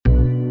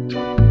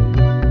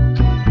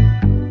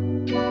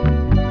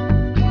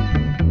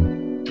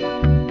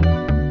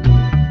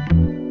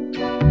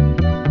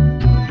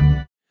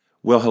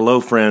Well,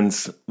 hello,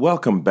 friends.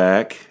 Welcome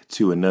back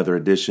to another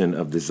edition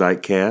of the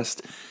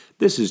Zeitcast.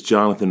 This is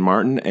Jonathan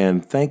Martin,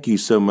 and thank you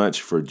so much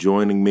for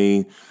joining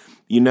me.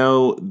 You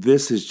know,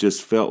 this has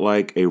just felt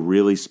like a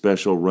really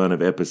special run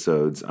of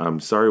episodes. I'm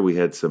sorry we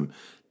had some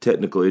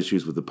technical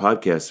issues with the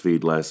podcast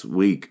feed last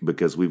week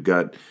because we've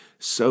got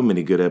so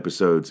many good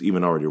episodes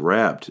even already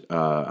wrapped.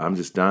 I'm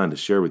just dying to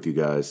share with you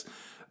guys.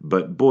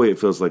 But boy, it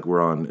feels like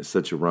we're on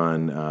such a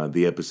run.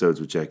 The episodes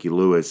with Jackie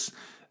Lewis,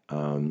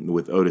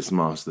 with Otis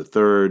Moss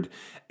III,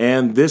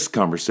 and this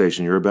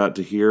conversation you're about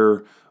to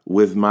hear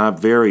with my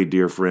very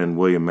dear friend,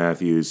 William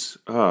Matthews.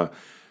 I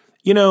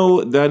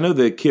know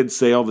the kids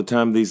say all the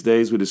time these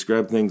days, we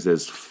describe things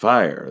as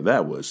fire.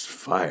 That was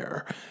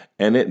fire.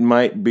 And it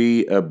might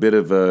be a bit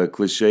of a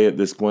cliche at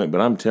this point,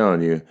 but I'm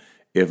telling you,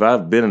 if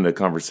I've been in a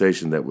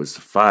conversation that was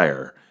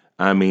fire,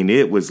 I mean,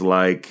 it was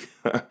like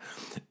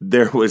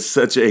there was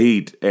such a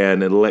heat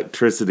and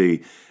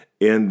electricity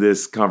in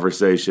this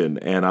conversation.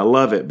 And I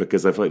love it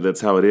because I feel like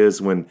that's how it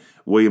is when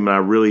William and I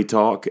really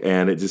talk.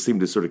 And it just seemed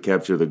to sort of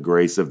capture the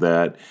grace of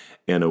that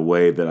in a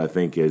way that I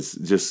think is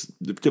just,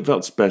 it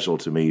felt special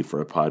to me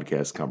for a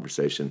podcast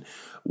conversation.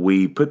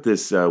 We did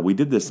this on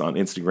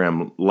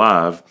Instagram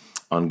Live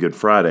on Good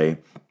Friday,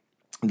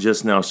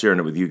 just now sharing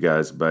it with you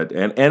guys. But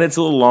and it's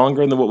a little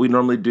longer than what we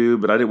normally do,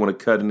 but I didn't want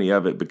to cut any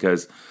of it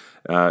because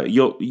I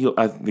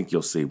think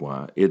you'll see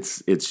why.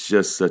 It's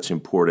just such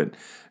important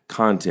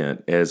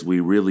content as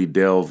we really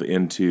delve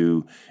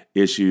into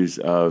issues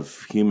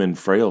of human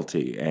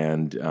frailty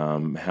and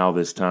how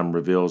this time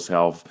reveals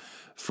how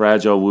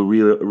fragile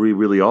we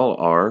really all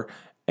are,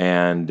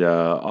 and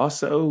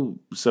also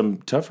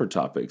some tougher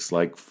topics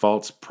like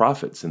false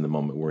prophets in the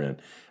moment we're in.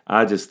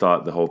 I just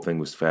thought the whole thing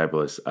was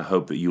fabulous. I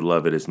hope that you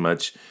love it as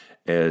much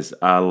as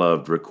I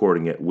loved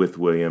recording it with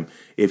William.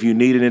 If you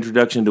need an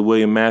introduction to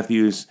William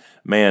Matthews,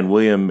 man,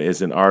 William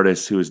is an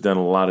artist who has done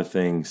a lot of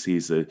things.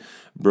 He's a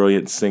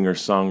brilliant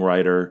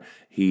singer-songwriter.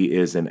 He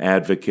is an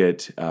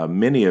advocate.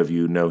 Many of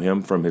you know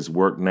him from his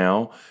work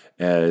now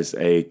as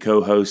a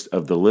co-host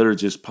of the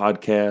Liturgist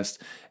podcast,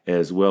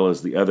 as well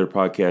as the other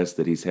podcasts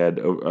that he's had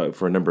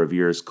for a number of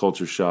years,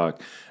 Culture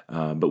Shock.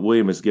 But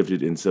William is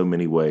gifted in so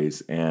many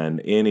ways,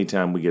 and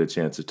anytime we get a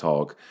chance to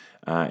talk,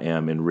 I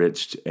am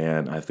enriched,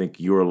 and I think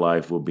your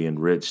life will be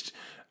enriched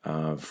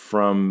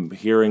from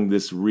hearing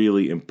this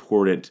really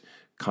important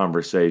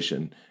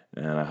conversation.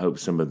 And I hope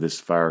some of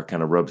this fire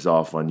kind of rubs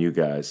off on you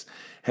guys.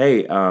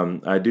 Hey,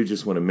 I do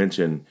just want to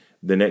mention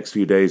the next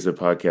few days of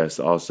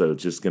podcast also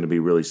just going to be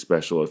really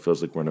special. It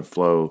feels like we're in a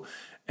flow,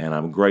 and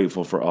I'm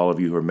grateful for all of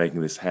you who are making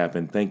this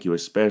happen. Thank you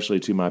especially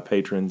to my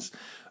patrons.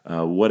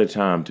 What a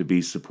time to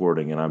be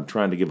supporting, and I'm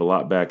trying to give a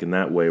lot back in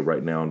that way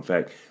right now. In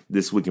fact,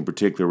 this week in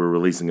particular, we're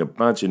releasing a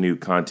bunch of new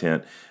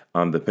content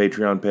on the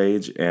Patreon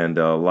page and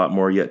a lot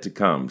more yet to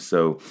come.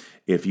 So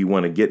if you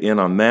want to get in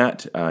on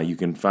that, you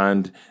can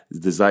find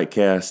the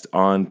Zeitcast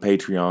on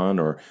Patreon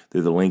or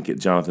through the link at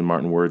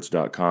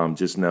jonathanmartinwords.com.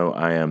 Just know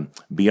I am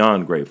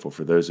beyond grateful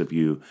for those of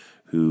you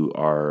who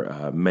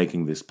are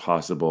making this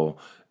possible.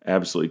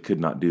 Absolutely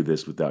could not do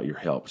this without your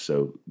help.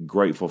 So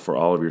grateful for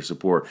all of your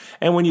support.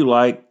 And when you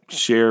like,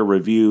 share,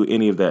 review,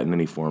 any of that in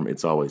any form,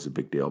 it's always a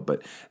big deal.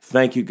 But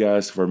thank you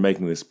guys for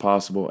making this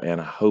possible.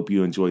 And I hope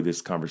you enjoy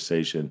this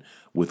conversation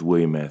with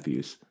William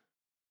Matthews.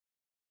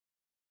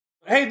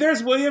 Hey,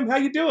 there's William. How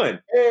you doing?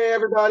 Hey,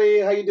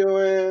 everybody. How you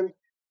doing?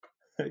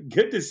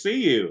 Good to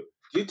see you.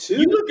 You too.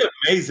 You look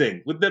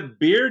amazing with the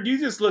beard. You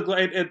just look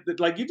like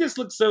you just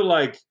look so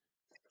like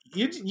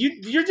you're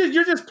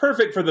just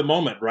perfect for the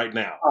moment right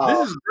now.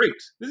 This is great.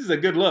 This is a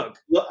good look.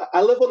 Look,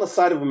 I live on the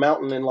side of a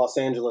mountain in Los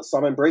Angeles, so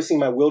I'm embracing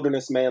my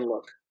wilderness man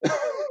look.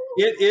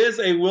 It is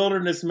a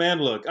wilderness man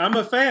look. I'm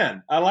a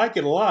fan. I like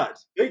it a lot.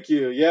 Thank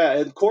you. Yeah,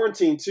 and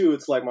quarantine too.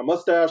 It's like my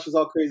mustache is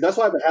all crazy. That's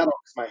why I have a hat on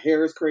because my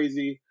hair is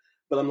crazy.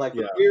 But I'm like,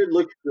 the beard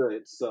looks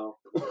good. So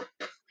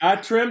I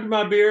trimmed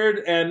my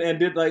beard and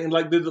did did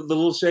the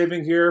little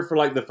shaving here for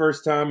like the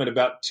first time in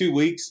about 2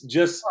 weeks,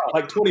 just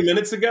like 20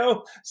 minutes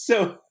ago.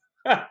 So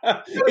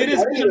it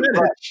is been a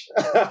minute.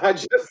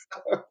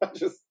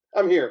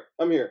 I'm here.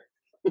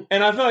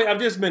 And I feel like I've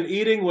just been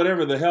eating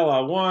whatever the hell I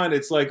want.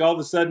 It's like all of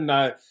a sudden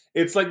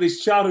it's like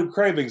these childhood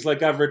cravings.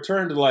 Like I've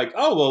returned to like,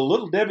 oh, well,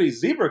 Little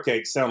Debbie's zebra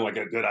cakes sound like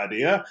a good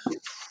idea.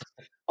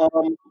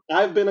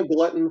 I've been a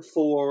glutton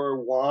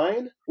for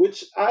wine,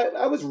 which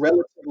I was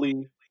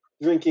relatively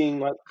drinking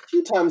like a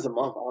few times a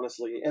month,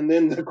 honestly. And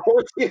then the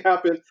quarantine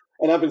happened,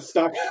 and I've been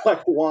stocking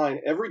like wine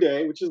every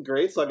day, which is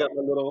great. So I got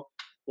my little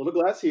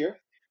glass here.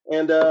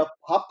 And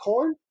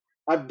popcorn,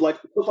 I'd like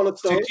to cook on a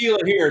stove. Tequila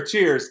here.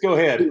 Cheers. Go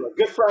ahead.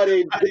 Good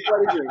Friday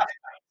drink.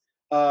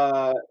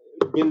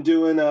 Been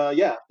doing,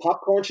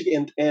 popcorn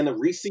chicken and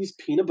Reese's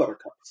peanut butter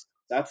cups.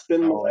 That's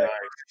been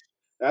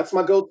that's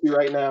my go-to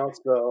right now.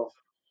 So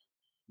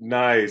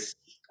nice.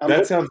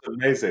 That sounds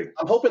amazing.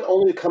 I'm hoping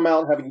only to come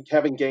out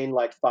having gained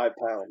like 5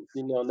 pounds,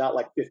 not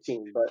like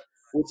 15, but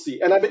we'll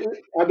see. And I've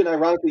been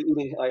ironically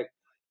eating like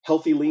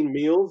healthy, lean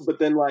meals, but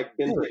then like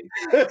binging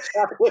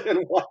chocolate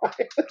and wine.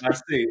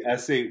 I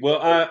see. Well,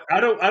 I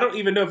don't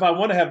even know if I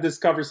want to have this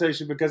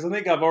conversation because I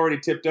think I've already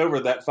tipped over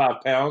that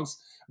 5 pounds.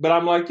 But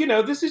I'm like,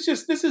 this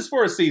is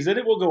for a season.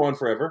 It will go on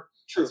forever.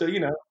 True. So,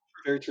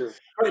 Very true.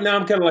 right now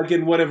I'm kind of like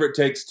in whatever it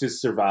takes to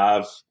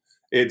survive.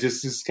 It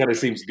just kind of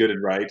seems good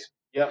and right.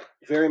 Yep.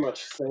 Very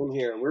much. Same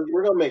here.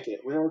 We're gonna make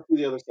it. We're gonna see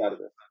the other side of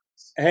this.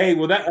 Hey,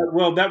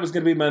 that was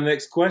going to be my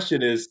next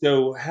question is,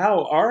 so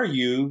how are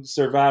you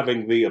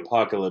surviving the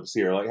apocalypse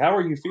here? Like, how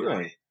are you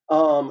feeling?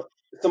 Um,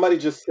 Somebody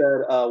just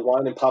said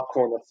wine and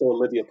popcorn. That's so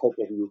Olivia Pope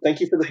of you. Thank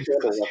you for the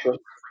Scandal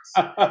reference.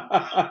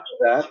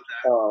 That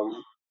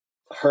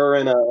her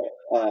and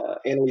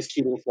Annalise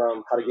Keating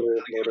from How to Get Away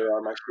with Murder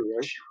are my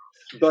heroes.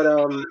 But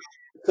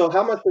so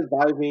how am I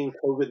surviving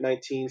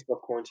COVID-19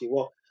 self quarantine?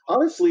 Well,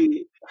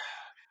 honestly,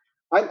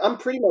 I'm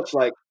pretty much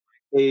like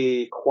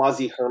a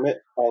quasi hermit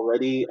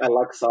already. I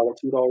like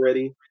solitude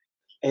already.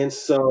 And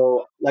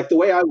so, like, the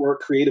way I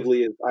work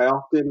creatively is I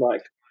often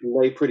like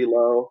lay pretty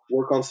low,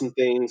 work on some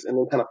things, and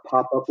then kind of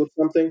pop up with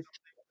something.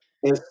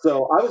 And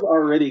so I was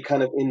already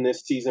kind of in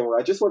this season where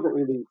I just wasn't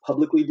really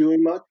publicly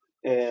doing much,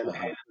 and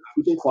I was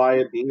keeping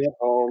quiet, being at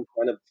home,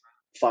 trying to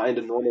find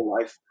a normal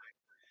life.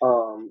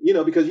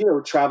 Because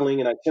traveling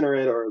and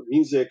itinerant or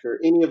music or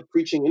any of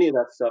preaching, any of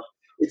that stuff,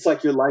 it's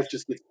like your life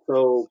just gets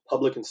so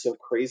public and so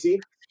crazy.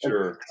 And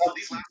Sure. throughout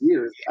these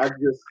years, I've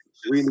just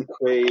really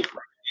craved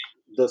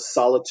the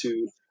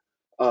solitude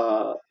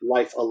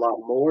life a lot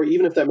more,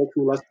 even if that makes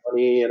me less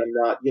money and I'm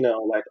not,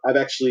 like I've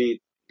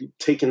actually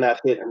taken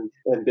that hit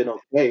and been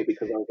okay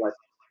because I was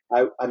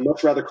like, I'd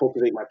much rather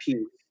cultivate my peace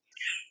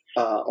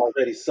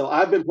already. So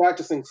I've been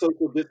practicing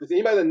social distancing.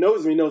 Anybody that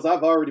knows me knows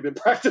I've already been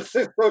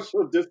practicing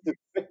social distancing.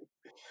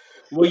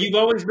 Well, you've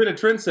always been a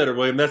trendsetter,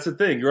 William. That's the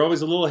thing. You're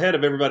always a little ahead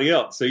of everybody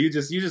else. So you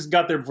just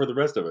got there before the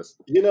rest of us.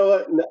 You know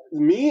what?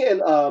 Me and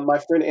my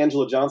friend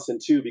Angela Johnson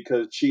too,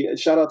 because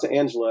shout out to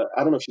Angela.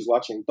 I don't know if she's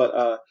watching,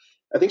 but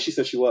I think she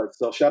said she was.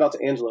 So shout out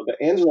to Angela. But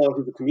Angela,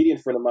 who's a comedian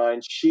friend of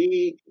mine,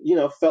 she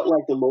felt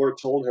like the Lord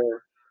told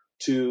her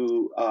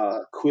to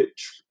quit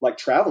like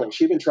traveling.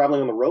 She'd been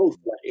traveling on the road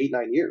for like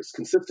 8-9 years,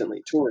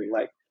 consistently touring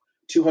like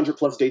 200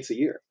 plus dates a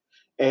year.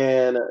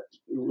 And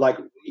like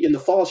in the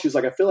fall, she was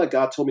like, I feel like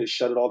God told me to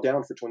shut it all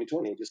down for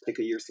 2020 and just take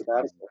a year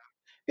sabbatical.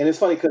 And it's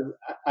funny because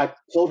I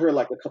told her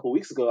like a couple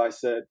weeks ago, I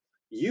said,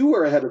 you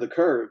were ahead of the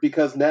curve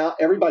because now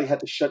everybody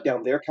had to shut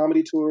down their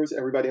comedy tours.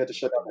 Everybody had to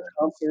shut down their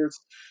concerts.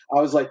 I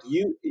was like,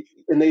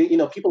 and they,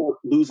 people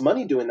lose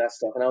money doing that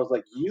stuff. And I was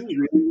like, you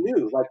really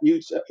knew, like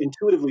you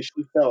intuitively,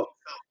 she felt,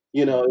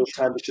 it was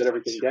time to shut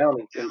everything down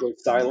and go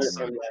silent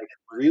and like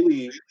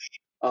really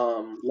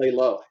lay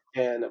low.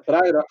 But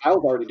I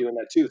was already doing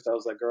that too. So I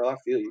was like, girl, I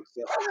feel you.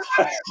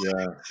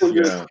 So,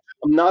 Yeah.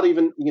 I'm not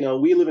even,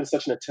 we live in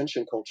such an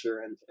attention culture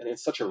and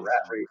it's such a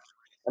rat race.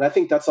 And I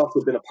think that's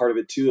also been a part of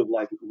it too, of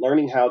like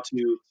learning how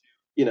to,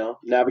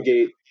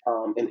 navigate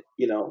an,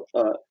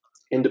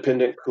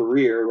 independent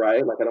career,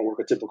 right? Like I don't work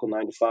a typical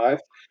 9 to 5,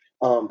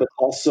 but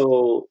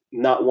also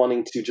not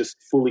wanting to just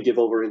fully give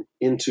over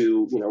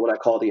into, what I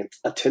call the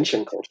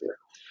attention culture.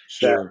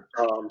 Sure.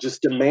 That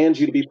just demands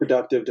you to be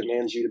productive,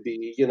 demands you to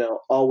be,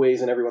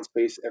 always in everyone's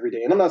face every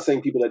day. And I'm not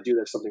saying people that do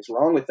that, something's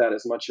wrong with that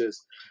as much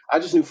as I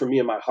just knew for me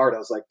in my heart, I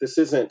was like, this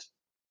isn't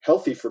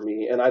healthy for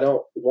me. And I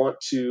don't want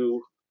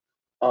to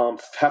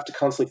have to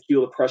constantly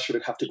feel the pressure to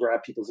have to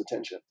grab people's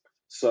attention.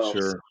 So,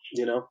 Sure.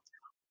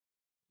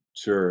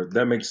 Sure.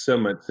 That makes so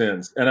much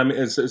sense. And I mean,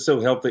 it's so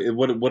healthy.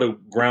 What a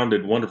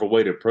grounded, wonderful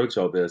way to approach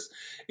all this.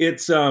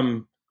 It's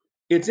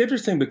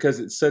interesting because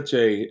it's such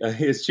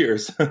it's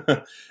cheers.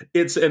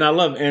 And I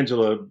love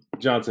Angela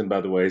Johnson,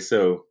 by the way.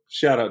 So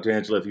shout out to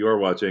Angela if you are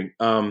watching.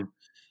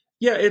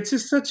 It's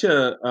just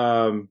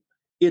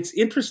it's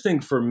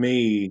interesting for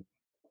me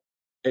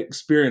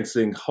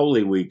experiencing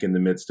Holy Week in the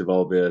midst of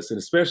all this, and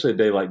especially a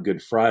day like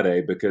Good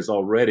Friday, because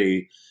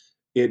already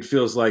it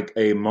feels like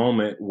a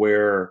moment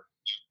where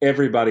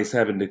everybody's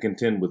having to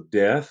contend with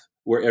death,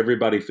 where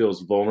everybody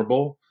feels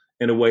vulnerable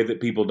in a way that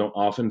people don't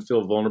often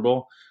feel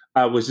vulnerable.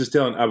 I was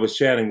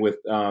chatting with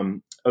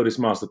Otis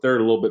Moss III a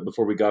little bit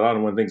before we got on.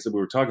 And one of the things that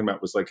we were talking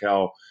about was like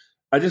how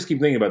I just keep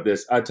thinking about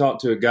this. I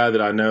talked to a guy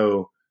that I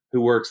know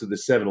who works at the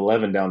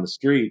 7-Eleven down the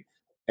street,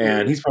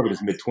 and he's probably in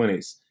his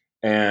mid-20s.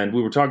 And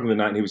we were talking the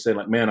night, and he was saying,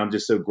 like, man, I'm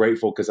just so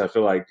grateful because I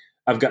feel like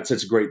I've got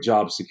such great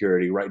job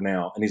security right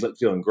now. And he's like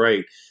feeling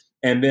great.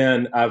 And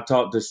then I've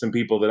talked to some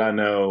people that I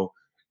know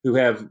who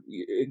have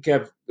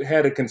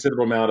had a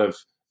considerable amount of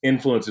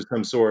influence of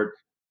some sort,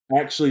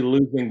 actually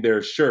losing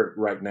their shirt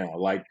right now,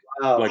 like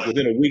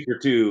within a week or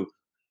two,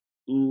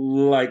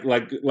 like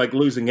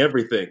losing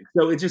everything.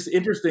 So it's just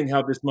interesting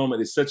how this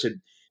moment is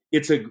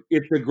it's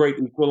a great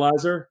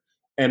equalizer,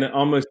 and it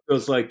almost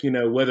feels like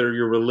whether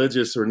you're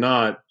religious or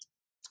not,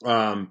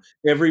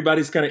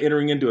 everybody's kind of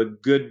entering into a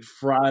Good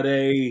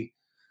Friday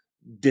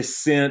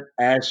descent,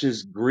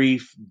 ashes,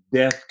 grief,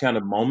 death kind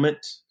of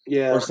moment,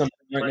 or something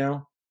right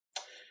now.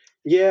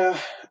 Yeah,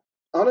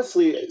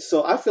 honestly,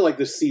 so I feel like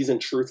this season,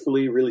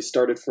 truthfully, really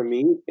started for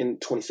me in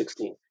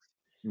 2016.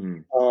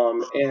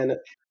 And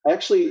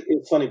Actually,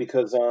 it's funny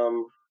because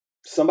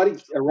somebody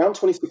around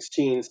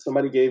 2016,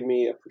 somebody gave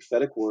me a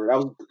prophetic word. I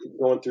was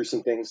going through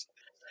some things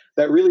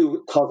that really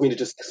caused me to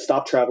just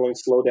stop traveling,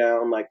 slow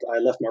down. Like I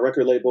left my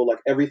record label, like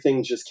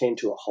everything just came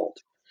to a halt.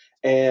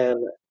 And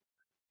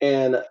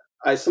and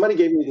somebody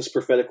gave me this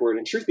prophetic word.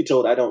 And truth be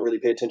told, I don't really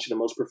pay attention to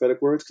most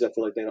prophetic words because I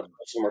feel like they don't.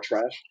 Most of them are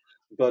trash.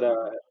 But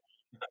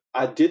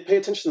I did pay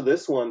attention to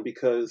this one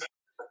because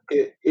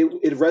it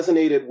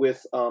resonated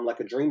with like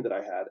a dream that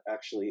I had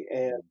actually.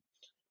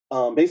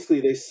 And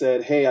basically they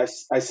said, "Hey, I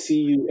see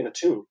you in a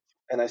tomb,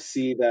 and I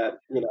see that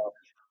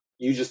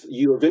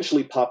you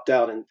eventually popped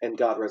out and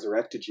God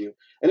resurrected you."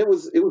 And it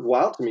was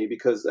wild to me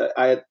because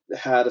I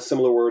had a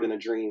similar word in a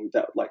dream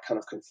that like kind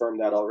of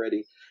confirmed that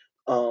already.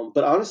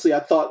 But honestly, I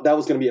thought that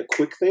was going to be a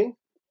quick thing,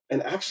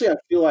 and actually, I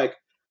feel like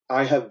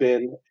I have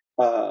been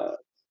uh,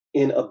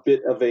 in a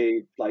bit of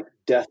a like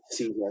death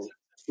season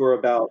for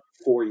about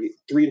 3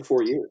 to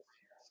 4 years.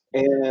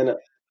 And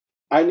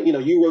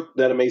you wrote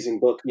that amazing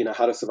book,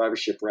 How to Survive a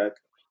Shipwreck.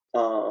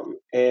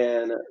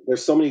 And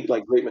there's so many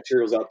like great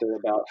materials out there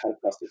about how to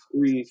process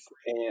grief.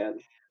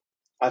 And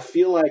I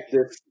feel like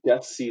this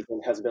death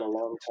season has been a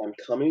long time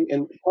coming.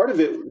 And part of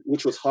it,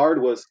 which was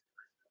hard, was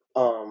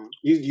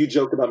you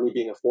joke about me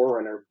being a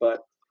forerunner, but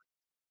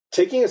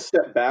taking a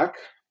step back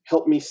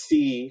helped me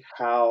see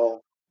how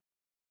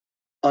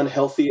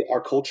unhealthy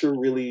our culture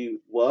really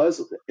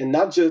was, and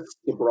not just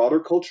the broader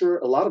culture.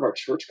 A lot of our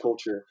church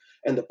culture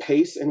and the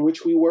pace in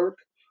which we work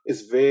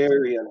is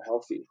very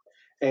unhealthy.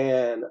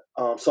 And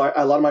so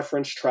a lot of my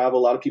friends travel.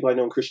 A lot of people I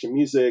know in Christian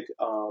music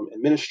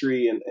and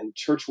ministry and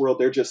church world,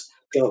 they're just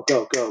go,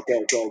 go, go,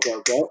 go, go,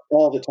 go, go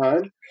all the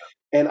time.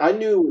 And I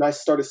knew when I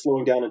started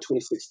slowing down in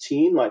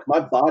 2016, like my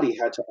body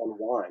had to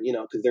unwind,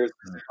 because there's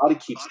body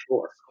keeps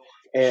score.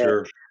 And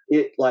Sure.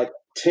 it like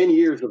 10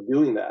 years of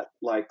doing that,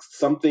 like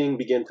something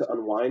began to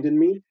unwind in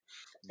me.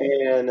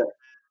 And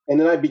and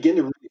then I began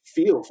to really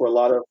feel for a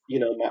lot of,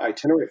 my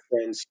itinerant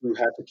friends who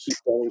had to keep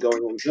going,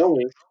 going, and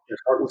going. Their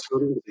heart was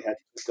hurting, but they had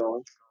to keep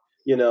going.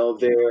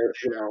 Their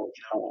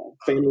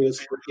family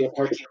was breaking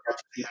apart, but they had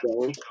to keep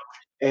going.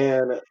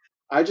 And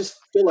I just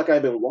feel like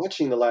I've been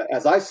watching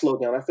as I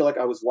slowed down, I feel like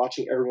I was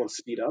watching everyone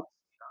speed up.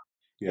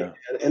 Yeah.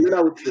 And then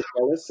I would feel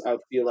jealous. I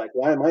would feel like,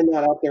 why am I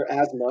not out there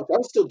as much? I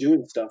was still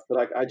doing stuff, but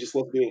like I just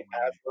wasn't doing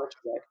as much.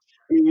 Like,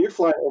 I mean, when you're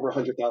flying over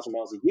 100,000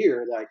 miles a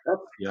year, like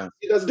Yeah.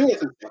 that's doing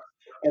something.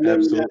 And then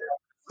when that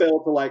Absolutely.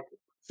 fell to like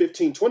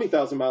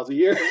 20,000 miles a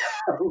year,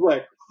 I was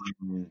like,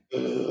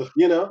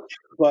 Mhm.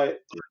 But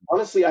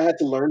honestly, I had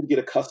to learn to get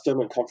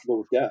accustomed and comfortable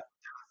with death,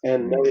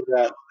 and know Mm.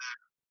 that,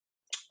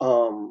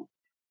 um,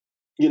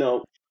 you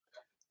know,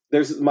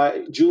 there's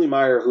my Julie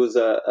Meyer, who's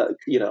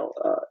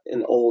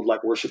an old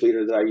like worship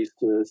leader that I used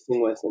to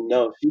sing with, and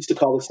no, she used to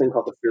call this thing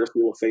called the Ferris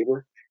wheel of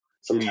favor.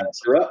 Sometimes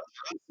Mm. you're up,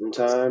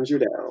 sometimes you're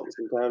down,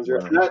 sometimes you're.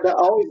 Wow. And that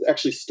always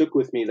actually stuck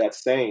with me, that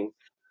saying,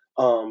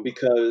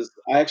 because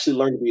I actually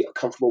learned to be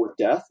comfortable with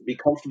death, be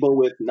comfortable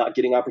with not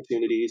getting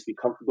opportunities, be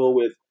comfortable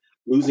with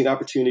losing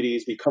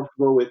opportunities, be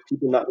comfortable with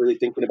people not really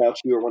thinking about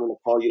you or wanting to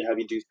call you to have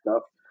you do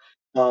stuff,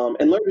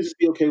 and learn to just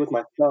be okay with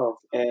myself.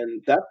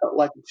 And that felt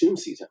like a tomb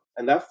season,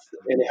 and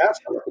it has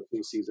felt like a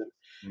tomb season.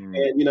 Mm.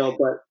 And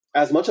but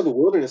as much of a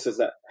wilderness as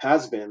that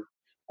has been,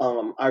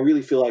 I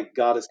really feel like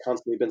God has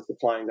constantly been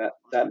supplying that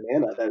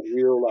manna, that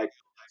real like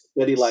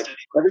steady. Like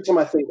every time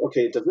I think,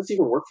 okay, does this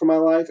even work for my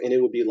life? And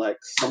it would be like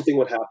something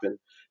would happen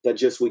that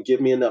just would give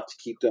me enough to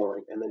keep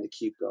going, and then to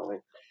keep going.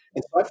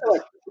 And so I feel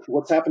like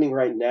what's happening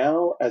right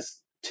now,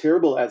 as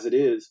terrible as it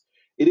is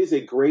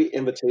a great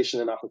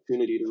invitation and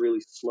opportunity to really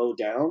slow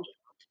down,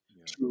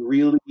 Yeah. to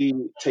really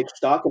take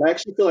stock. And I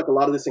actually feel like a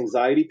lot of this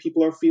anxiety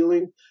people are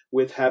feeling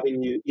with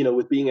having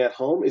with being at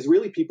home, is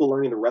really people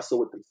learning to wrestle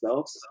with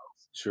themselves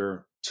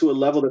Sure. to a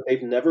level that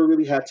they've never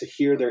really had to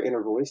hear their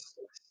inner voice,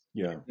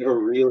 Yeah. never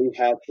really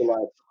had to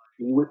like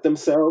be with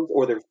themselves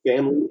or their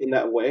family in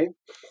that way.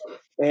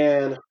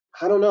 And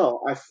I don't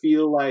know, I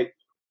feel like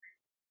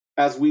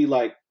as we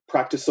like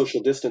practice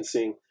social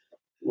distancing,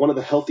 one of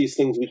the healthiest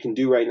things we can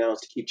do right now is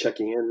to keep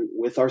checking in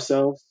with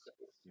ourselves,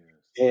 Yes.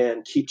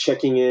 and keep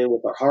checking in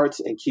with our hearts,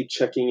 and keep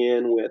checking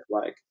in with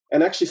like,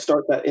 and actually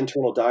start that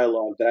internal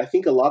dialogue that I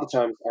think a lot of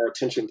times our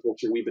attention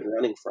culture we've been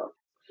running from,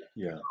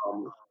 Yeah.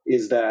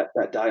 is that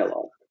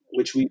dialogue,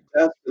 which we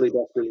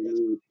desperately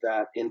need,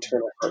 that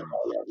internal heart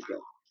dialogue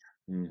again.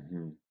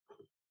 Mm-hmm.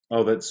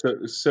 Oh, that's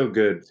so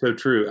good, so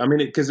true. I mean,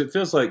 because it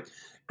feels like,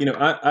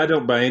 I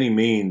don't by any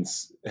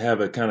means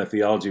have a kind of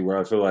theology where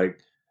I feel like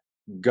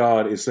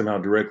God is somehow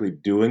directly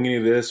doing any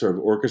of this or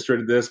have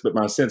orchestrated this, but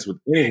my sense with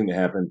anything that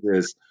happens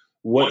is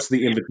what's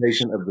the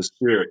invitation of the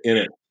Spirit in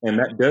it, and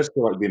that does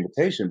feel like the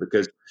invitation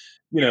because,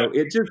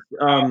 it just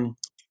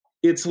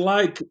it's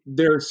like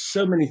there's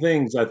so many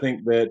things I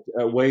think that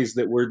ways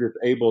that we're just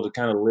able to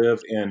kind of live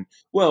in.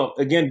 Well,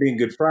 again, being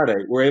Good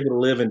Friday, we're able to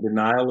live in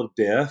denial of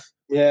death.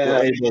 We're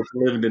Yeah, able to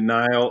live in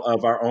denial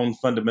of our own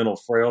fundamental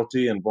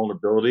frailty and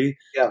vulnerability.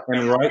 yeah,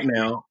 And right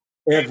now,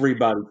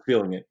 everybody's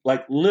feeling it.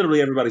 Like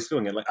literally everybody's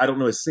feeling it. Like I don't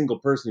know a single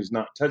person who's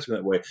not touched me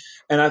that way.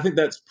 And I think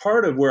that's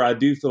part of where I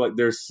do feel like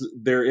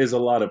there is a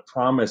lot of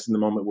promise in the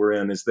moment we're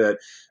in. Is that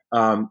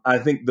I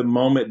think the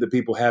moment that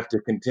people have to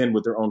contend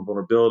with their own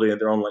vulnerability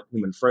and their own like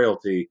human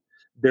frailty,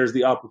 there's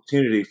the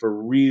opportunity for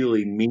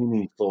really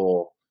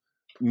meaningful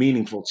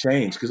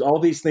change, because all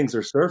these things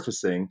are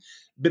surfacing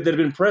but that have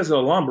been present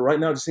all along, but right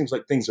now it just seems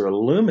like things are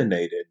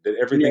illuminated, that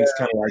everything's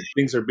kind of like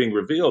things are being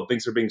revealed,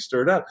 things are being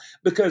stirred up.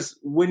 Because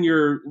when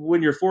you're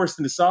forced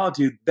into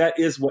solitude, that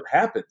is what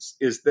happens,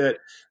 is that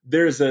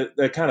there's a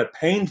kind of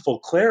painful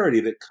clarity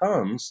that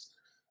comes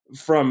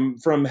from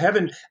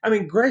heaven. I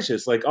mean,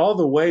 gracious, like all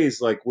the ways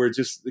like we're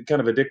just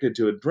kind of addicted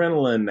to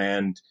adrenaline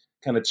and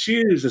kind of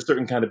choose a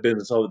certain kind of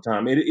business all the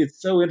time.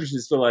 It's so interesting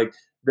to feel like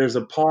there's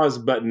a pause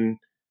button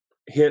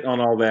hit on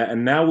all that,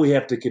 and now we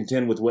have to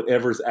contend with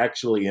whatever's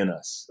actually in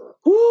us.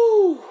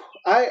 Whew.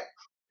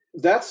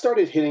 That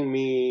started hitting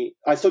me.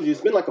 I told you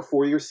it's been like a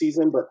 4-year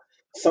season, but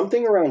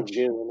something around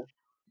June,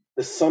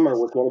 the summer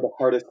was one of the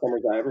hardest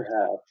summers I ever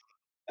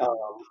had,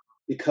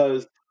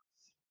 because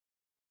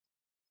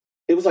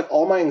it was like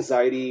all my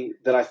anxiety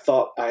that I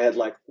thought I had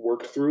like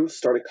worked through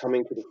started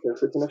coming to the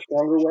surface in a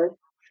stronger way,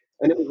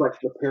 and it was like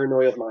the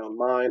paranoia of my own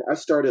mind. I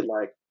started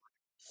like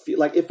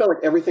like it felt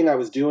like everything I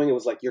was doing, it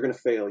was like you're gonna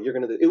fail, you're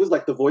gonna. It was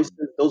like the voices;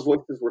 those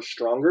voices were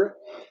stronger,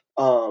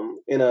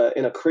 in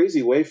a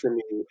crazy way for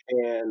me,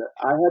 and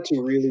I had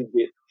to really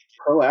get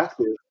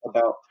proactive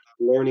about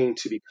learning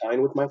to be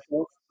kind with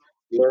myself,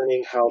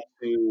 learning how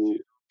to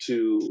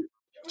to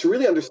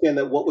really understand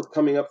that what was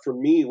coming up for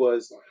me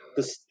was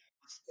this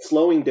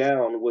slowing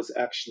down was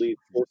actually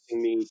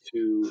forcing me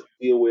to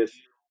deal with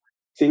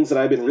things that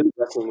I've been really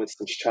wrestling with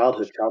since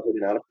childhood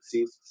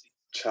inadequacies,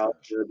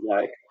 childhood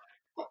like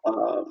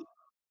um,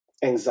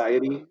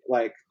 anxiety,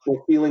 like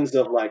or feelings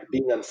of like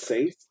being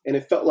unsafe. And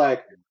it felt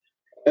like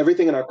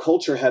everything in our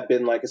culture had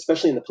been like,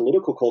 especially in the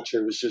political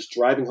culture, was just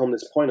driving home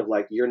this point of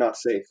like, you're not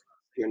safe,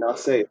 you're not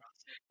safe.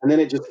 And then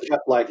it just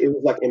kept like, it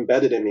was like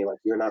embedded in me, like,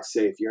 you're not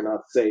safe, you're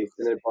not safe.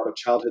 And then it brought up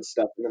childhood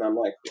stuff. And then I'm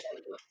like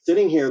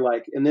sitting here,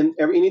 like, and then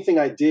anything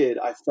I did,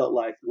 I felt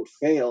like would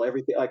fail,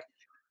 everything like,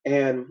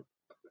 and,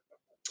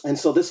 and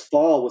so this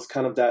fall was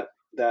kind of that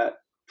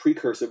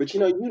precursor. But you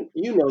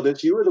know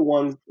this, you were the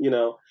one,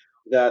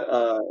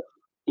 that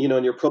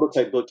in your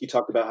prototype book, you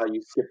talked about how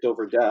you skipped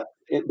over death.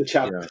 In the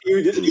chapter,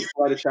 you didn't even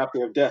write a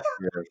chapter of death,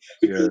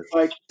 because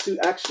like to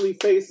actually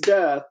face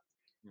death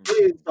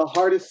is the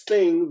hardest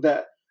thing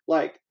that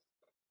like,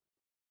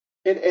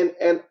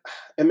 and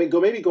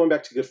maybe going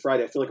back to Good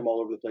Friday, I feel like I'm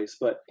all over the place,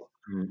 but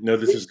no,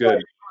 this is good.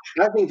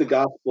 I think the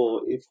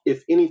gospel,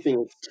 if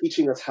anything, is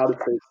teaching us how to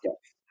face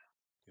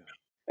death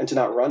and to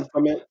not run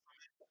from it.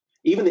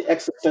 Even the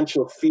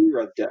existential fear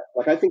of death.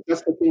 Like I think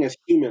that's the thing as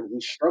humans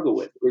we struggle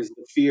with, is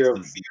the fear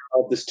of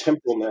this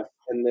temporalness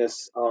and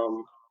this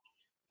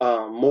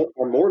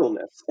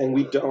mortalness, and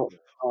we don't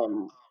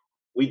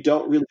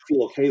really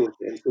feel okay with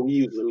it. And so we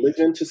use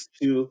religion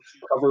to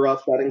cover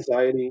up that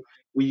anxiety.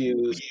 We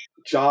use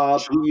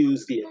jobs. We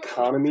use the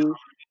economy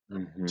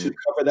to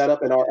cover that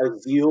up, and our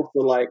zeal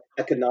for like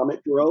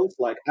economic growth.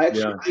 Like I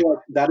actually feel like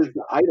that is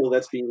the idol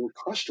that's being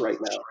crushed right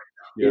now.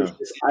 Is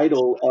this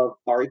idol of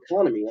our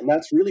economy, and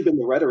that's really been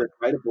the rhetoric,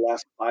 right, of the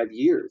last 5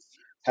 years.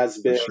 Has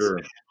been,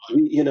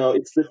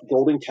 it's this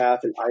golden calf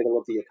and idol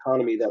of the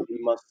economy that we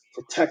must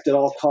protect at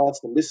all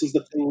costs, and this is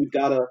the thing we've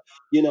got to,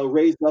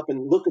 raise up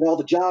and look at all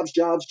the jobs,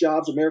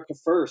 America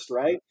first,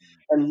 right?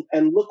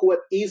 And look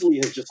what easily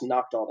has just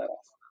knocked all that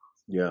off.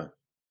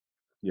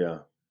 Yeah.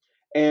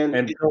 And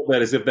tell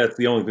that as if that's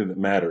the only thing that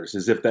matters,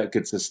 as if that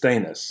could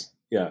sustain us.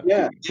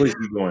 Yeah. Please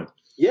keep going.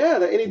 Yeah,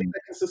 that anything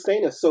that can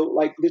sustain us. So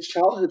like this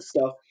childhood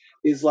stuff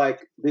is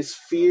like this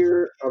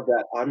fear of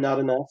that I'm not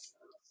enough,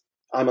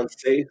 I'm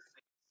unsafe,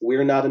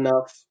 we're not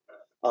enough,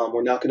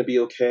 we're not going to be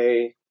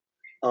okay.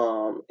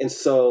 And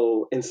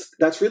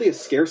that's really a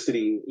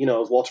scarcity,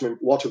 as Walter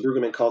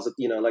Brueggemann calls it,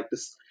 like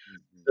this,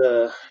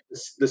 the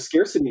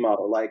scarcity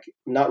model, like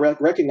not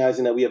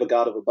recognizing that we have a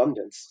God of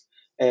abundance.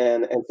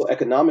 And so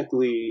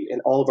economically,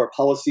 in all of our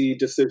policy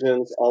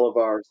decisions, all of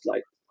our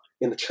like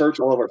in the church,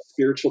 all of our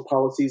spiritual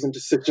policies and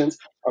decisions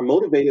are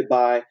motivated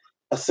by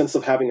a sense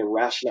of having to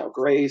ration out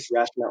grace,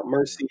 ration out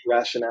mercy,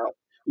 ration out,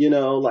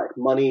 like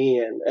money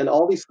and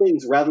all these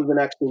things, rather than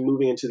actually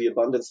moving into the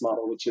abundance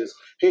model, which is,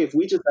 hey, if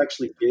we just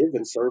actually give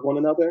and serve one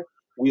another,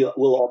 we'll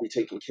all be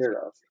taken care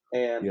of.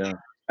 And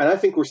I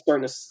think we're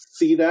starting to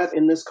see that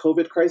in this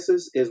COVID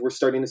crisis, is we're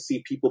starting to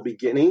see people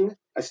beginning.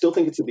 I still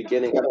think it's a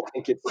beginning. I don't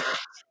think it's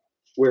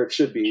where it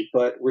should be,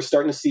 but we're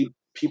starting to see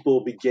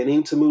people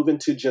beginning to move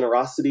into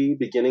generosity,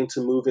 beginning to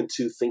move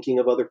into thinking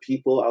of other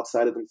people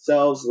outside of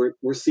themselves.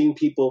 We're seeing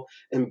people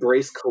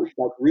embrace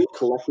like real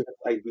collective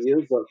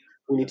ideas of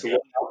we need to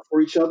look out for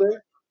each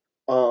other,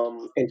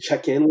 and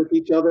check in with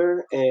each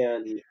other.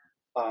 And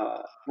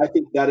I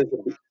think that is,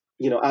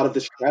 out of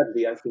this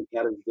tragedy, I think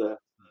that is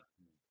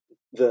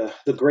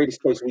the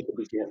greatest place we could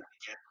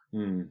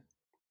begin.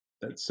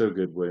 That's so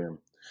good, William.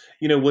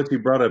 What you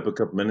brought up a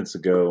couple minutes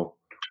ago,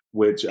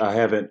 which I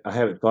haven't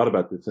thought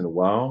about this in a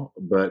while,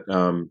 but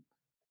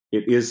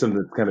it is something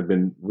that's kind of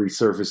been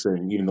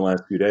resurfacing even the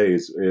last few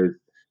days. Is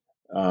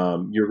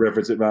your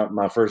reference about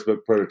my first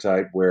book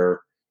prototype,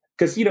 where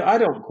because I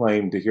don't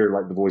claim to hear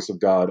like the voice of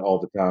God all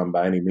the time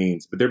by any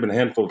means, but there've been a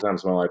handful of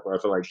times in my life where I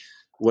feel like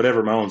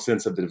whatever my own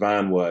sense of the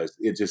divine was,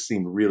 it just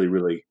seemed really,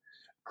 really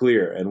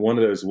clear. And one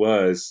of those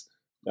was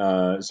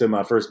so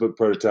my first book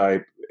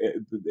prototype.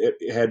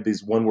 It had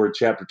these one-word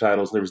chapter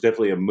titles, and there was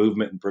definitely a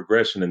movement and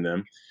progression in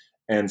them.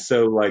 And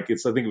so, like, I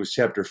think it was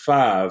chapter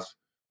 5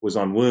 was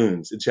on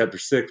wounds, and chapter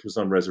 6 was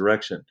on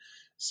resurrection.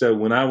 So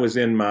when I was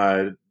in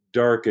my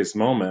darkest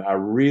moment, I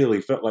really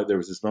felt like there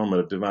was this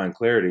moment of divine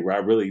clarity where I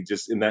really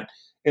just in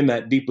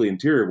that deeply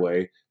interior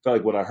way felt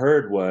like what I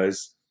heard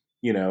was,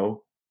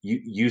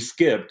 you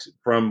skipped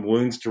from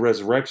wounds to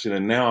resurrection,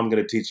 and now I'm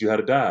going to teach you how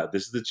to die.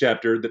 This is the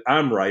chapter that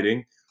I'm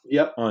writing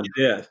on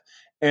death.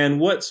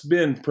 And what's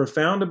been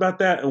profound about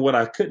that, and what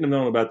I couldn't have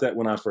known about that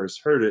when I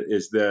first heard it,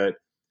 is that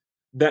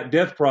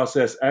death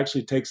process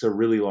actually takes a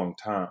really long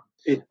time.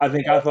 I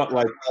think I thought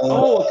like, a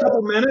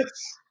couple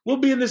minutes. We'll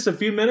be in this a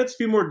few minutes,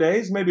 few more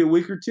days, maybe a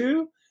week or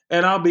two,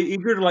 and I'll be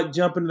eager to like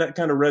jump into that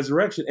kind of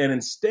resurrection. And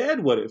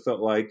instead, what it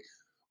felt like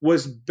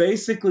was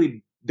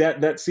basically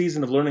that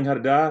season of learning how to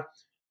die,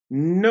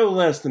 no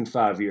less than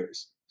 5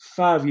 years.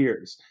 5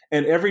 years.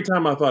 And every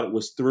time I thought it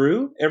was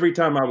through, every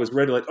time I was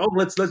ready, like,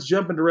 let's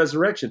jump into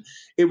resurrection,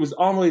 it was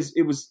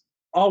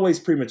always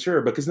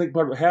premature, because I think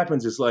part of what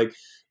happens is like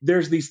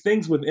there's these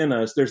things within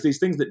us, there's these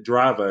things that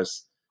drive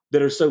us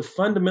that are so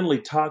fundamentally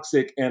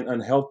toxic and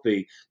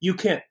unhealthy. You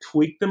can't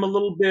tweak them a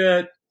little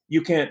bit.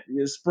 You can't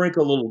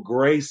sprinkle a little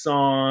grace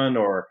on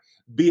or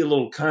be a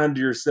little kind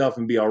to yourself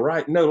and be all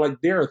right. No, like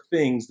there are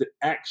things that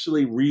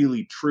actually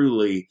really,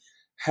 truly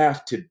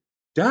have to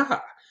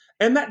die.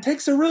 And that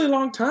takes a really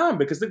long time,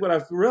 because I think what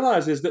I've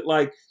realized is that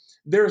like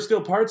there are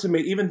still parts of me,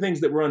 even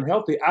things that were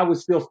unhealthy, I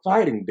was still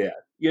fighting death.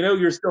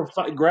 You're still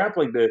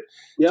grappling to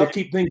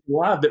keep things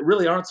alive that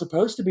really aren't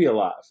supposed to be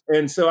alive.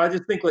 And so I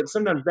just think like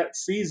sometimes that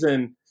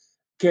season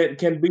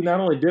can be not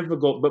only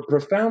difficult, but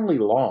profoundly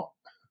long.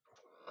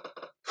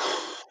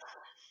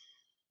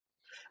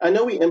 I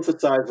know we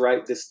emphasize,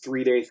 right, this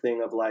 3-day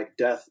thing of like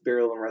death,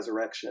 burial, and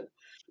resurrection,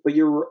 but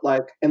you're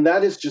like, and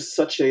that is just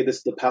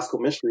the Paschal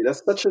mystery.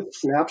 That's such a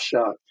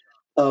snapshot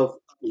of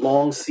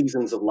long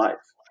seasons of life.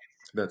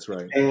 That's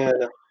right.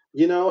 And,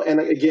 and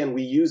again,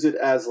 we use it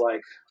as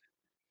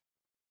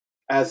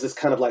this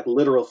kind of like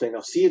literal thing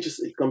of, see, it's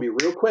going to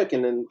be real quick.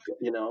 And then,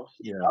 you're going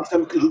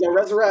to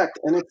resurrect.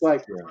 And it's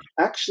like,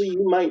 actually,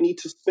 you might need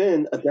to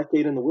spend a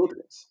decade in the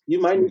wilderness. You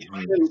might need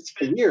to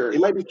spend a year. It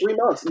might be 3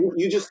 months.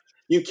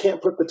 You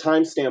can't put the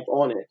timestamp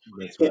on it.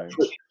 That's right.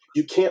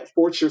 You can't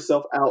force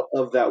yourself out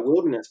of that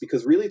wilderness,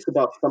 because really it's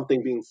about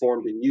something being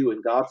formed in you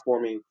and God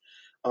forming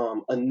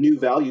a new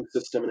value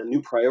system and a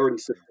new priority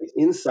system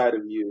inside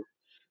of you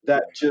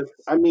that just,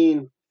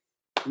 man,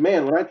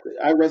 when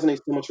I resonate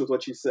so much with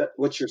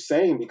what you're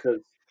saying, because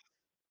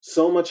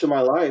so much of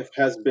my life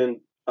has been,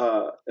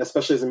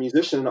 especially as a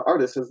musician and an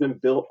artist, has been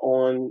built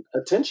on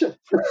attention.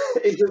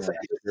 It just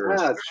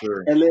has.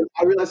 Sure. And then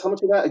I realized how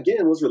much of that,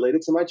 again, was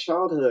related to my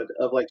childhood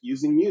of like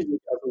using music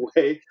as a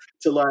way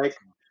to like,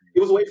 it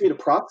was a way for me to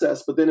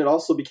process, but then it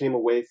also became a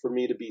way for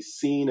me to be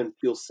seen and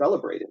feel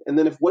celebrated. And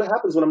then what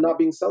happens when I'm not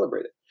being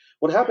celebrated?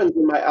 What happens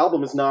when my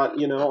album is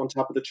not, on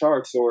top of the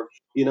charts, or,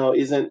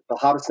 isn't the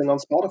hottest thing on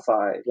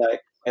Spotify? Like,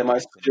 am I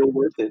still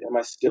worth it? Am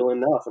I still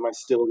enough? Am I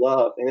still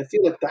loved? And I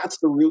feel like that's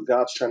the root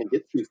God's trying to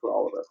get to for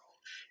all of us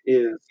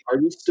is,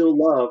 are you still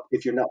loved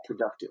if you're not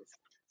productive?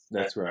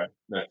 That's right.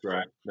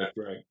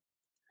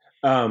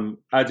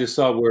 I just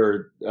saw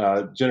where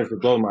Jennifer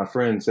Blow, my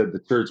friend, said the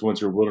church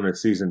wants your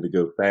wilderness season to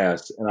go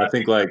fast. And I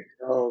think I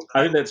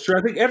think that's true.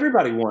 I think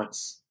everybody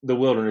wants the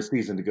wilderness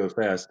season to go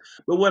fast.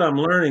 But what I'm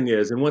learning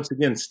is, and once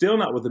again, still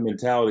not with the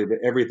mentality that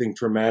everything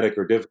traumatic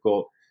or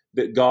difficult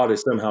that God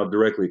is somehow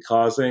directly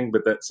causing,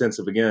 but that sense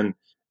of, again,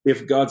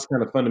 if God's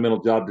kind of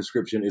fundamental job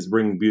description is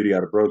bringing beauty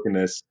out of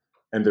brokenness,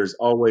 and there's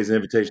always an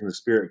invitation of the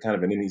Spirit kind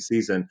of in any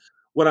season,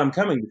 what I'm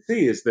coming to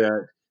see is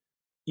that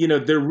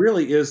there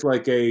really is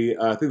like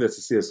I think that's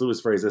a C.S.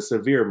 Lewis phrase, a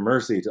severe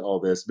mercy to all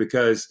this,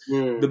 because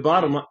the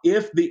bottom line,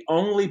 if the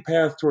only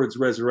path towards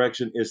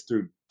resurrection is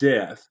through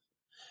death,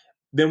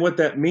 then what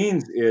that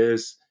means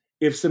is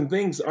if some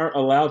things aren't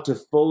allowed to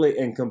fully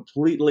and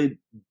completely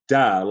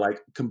die,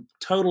 like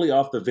totally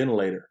off the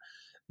ventilator,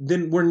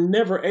 then we're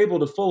never able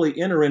to fully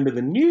enter into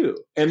the new.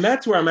 And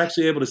that's where I'm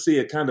actually able to see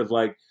a kind of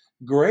like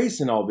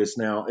grace in all this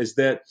now, is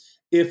that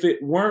if it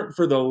weren't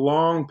for the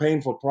long,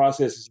 painful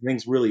process of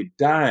things really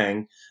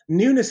dying,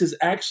 newness is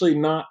actually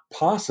not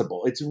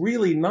possible. It's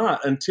really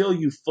not, until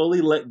you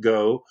fully let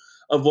go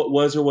of what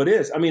was or what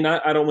is. I mean,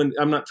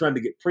 I'm not trying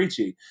to get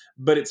preachy,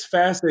 but it's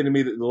fascinating to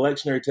me that the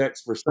lectionary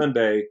text for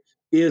Sunday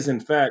is, in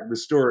fact, the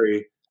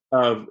story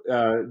of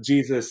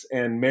Jesus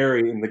and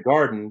Mary in the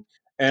garden.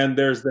 And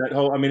there's that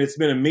whole, it's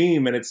been a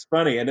meme and it's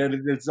funny and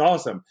it's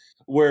awesome,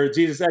 where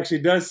Jesus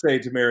actually does say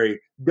to Mary,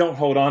 don't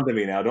hold on to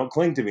me now. Don't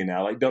cling to me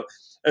now. Like, don't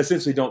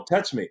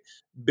touch me,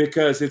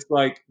 because it's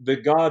like the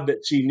God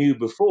that she knew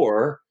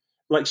before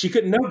like she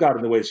couldn't know God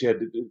in the way she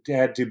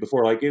had to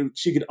before. Like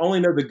she could only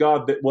know the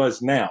God that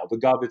was now, the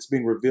God that's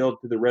being revealed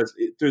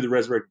through the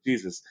resurrected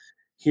Jesus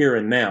here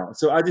and now.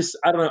 So I don't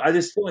know. I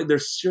just feel like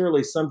there's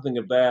surely something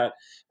of that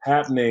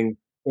happening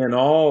in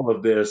all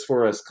of this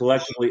for us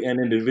collectively and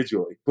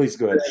individually. Please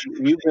go ahead.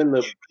 You've been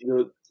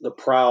the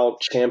proud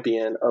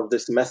champion of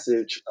this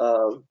message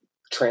of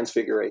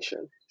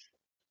transfiguration.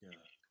 Yeah.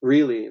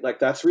 Really, like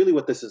that's really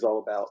what this is all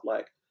about.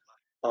 Like,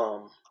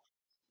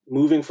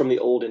 moving from the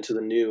old into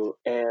the new,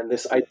 and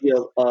this idea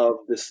of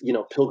this,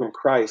 pilgrim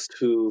Christ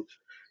who,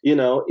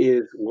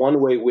 is one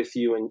way with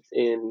you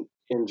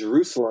in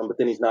Jerusalem, but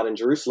then he's not in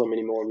Jerusalem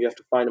anymore, and you have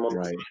to find him on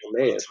the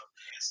Emmaus.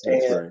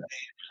 That's right.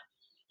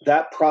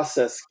 That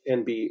process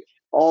can be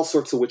all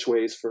sorts of which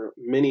ways for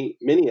many,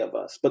 many of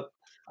us. But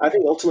I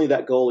think ultimately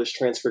that goal is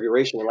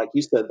transfiguration. And like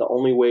you said, the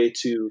only way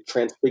to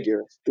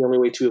transfigure, the only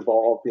way to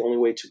evolve, the only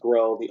way to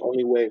grow, the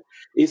only way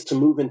is to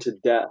move into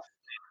death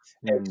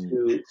and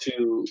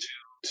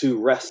to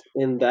rest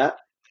in that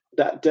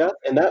death.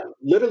 And that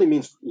literally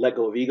means let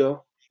go of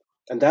ego.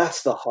 And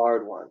that's the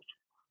hard one.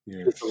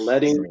 Yes. It's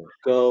letting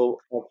go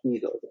of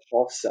ego, the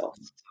false self.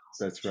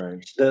 That's right.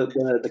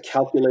 The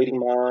calculating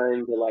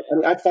mind.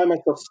 I find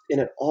myself in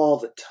it all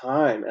the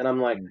time, and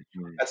I'm like,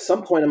 at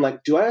some point, I'm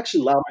like, do I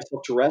actually allow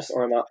myself to rest,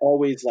 or am I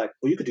always like,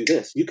 well, you could do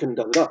this, you can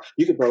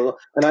you could blah, blah, blah.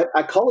 And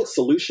I call it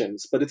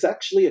solutions, but it's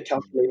actually a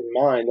calculating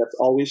mind that's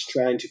always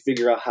trying to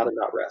figure out how to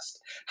not rest,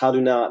 how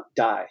to not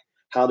die,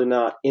 how to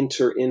not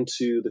enter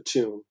into the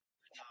tomb,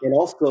 and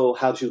also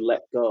how to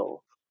let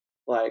go.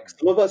 Like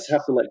some of us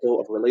have to let go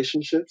of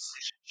relationships.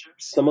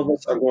 Some of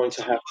us are going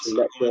to have to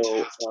let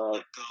go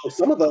of, for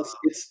some of us,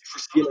 it's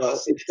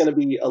going to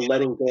be a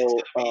letting go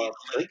of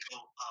church.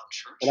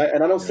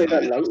 And I don't say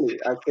that lightly.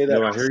 I say that.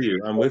 No, I hear you.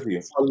 I'm with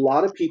you. A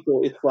lot of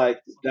people, it's like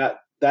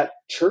that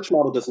church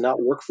model does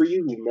not work for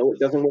you. You know it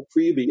doesn't work for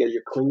you, but yet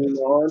you're clinging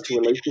on to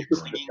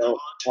relationships that don't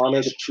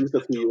honor the truth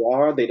of who you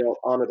are. They don't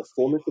honor the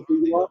fullness of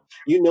who you are.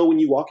 You know when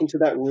you walk into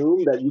that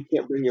room that you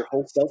can't bring your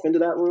whole self into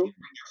that room.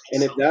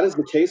 And if that is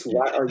the case,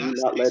 why are you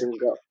not letting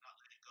go?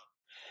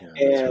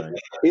 Yeah, and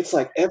it's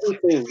like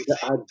everything that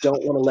I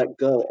don't want to let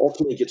go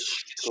ultimately gets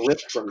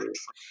stripped from me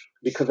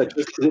because I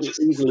just wouldn't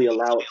easily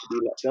allow it to be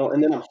let go.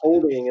 And then I'm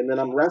holding, and then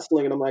I'm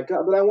wrestling, and I'm like,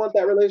 God, but I want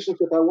that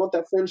relationship. I want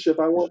that friendship.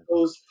 I want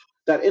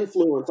that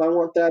influence. I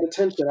want that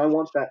attention. I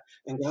want that.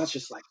 And God's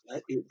just like,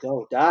 let it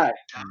go. Die.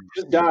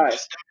 Just die.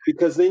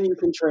 Because then you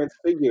can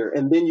transfigure,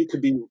 and then you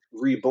could be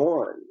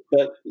reborn.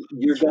 But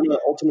you're going to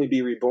ultimately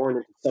be reborn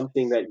into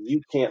something that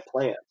you can't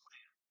plan.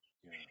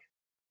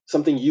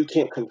 Something you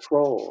can't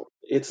control.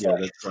 It's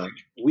like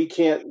we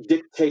can't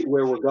dictate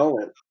where we're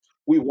going.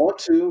 We want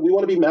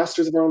to be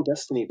masters of our own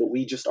destiny, but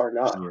we just are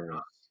not. Yeah.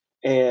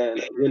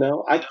 And,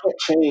 I can't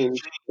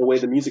change the way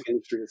the music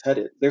industry is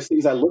headed. There's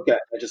things I look at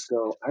and I just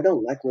go, I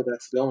don't like where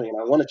that's going.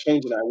 And I want to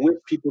change it. I wish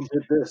people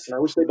did this. And I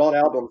wish they bought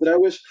albums. And I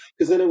wish,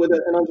 because then and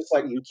I'm just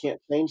like, you can't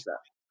change that.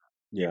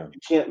 Yeah. You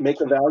can't make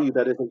a value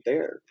that isn't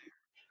there.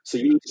 So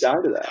you need to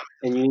die to that.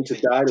 And you need to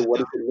die to what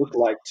does it look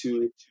like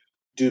to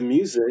do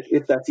music,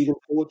 if that's even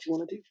what you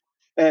want to do.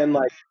 And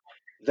like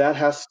that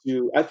has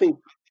to, I think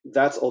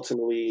that's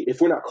ultimately,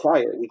 if we're not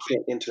quiet, we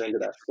can't enter into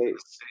that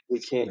space. We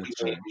can't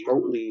even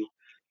remotely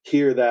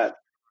hear that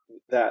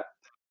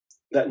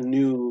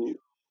newness,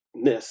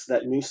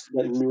 that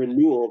new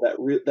renewal,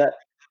 that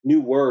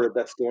new word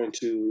that's going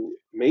to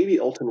maybe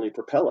ultimately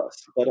propel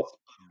us. But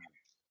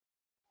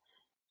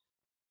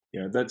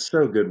yeah, that's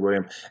so good,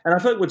 William. And I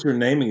feel like what you're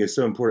naming is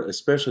so important,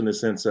 especially in the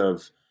sense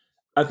of,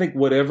 I think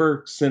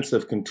whatever sense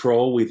of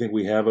control we think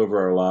we have over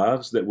our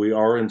lives, that we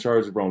are in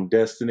charge of our own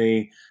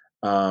destiny,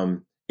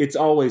 it's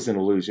always an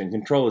illusion.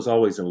 Control is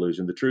always an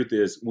illusion. The truth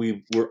is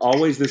we're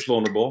always this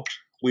vulnerable.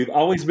 We've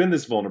always been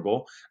this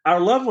vulnerable. Our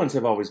loved ones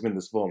have always been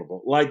this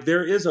vulnerable. Like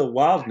there is a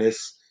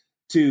wildness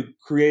to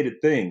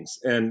created things,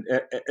 and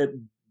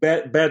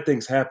bad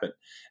things happen.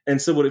 And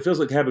so what it feels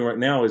like happening right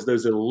now is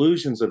those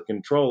illusions of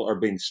control are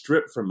being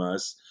stripped from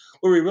us,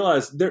 where we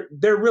realize there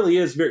really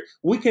is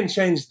we can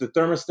change the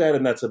thermostat,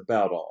 and that's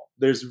about all.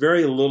 There's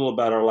very little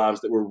about our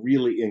lives that we're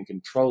really in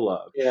control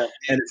of. Yeah.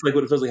 And it's like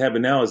what it feels like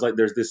happening now is like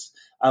there's this,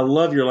 I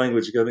love your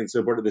language, I think it's so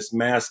important, this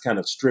mass kind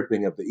of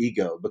stripping of the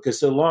ego, because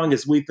so long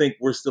as we think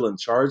we're still in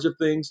charge of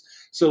things,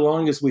 so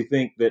long as we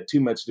think that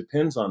too much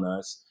depends on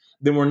us,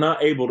 then we're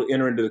not able to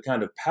enter into the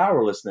kind of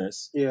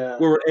powerlessness where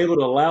we're able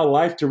to allow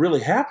life to really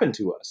happen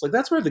to us. Like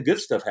that's where the good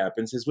stuff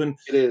happens, is when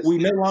we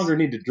no longer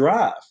need to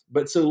drive.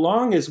 But so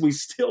long as we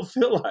still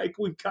feel like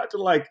we've got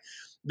to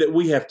that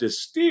we have to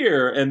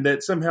steer, and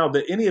that somehow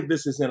that any of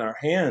this is in our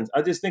hands,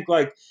 I just think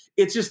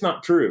it's just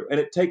not true. And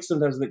it takes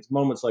sometimes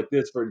moments like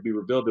this for it to be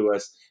revealed to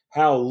us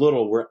how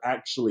little we're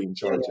actually in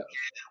charge of.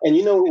 And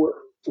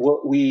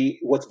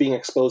what's being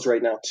exposed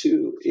right now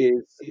too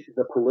is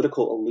the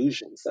political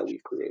illusions that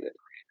we've created.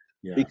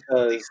 Yeah.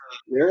 Because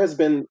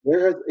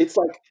it's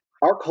like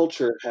our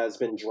culture has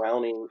been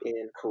drowning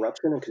in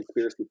corruption and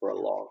conspiracy for a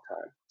long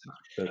time.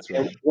 That's right.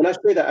 And when I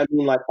say that, I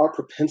mean our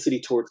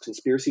propensity towards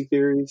conspiracy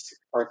theories,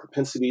 our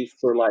propensity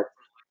for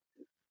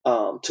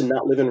to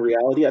not live in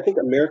reality. I think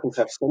Americans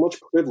have so much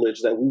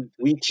privilege that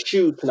we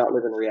choose to not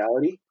live in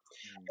reality.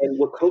 And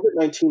what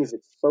COVID-19 is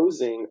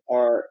exposing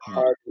are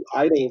the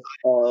idols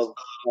of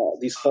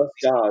these false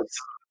gods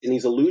and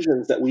these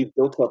illusions that we've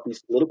built up,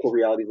 these political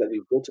realities that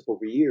we've built up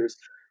over years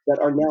that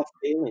are now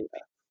failing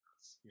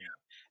us.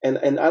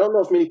 And I don't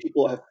know if many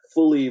people have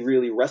fully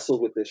really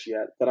wrestled with this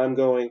yet, but I'm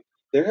going,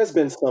 there has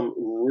been some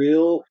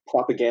real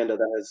propaganda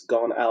that has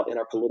gone out in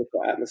our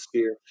political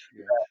atmosphere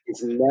that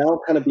is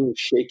now kind of being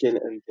shaken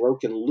and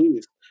broken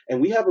loose.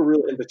 And we have a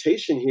real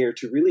invitation here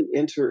to really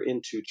enter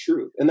into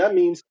truth. And that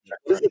means,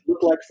 what does it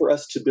look like for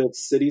us to build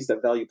cities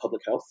that value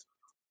public health?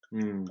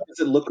 What does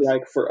it look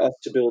like for us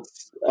to build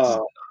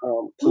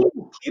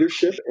political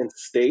leadership in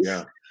states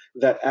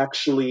that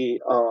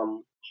actually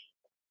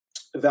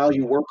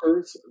value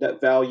workers, that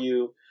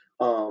value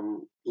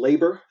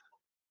labor?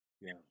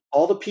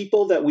 All the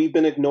people that we've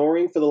been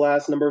ignoring for the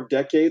last number of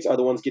decades are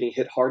the ones getting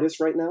hit hardest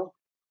right now.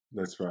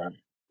 That's right.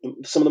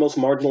 Some of the most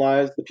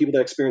marginalized, the people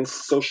that experience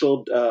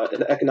social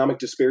and economic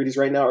disparities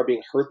right now are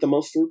being hurt the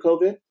most through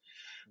COVID.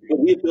 But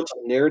we have built up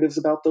narratives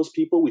about those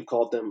people. We've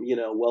called them,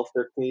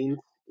 welfare queens.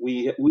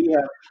 We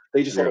have,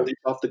 they just want to leech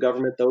off the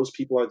government. Those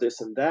people are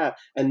this and that.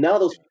 And now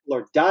those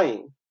people are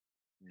dying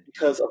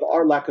because of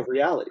our lack of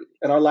reality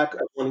and our lack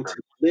of wanting to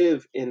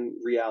live in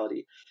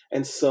reality.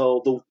 And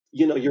so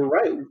you're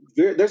right.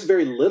 There's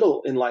very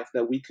little in life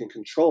that we can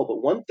control,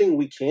 but one thing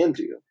we can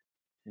do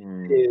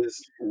is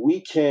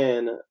we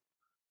can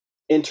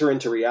enter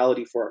into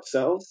reality for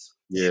ourselves.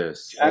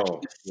 Yes.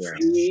 Actually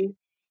see,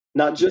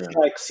 not just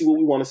see what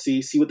we want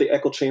to see what the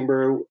echo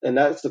chamber, and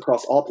that's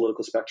across all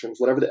political spectrums,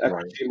 whatever the echo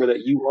chamber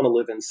that you want to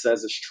live in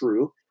says is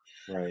true.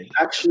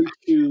 Actually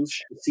choose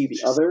to see the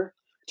other,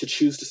 to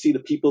choose to see the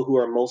people who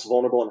are most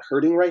vulnerable and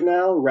hurting right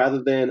now,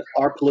 rather than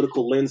our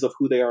political lens of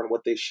who they are and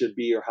what they should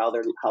be or how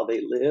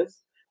they live.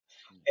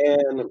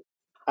 And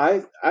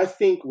I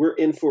think we're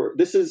in for,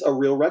 this is a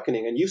real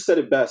reckoning. And you said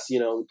it best,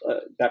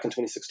 back in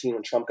 2016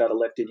 when Trump got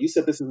elected, you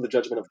said this is the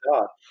judgment of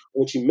God.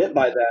 And what you meant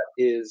by that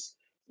is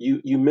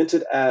you meant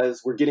it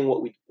as we're getting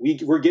what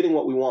we're getting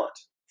what we want.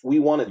 We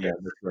wanted this.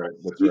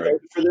 That's right.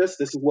 For this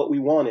is what we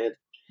wanted.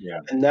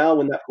 And now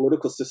when that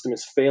political system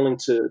is failing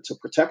to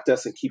protect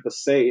us and keep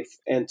us safe,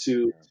 and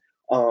to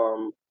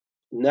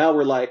now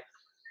we're like,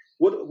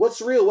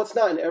 what's real, what's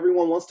not? And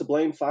everyone wants to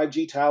blame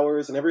 5G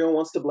towers, and everyone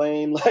wants to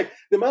blame, like,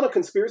 the amount of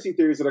conspiracy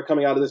theories that are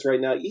coming out of this right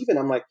now. Even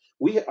I'm like,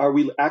 are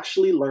we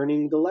actually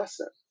learning the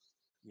lesson?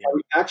 Are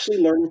we actually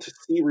learning to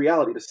see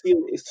reality, to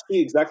see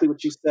exactly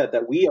what you said,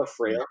 that we are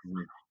frail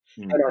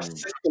and our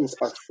systems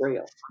are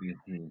frail?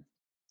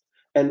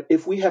 And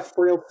if we have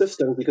frail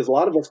systems, because a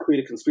lot of us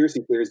created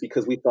conspiracy theories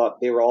because we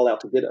thought they were all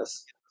out to get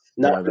us.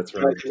 Not that's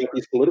right.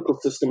 These political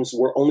systems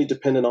were only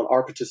dependent on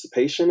our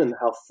participation, and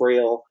how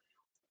frail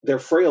they're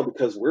frail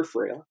because we're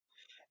frail.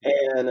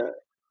 And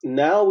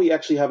now we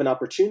actually have an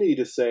opportunity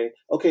to say,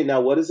 okay,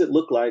 now what does it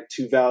look like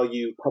to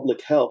value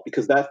public health?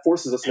 Because that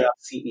forces us now to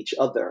see each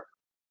other.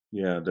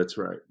 Yeah, that's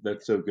right.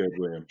 That's so good,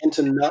 William. And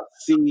to not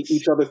see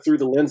each other through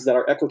the lens that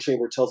our echo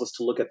chamber tells us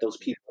to look at those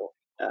people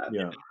at.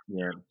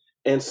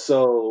 And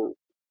so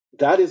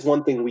that is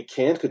one thing we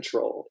can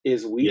control,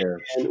 is we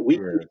can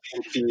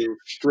to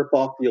strip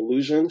off the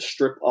illusions,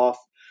 strip off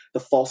the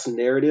false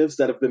narratives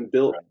that have been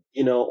built,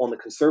 on the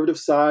conservative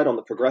side, on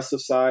the progressive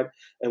side,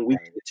 and we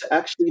get to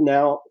actually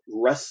now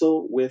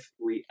wrestle with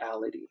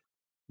reality.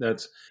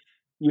 That's,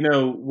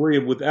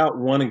 William, without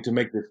wanting to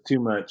make this too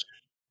much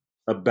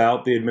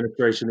about the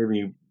administration, even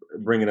you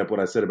bringing up what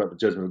I said about the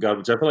judgment of God,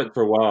 which I feel like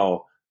for a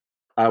while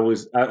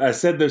I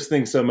said those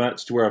things so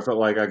much to where I felt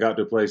like I got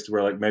to a place to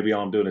where, like, maybe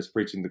all I'm doing is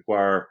preaching the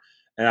choir.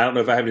 And I don't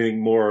know if I have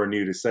anything more or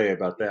new to say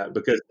about that,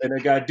 because,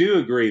 and I do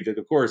agree that,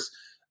 of course,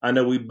 I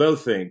know we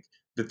both think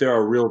that there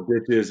are real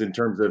ditches in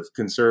terms of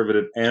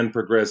conservative and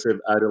progressive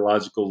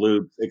ideological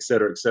loops, et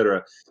cetera, et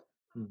cetera.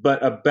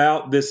 But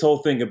about this whole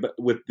thing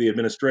with the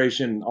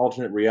administration,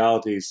 alternate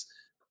realities,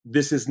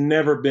 this has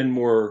never been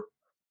more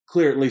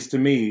clear, at least to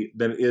me,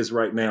 than it is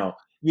right now.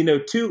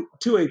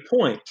 To a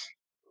point,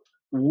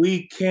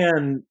 we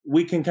can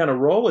kind of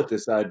roll with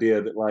this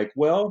idea that, like,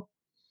 well,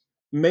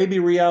 maybe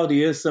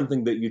reality is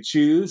something that you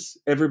choose.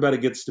 Everybody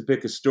gets to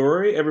pick a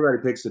story. Everybody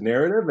picks a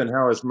narrative. And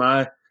how is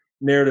my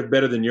narrative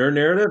better than your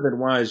narrative? And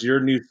why is your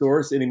news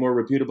source any more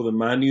reputable than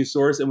my news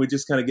source? And we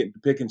just kind of get to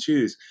pick and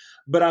choose.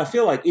 But I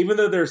feel like, even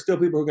though there are still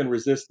people who can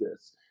resist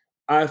this,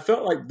 I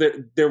felt like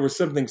there was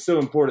something so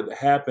important that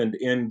happened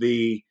in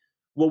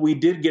what we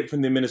did get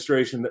from the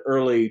administration in the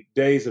early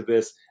days of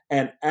this,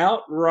 an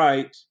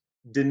outright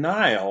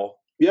denial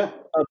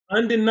of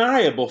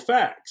undeniable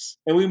facts.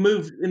 And we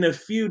moved in a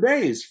few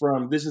days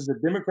from this is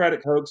a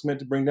Democratic hoax meant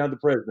to bring down the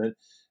president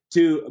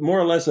to more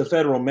or less a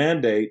federal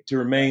mandate to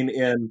remain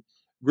in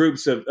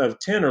groups of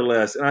 10 or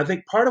less. And I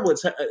think part of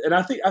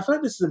I feel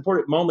like this is an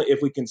important moment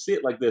if we can see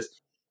it like this.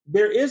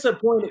 There is a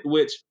point at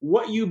which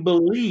what you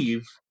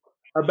believe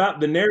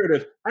about the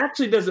narrative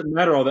actually doesn't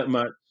matter all that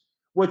much.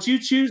 What you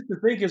choose to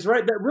think is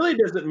right, that really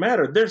doesn't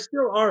matter. There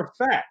still are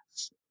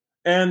facts.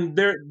 And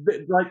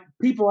like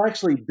people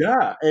actually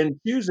die and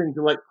choosing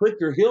to like click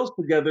your heels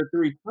together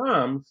 3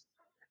 times.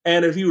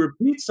 And if you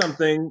repeat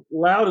something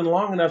loud and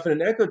long enough in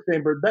an echo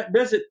chamber, that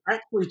doesn't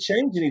actually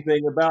change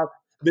anything about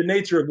the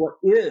nature of what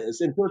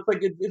is. And so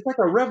it's like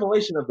a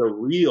revelation of the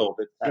real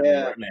that's happening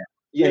Yeah. right now.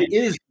 Yeah. And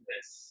is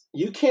this?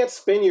 You can't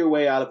spin your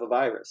way out of a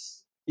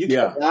virus. You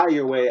can't Yeah, lie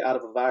your way out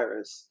of a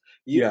virus.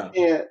 You yeah,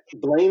 can't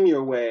blame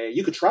your way.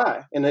 You could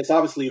try, and it's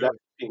obviously sure. that's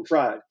being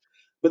tried.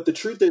 But the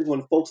truth is,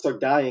 when folks are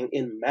dying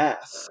in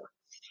mass,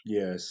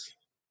 Yes,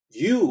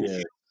 you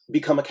yes,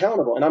 become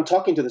accountable. And I'm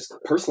talking to this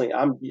personally.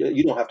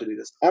 You don't have to do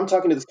this. I'm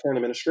talking to this current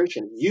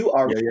administration. You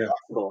are yeah, yeah.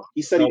 responsible.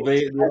 He said, No,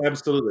 they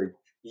absolutely.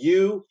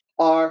 you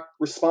are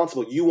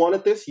responsible. You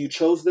wanted this. You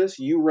chose this.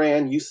 You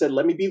ran. You said,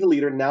 let me be the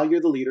leader. Now you're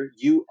the leader.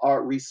 You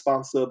are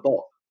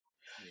responsible.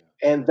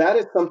 Yeah, And that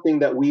is something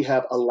that we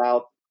have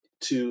allowed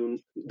to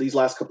these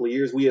last couple of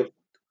years. We have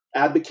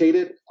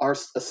advocated a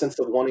sense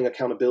of wanting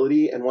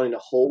accountability and wanting to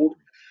hold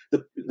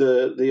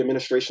the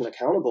administration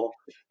accountable.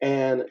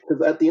 And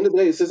because at the end of the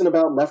day, this isn't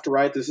about left or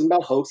right. This isn't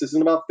about hoax. This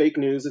isn't about fake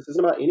news. This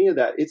isn't about any of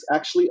that. It's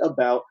actually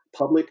about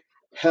public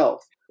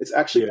health. It's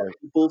actually yeah, about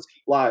people's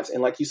lives.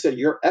 And like you said,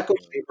 your echo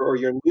chamber or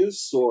your news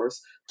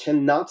source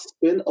cannot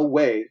spin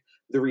away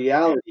the yeah.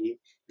 reality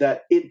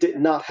that it did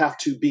not have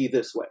to be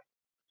this way.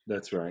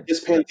 That's right.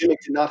 This That's pandemic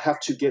did not have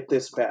to get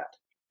this bad.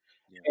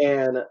 yeah,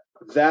 And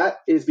that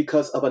is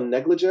because of a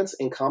negligence,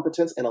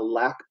 incompetence, and a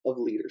lack of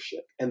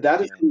leadership. And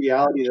that is yeah, the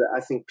reality that I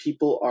think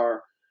people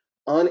are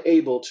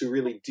unable to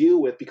really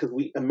deal with, because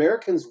we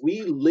Americans,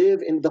 we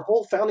live in the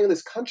whole founding of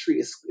this country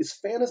is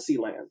fantasy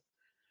land.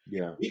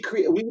 yeah, We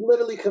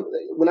literally,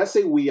 when I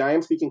say we, I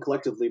am speaking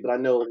collectively, but I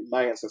know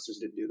my ancestors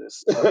didn't do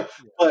this. yeah.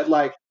 But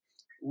like,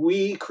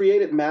 we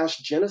created mass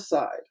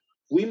genocide.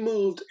 We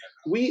moved,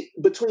 we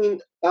between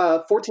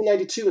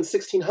 1492 and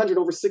 1600,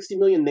 over 60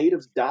 million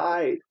natives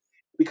died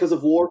because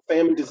of war,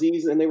 famine,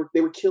 disease, and they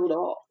were killed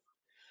off.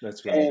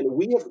 That's right. And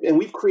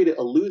we've created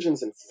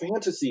illusions and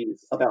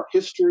fantasies about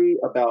history,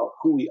 about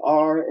who we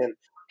are and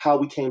how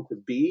we came to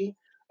be.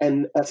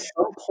 And at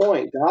some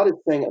point, God is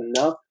saying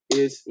enough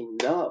is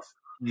enough.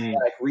 Mm,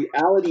 Like,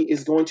 reality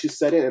is going to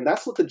set in, and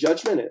that's what the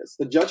judgment is.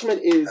 The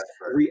judgment is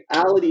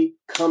reality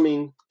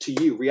coming to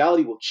you.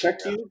 Reality will check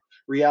yeah, you.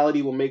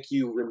 Reality will make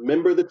you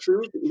remember the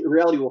truth.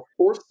 Reality will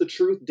force the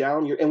truth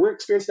down your, and we're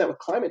experiencing that with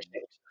climate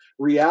change. yeah.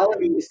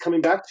 Reality is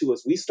coming back to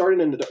us. We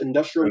started an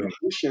industrial Oh,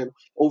 revolution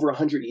over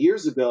 100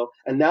 years ago,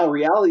 and now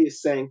reality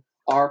is saying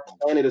our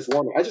planet is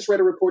warming. I just read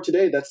a report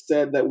today that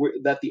said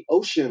that the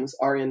oceans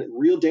are in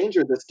real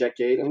danger this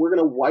decade, and we're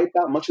going to wipe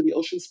out much of the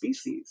ocean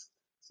species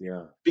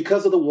yeah.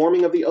 because of the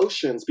warming of the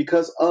oceans,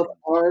 because of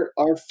our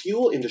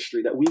fuel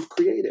industry that we've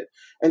created.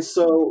 And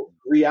so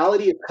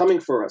reality is coming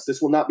for us.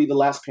 This will not be the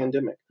last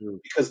pandemic, True,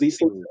 because these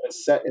things true. have been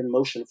set in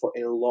motion for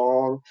a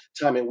long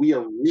time, and we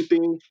are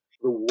reaping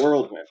the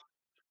whirlwind.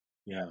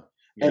 Yeah,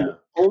 And yeah.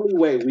 the only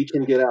way we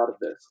can get out of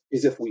this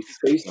is if we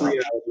face Wow.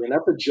 reality. And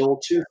that's a Joel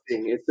 2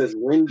 thing. It says,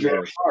 rend your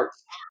Yes.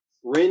 hearts,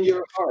 rend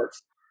your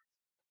hearts,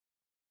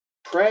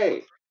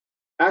 pray,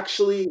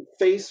 actually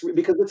face,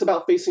 because it's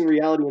about facing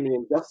reality and the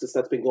injustice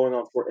that's been going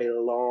on for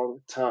a long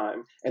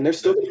time. And there's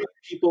still That's gonna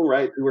be people,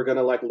 right, who are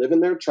gonna like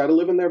try to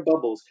live in their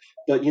bubbles.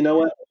 But you know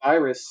right. what? The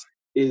virus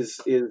is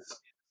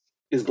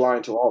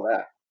blind to all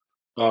that.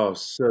 Oh,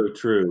 so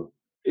true.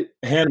 It,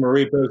 Hannah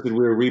Marie posted,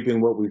 "We are reaping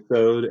what we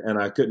sowed,"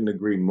 and I couldn't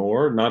agree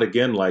more. Not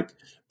again like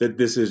that.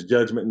 This is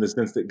judgment in the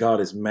sense that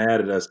God is mad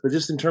at us, but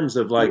just in terms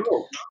of like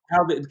no.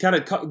 how it kind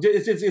of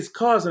it's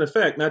cause and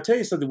effect. Now, I tell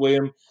you something,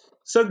 William,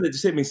 something that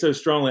just hit me so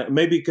strongly.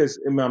 Maybe because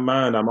in my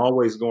mind, I'm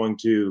always going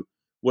to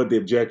what the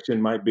objection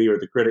might be or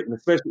the critic, and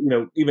especially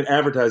even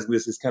advertising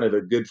this is kind of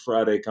a Good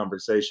Friday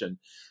conversation.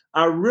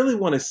 I really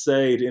want to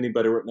say to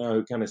anybody right now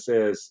who kind of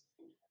says,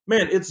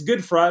 "Man, it's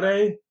Good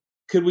Friday.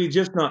 Could we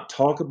just not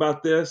talk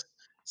about this?"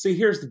 See,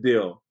 here's the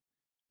deal.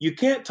 You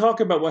can't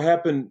talk about what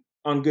happened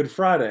on Good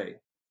Friday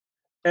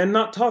and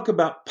not talk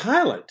about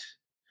Pilate.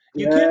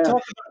 You can't Yeah,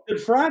 talk about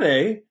Good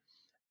Friday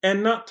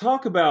and not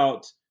talk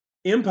about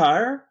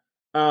empire,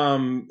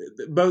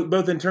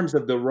 both in terms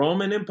of the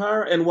Roman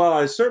Empire. And while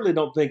I certainly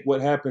don't think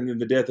what happened in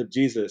the death of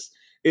Jesus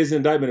is an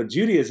indictment of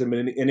Judaism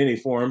in any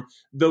form,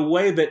 the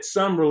way that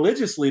some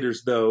religious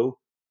leaders, though,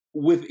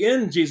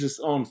 within Jesus'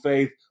 own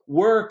faith,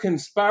 were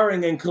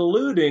conspiring and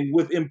colluding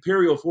with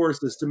imperial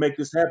forces to make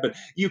this happen.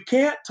 You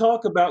can't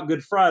talk about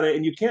Good Friday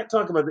and you can't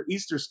talk about the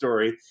Easter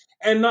story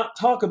and not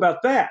talk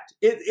about that.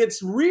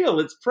 It's real,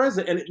 it's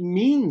present, and it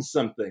means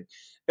something.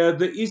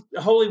 The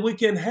Holy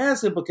Weekend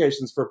has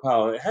implications for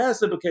power. It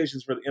has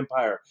implications for the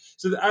empire.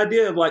 So the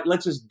idea of like,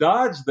 let's just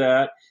dodge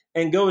that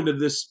and go into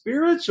the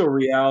spiritual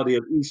reality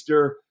of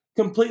Easter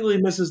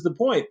completely misses the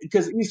point,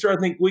 because Easter, I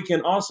think,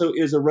 weekend also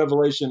is a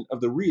revelation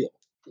of the real.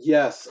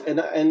 yes. And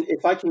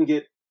if I can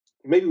get,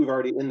 maybe we've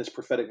already in this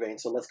prophetic vein,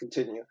 so let's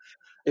continue.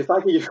 If I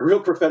can get real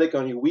prophetic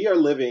on you, we are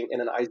living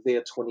in an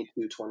Isaiah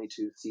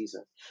 22:22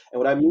 season. And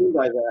what I mean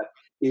by that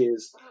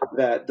is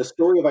that the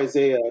story of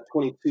Isaiah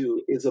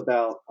 22 is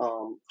about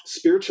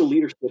spiritual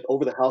leadership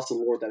over the house of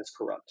the Lord that is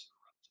corrupt.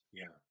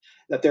 Yeah.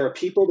 That there are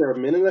people, there are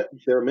men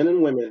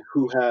and women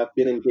who have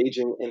been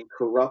engaging in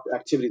corrupt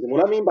activities. And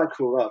what I mean by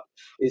corrupt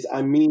is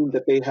I mean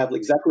that they have,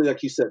 exactly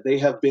like you said, they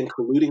have been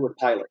colluding with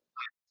Pilate.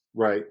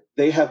 Right.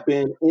 They have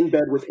been in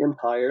bed with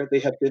empire. They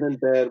have been in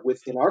bed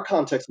with, in our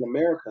context in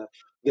America,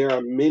 there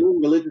are many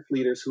religious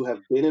leaders who have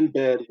been in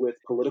bed with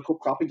political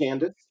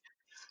propagandists,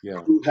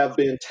 Yeah. who have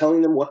been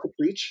telling them what to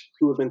preach,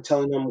 who have been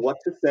telling them what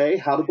to say,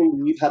 how to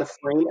believe, how to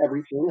frame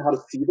everything, how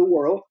to see the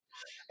world.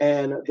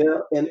 And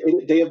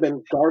they have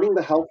been guarding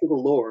the house of the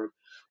Lord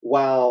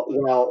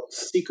while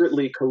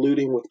secretly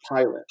colluding with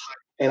Pilate.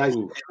 And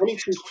Isaiah Ooh.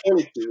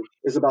 22:22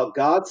 is about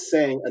God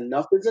saying,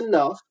 enough is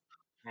enough.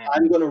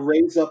 I'm Mm. going to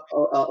raise up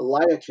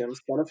Eliakim,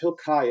 son of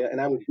Hilkiah, and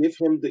I will give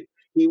him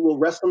he will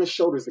rest on his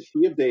shoulders the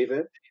key of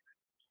David,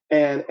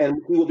 and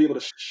he will be able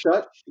to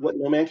shut what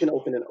no man can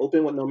open and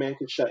open what no man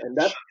can shut. And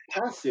that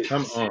passage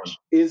Come on.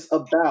 is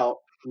about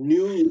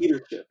new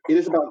leadership. It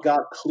is about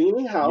God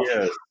cleaning house.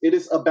 Yes. It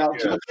is about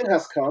Yes. judgment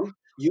has come.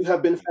 You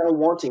have been found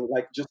wanting,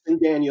 like just in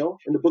Daniel,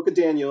 in the book of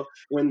Daniel,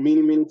 when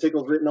many, many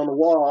tickles written on the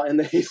wall,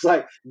 and he's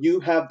like, you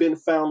have been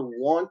found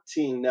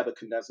wanting,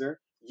 Nebuchadnezzar.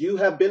 You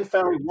have been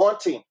found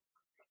wanting.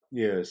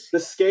 Yes. The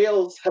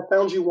scales have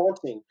found you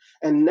wanting.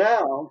 And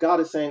now God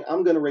is saying,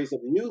 I'm going to raise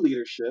up new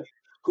leadership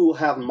who will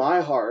have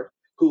my heart,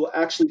 who will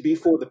actually be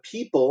for the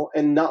people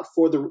and not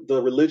for the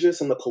religious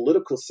and the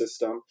political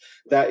system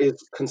that is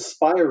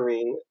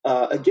conspiring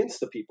against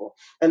the people.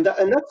 And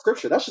that's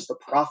scripture. That's just the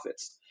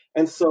prophets.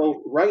 And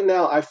so right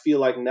now, I feel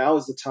like now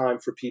is the time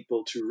for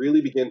people to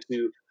really begin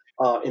to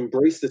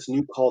embrace this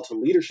new call to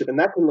leadership. And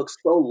that can look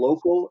so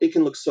local. It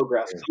can look so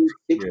grassroots.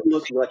 It can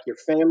look like your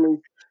family,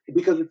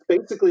 because it's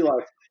basically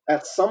like,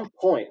 at some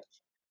point,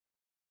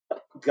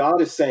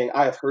 God is saying,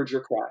 I have heard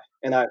your cry,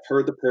 and I have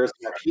heard the prayers of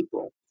my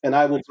people, and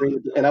I will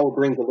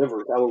bring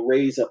deliverers. I will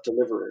raise up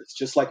deliverers,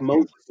 just like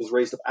Moses was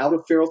raised up out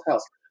of Pharaoh's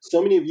house.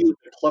 So many of you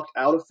have been plucked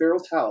out of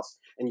Pharaoh's house,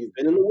 and you've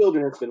been in the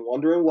wilderness, been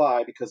wondering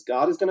why, because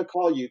God is going to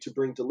call you to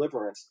bring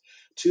deliverance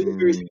to the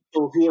very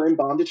people who are in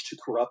bondage to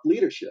corrupt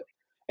leadership.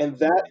 And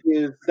that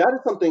is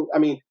something, I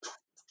mean,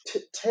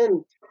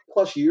 10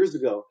 plus years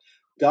ago,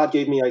 God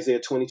gave me Isaiah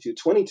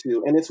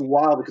 22:22, and it's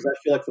wild because I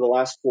feel like for the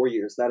last 4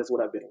 years, that is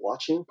what I've been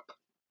watching.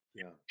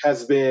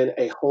 Has been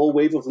a whole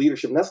wave of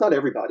leadership. And that's not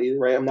everybody,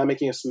 right? I'm not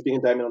making a sweeping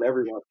indictment on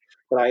everyone,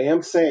 but I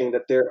am saying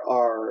that there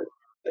are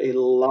a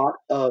lot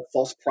of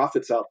false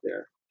prophets out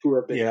there who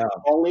have been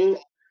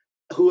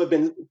who have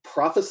been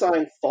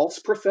prophesying false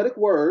prophetic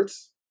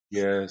words.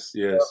 Yes.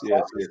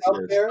 Out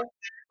there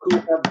who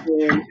have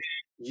been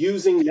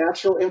using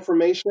natural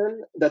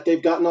information that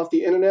they've gotten off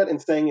the internet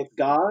and saying it's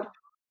God.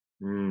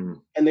 And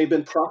they've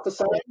been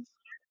prophesying.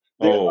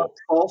 There are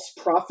false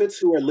prophets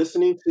who are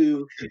listening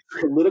to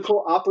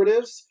political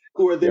operatives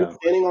who are then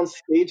standing on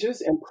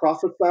stages and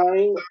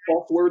prophesying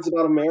false words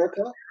about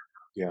America.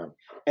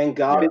 And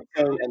God is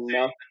saying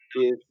enough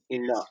is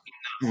enough.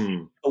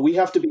 But we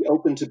have to be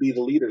open to be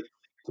the leaders,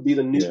 to be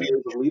the new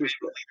leaders of leadership,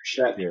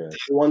 the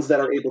ones that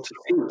are able to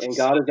see. And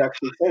God is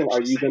actually saying,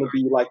 are you going to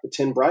be like the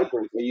 10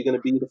 bridegrooms? Are you going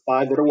to be the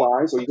 5 that are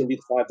wise, or are you going to be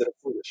the 5 that are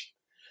foolish?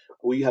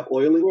 Will you have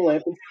oil in your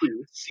lamp and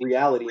see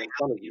reality in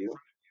front of you?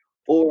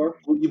 Or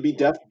will you be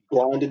deaf,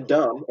 blind, and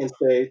dumb and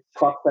say,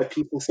 prophesy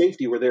peace and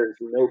safety where there is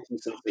no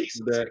peace and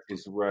safety? That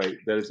is right.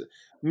 That is,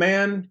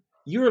 man,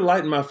 you're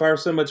lighting my fire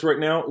so much right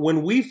now.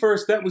 When we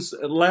first, that was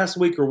last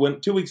week or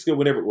 2 weeks ago,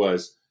 whenever it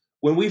was,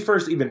 when we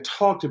first even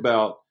talked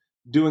about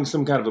doing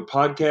some kind of a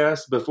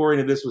podcast before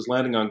any of this was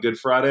landing on Good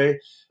Friday,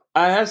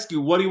 I asked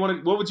you, what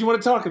would you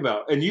want to talk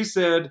about? And you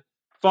said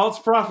false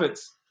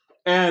prophets.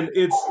 And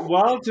it's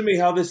wild to me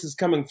how this is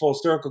coming full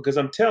circle, because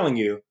I'm telling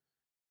you,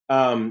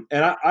 and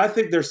I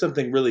think there's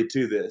something really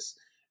to this.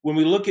 When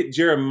we look at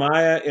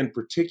Jeremiah in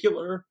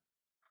particular,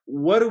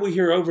 what do we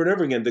hear over and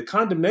over again? The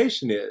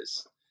condemnation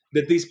is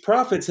that these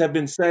prophets have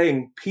been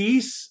saying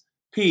peace,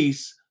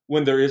 peace,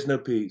 when there is no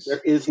peace.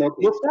 There is no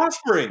peace. We're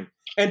prospering.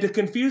 And to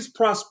confuse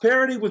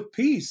prosperity with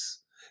peace,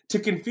 to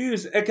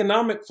confuse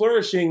economic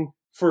flourishing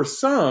for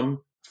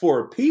some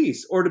for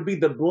peace, or to be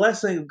the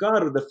blessing of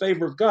God or the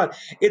favor of God.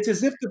 It's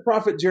as if the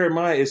prophet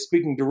Jeremiah is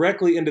speaking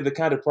directly into the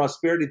kind of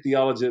prosperity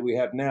theology that we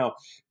have now.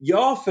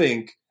 Y'all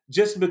think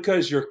just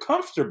because you're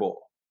comfortable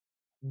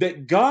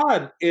that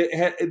God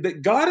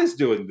is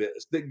doing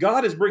this, that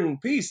God is bringing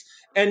peace,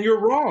 and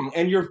you're wrong.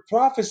 And your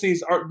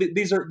prophecies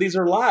these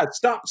are lies.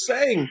 Stop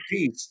saying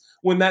peace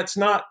when that's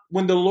not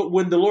when the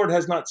Lord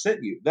has not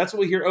sent you. That's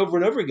what we hear over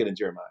and over again in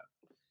Jeremiah.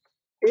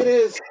 It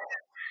is.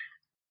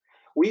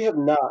 We have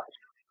not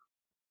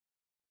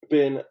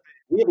been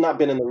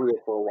in the real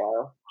for a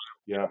while.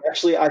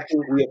 Actually, I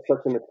think we have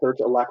touched in the church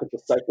a lack of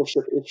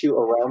discipleship issue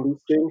around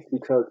these things,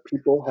 because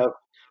people have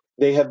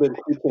been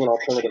preaching an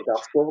alternative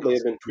gospel. They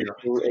have been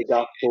preaching a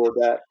gospel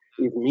that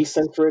is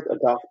me-centric, a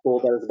gospel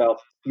that is about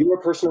your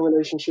personal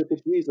relationship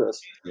with Jesus,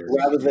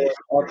 rather than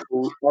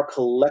our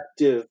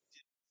collective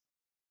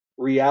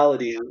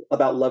reality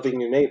about loving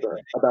your neighbor,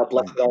 about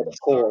blessed are the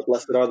poor,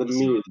 blessed are the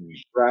meek,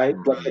 right?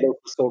 Blessed are those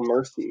who show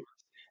mercy.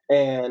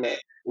 And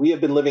we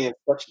have been living in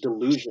such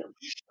delusion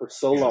for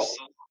so long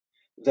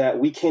that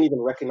we can't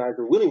even recognize,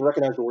 or we don't even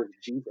recognize the words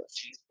of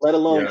Jesus, let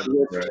alone Yeah, the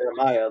words of right.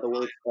 Jeremiah, the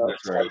words of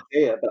That's right.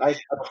 Isaiah. But I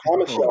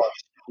promise Oh, y'all,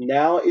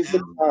 now is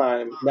the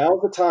time. Now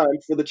is the time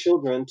for the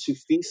children to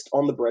feast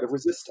on the bread of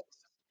resistance.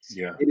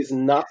 yeah. It is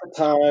not the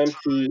time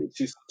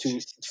to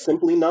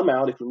simply numb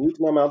out. If you need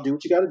to numb out, do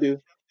what you got to do.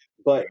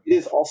 But it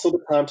is also the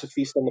time to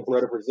feast on the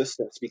bread of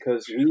resistance,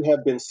 because we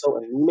have been so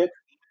anemic.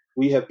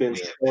 We have been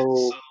Yeah.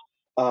 so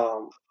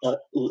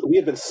we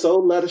have been so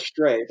led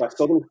astray by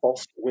so many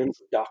false winds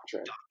of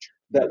doctrine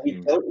that we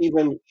Mhm. don't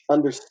even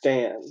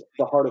understand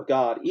the heart of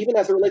God, even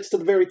as it relates to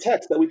the very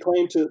text that we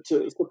claim to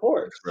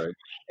support. That's right.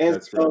 And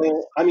That's right. so,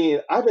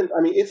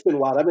 it's been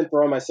wild. I've been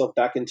throwing myself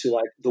back into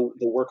like the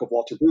work of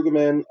Walter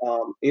Brueggemann,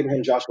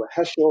 Abraham Joshua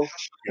Heschel,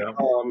 Yeah.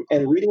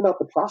 and reading about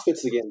the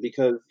prophets again,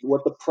 because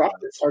what the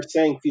prophets are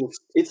saying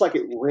it's like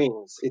it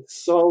rings.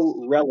 It's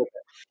so relevant.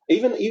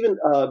 Even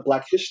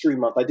Black History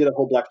Month, I did a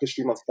whole Black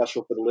History Month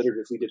special for the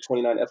liturgists. We did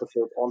 29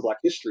 episodes on Black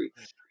history,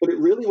 but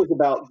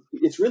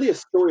it's really a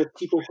story of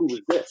people who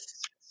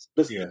resist.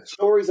 The Yes.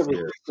 stories of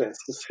Yes. resistance,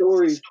 the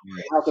stories of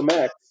Yes. Malcolm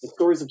X, the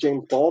stories of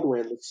James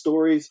Baldwin, the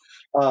stories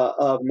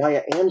of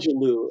Maya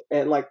Angelou,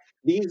 and like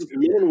these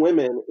men and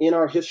women in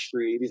our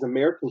history, these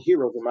American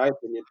heroes, in my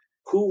opinion,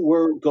 who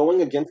were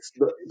going against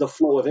the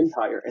flow of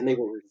empire, and they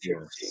were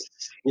resisting.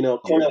 Yes.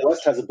 Cornel Yes.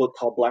 West has a book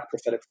called Black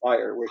Prophetic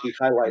Fire, where he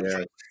highlights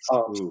Yes.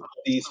 Ooh.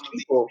 these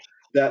people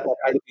that, like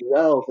Ida B.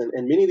 Wells,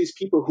 and many of these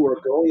people who are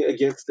going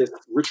against this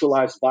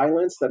ritualized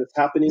violence that is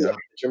happening in Yeah.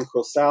 the Jim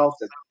Crow South,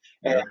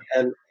 Yeah.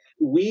 and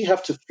we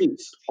have to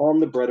feast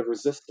on the bread of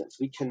resistance.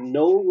 We can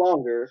no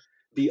longer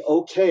be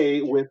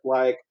okay with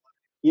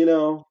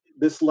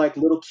this like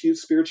little cute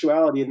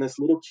spirituality and these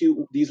little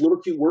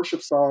cute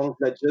worship songs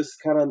that just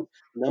kind of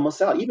numb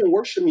us out. Even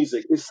worship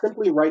music is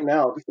simply right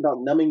now just about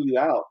numbing you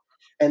out,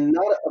 and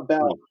not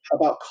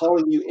about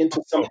calling you into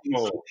Oh, something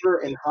oh. deeper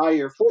and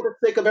higher for the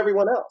sake of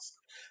everyone else.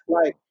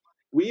 Like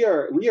we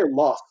are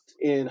lost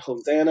in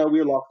Hosanna. We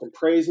are lost in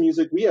praise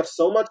music. We have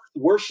so much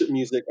worship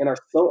music and are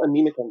so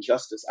anemic on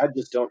justice. I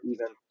just don't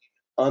even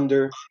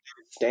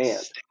understand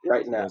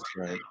right now. That's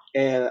right.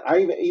 And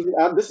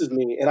this is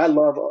me, and I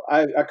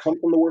come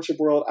from the worship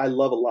world. I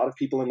love a lot of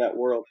people in that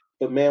world.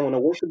 But man, when a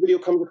worship video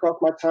comes across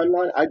my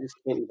timeline, I just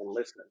can't even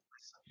listen.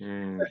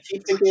 I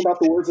keep thinking about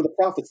the words of the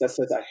prophets that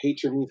says, "I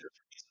hate your music,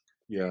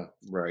 Yeah.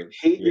 Right.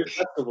 hate your Yes.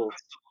 festivals,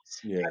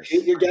 I Yes.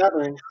 hate your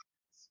gatherings,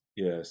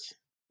 Yes.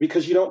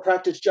 because you don't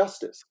practice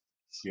justice."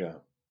 Yeah.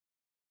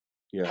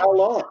 Yeah. How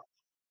long?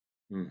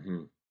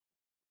 Mm-hmm.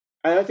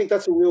 And I think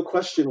that's a real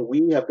question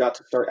we have got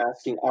to start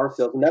asking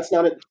ourselves. And that's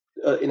not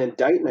an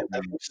indictment,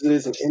 as much as it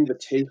is an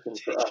invitation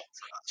for us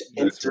to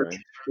That's enter right.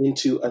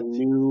 into a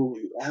new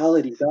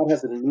reality. God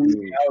has a new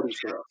reality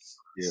for us,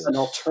 Yes. an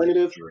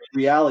alternative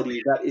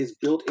reality that is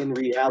built in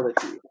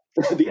reality.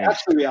 The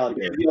actual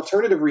reality. Yeah. The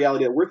alternative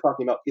reality that we're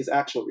talking about is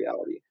actual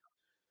reality.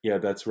 Yeah,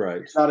 that's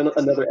right. It's not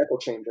another echo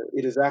chamber.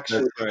 It is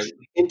actually That's right.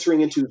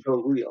 entering into the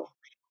real.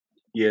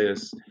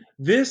 Yes.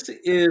 This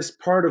is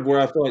part of where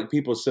I feel like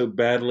people so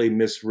badly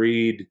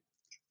misread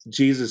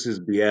Jesus's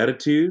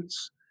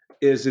Beatitudes.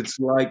 Is it's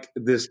like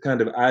this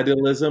kind of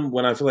idealism,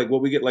 when I feel like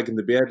what we get like in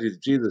the Beatitudes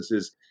of Jesus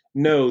is,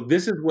 no,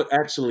 this is what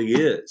actually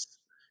is.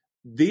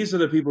 These are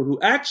the people who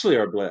actually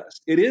are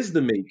blessed. It is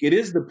the meek. It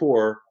is the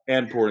poor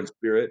and poor in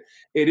spirit.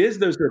 It is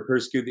those who are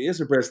persecuted. It is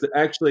the oppressed that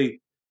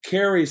actually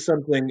carry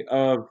something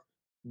of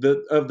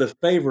the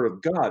favor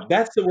of God.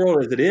 That's the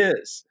world as it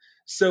is.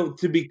 So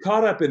to be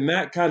caught up in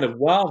that kind of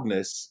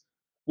wildness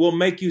will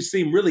make you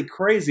seem really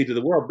crazy to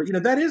the world.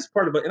 But that is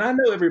part of it. And I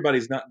know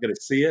everybody's not going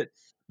to see it.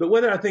 But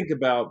whether I think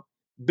about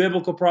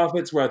biblical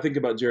prophets, where I think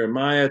about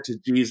Jeremiah to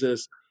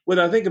Jesus,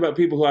 whether I think about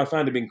people who I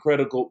find to be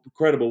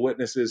credible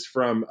witnesses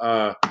from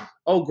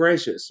oh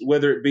gracious,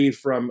 whether it be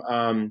from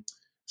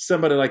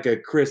somebody like a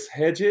Chris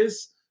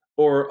Hedges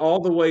or all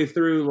the way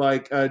through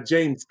like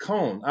James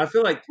Cone, I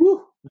feel like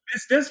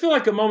this does feel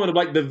like a moment of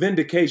like the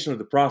vindication of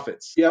the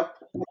prophets. Yep.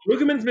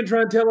 Brueggemann's been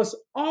trying to tell us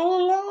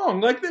all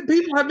along, like that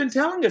people have been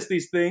telling us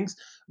these things,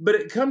 but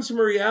it comes from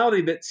a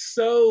reality that's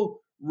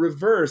so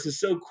reverse, is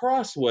so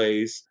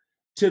crossways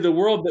to the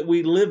world that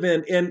we live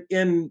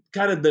in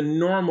kind of the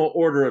normal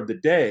order of the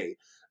day,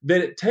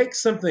 that it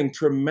takes something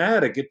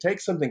traumatic, it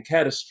takes something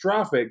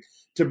catastrophic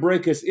to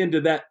break us into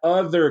that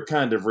other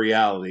kind of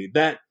reality,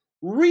 that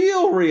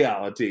real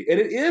reality. And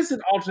it is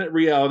an alternate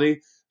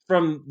reality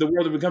from the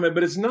world that we come in,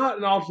 but it's not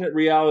an alternate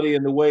reality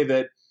in the way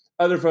that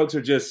other folks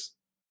are just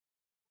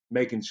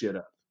making shit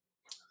up.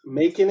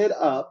 Making it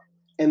up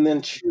and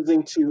then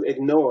choosing to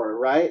ignore,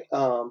 right?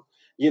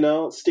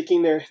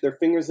 Sticking their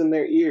fingers in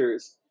their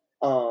ears.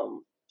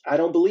 I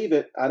don't believe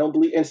it. I don't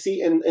believe. And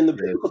see, in the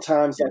biblical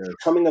times, like the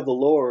coming of the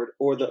Lord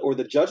or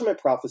the judgment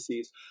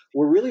prophecies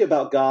were really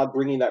about God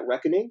bringing that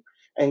reckoning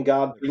and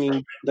God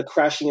bringing the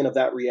crashing in of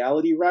that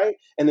reality, right?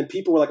 And then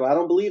people were like, well, I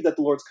don't believe that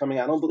the Lord's coming.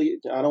 I don't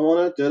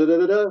want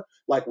to,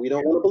 like, we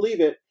don't want to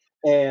believe it.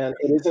 And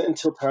it isn't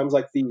until times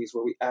like these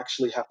where we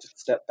actually have to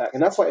step back.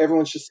 And that's why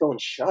everyone's just so in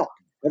shock.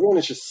 Everyone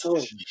is just so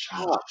in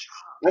shock.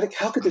 Like,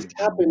 how could this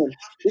happen? And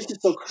this is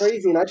so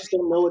crazy, and I just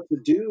don't know what to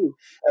do.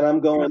 And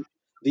I'm going,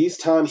 These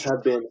times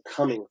have been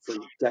coming for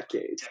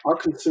decades. Our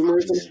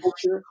consumerism Yes.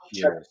 culture has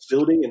Yes. been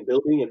building and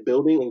building and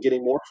building and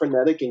getting more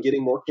frenetic and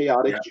getting more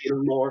chaotic, Yeah. and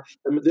getting more.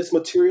 This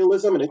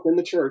materialism, and it's in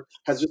the church,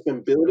 has just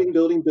been building,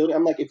 building, building.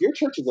 I'm like, if your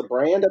church is a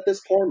brand at this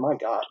point, my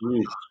God.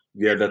 Oof.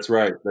 Yeah, that's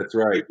right. That's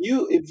right.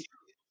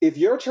 If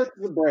your church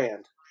is a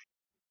brand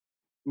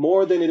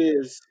more than it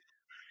is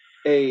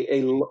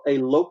a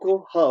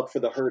local hub for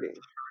the hurting,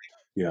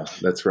 Yeah,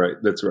 that's right.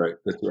 That's right.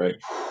 That's right.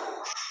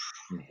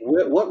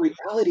 what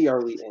reality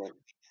are we in?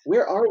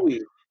 Where are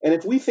we? And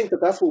if we think that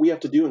that's what we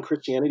have to do in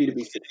Christianity to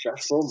be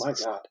successful, my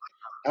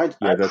God,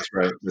 Yeah, that's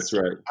right. That's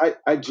right.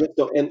 I just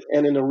don't.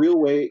 And in a real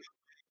way,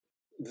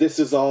 this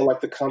is all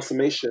like the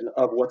consummation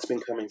of what's been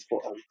coming for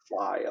a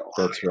while.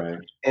 That's right.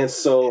 And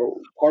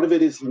so part of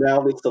it is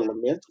now it's the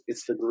lament,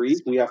 it's the grief.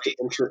 We have to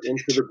enter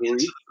into the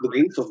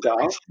grief of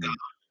God,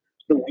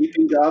 the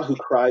weeping God who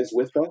cries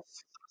with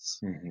us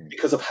Mm-hmm.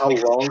 because of how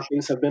wrong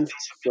things have been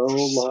for so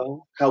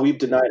long, how we've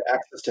denied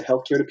access to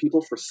healthcare to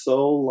people for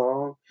so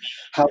long,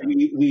 how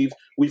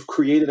we've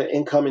created an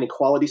income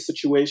inequality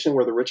situation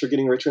where the rich are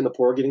getting richer and the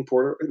poor are getting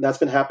poorer, and that's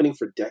been happening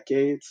for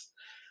decades,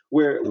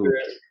 where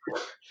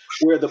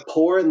the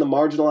poor and the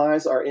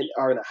marginalized are in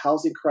a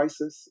housing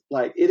crisis.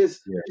 Like it's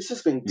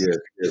just been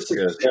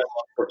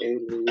for a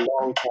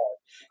long time.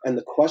 And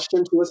the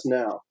question to us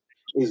now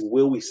is,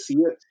 will we see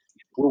it?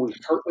 Will we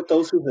hurt with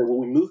those who hurt? Will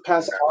we move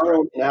past our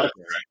own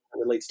inadequacy as it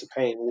relates to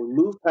pain? Will we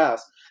move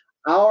past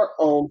our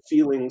own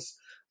feelings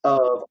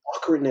of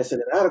awkwardness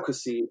and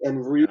inadequacy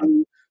and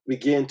really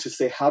begin to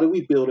say, how do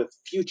we build a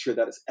future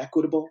that is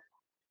equitable?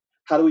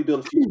 How do we build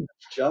a future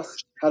that's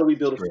just? How do we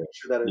build a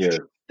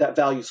future that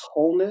values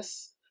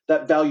wholeness,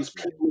 that values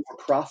people over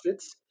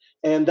profits,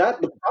 and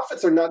that the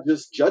prophets are not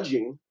just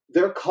judging;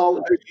 they're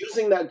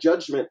using that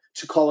judgment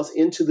to call us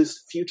into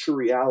this future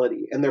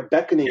reality, and they're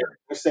beckoning.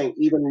 They're saying,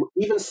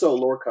 even so,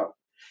 Lord, come.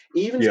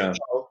 Even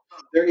so,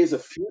 there is a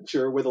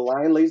future where the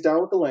lion lays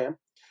down with the lamb.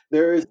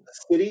 There is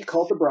a city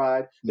called the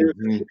bride. There's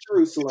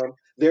Jerusalem.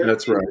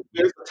 That's right.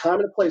 There's a time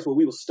and a place where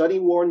we will study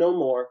war no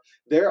more.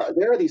 There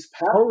are these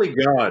Holy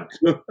God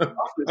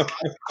prophets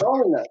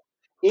calling us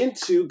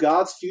into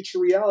God's future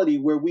reality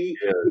where the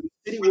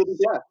city will be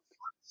blessed.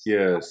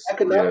 Yes.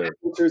 Economic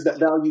cultures that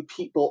value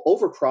people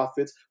over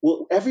profits,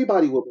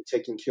 everybody will be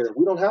taken care of.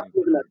 We don't have to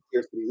live in that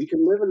scarcity. We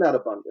can live in that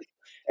abundance.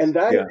 And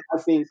that is,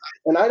 I think,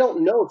 and I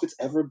don't know if it's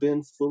ever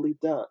been fully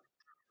done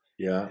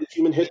in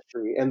human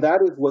history. And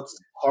that is what's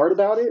hard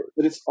about it,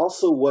 but it's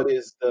also what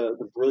is the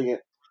brilliant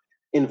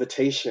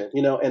invitation,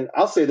 and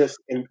I'll say this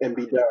and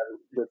be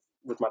done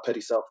with my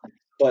petty self.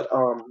 But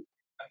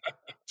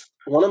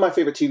one of my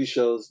favorite TV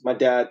shows, my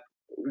dad,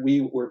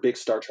 we were big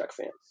Star Trek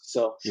fans.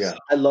 So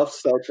I loved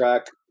Star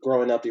Trek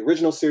growing up, the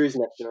original series,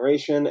 Next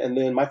Generation. And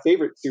then my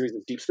favorite series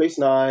is Deep Space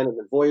Nine and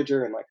then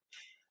Voyager.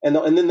 And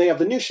then they have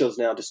the new shows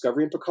now,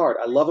 Discovery and Picard.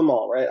 I love them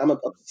all, right? I'm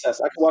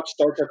obsessed. I can watch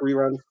Star Trek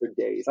reruns for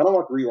days. I don't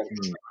watch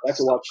reruns. I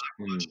can watch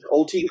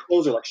old TV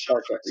shows or like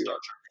Star Trek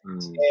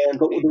reruns.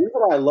 But the reason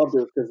why I loved it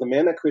is because the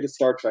man that created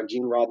Star Trek,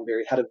 Gene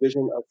Roddenberry, had a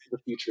vision of the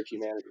future of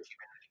humanity.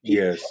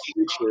 A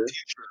future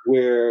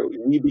where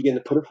we begin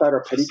to put aside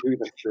our petty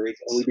grievances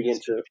and we begin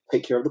to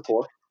take care of the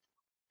poor.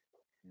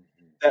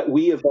 That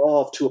we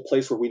evolved to a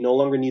place where we no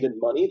longer needed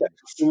money, that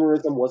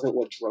consumerism wasn't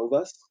what drove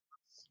us.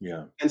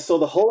 And so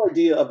the whole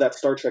idea of that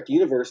Star Trek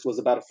universe was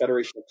about a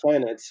federation of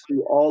planets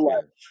who all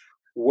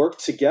work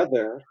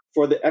together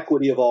for the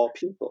equity of all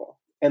people.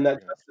 And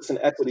that justice and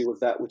equity was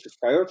that which is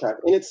prioritized.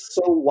 And it's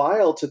so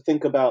wild to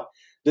think about.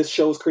 This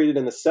show was created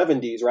in the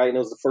 70s, right? And it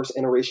was the first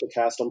interracial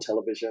cast on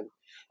television.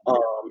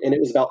 And it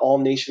was about all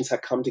nations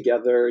had come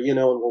together, and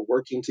were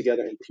working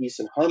together in peace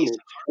and harmony.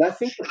 And I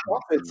think the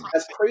prophets,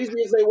 as crazy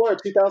as they were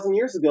 2,000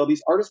 years ago,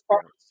 these artist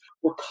prophets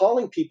were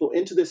calling people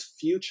into this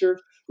future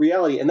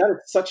reality. And that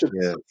is such a,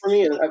 for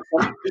me, and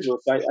I'm visual.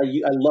 So I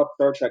love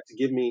Star Trek to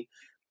give me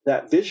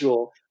that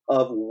visual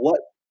of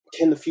what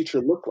can the future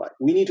look like.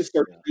 We need to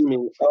start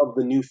dreaming of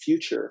the new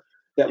future.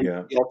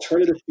 The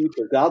alternative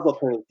future, God's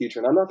alternative future.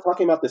 And I'm not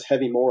talking about this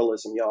heavy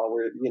moralism, y'all,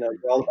 where, you're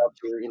all about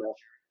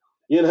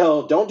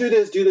your, don't do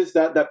this,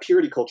 that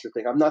purity culture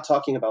thing. I'm not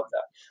talking about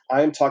that.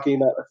 I am talking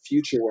about a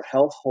future where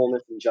health,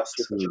 wholeness, and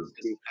justice and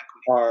equity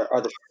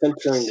are the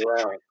centering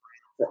ground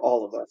for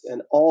all of us.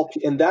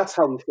 And that's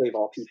how we save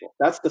all people.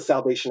 That's the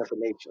salvation of the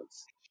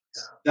nations.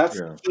 That's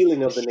the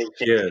healing of the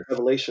nations.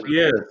 Revelation.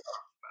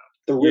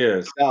 The river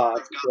of God,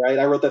 right?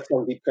 I wrote that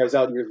song, Deep Cries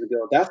Out, years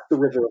ago. That's the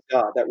river of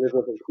God, that river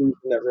of inclusion,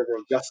 that river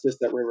of justice,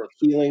 that river of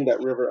healing,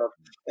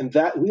 and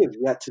that we have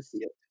yet to see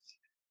it.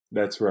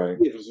 That's right.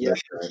 We have yet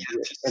to see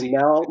it. And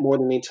now, more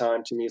than any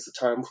time, to me, is the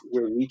time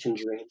where we can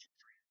dream.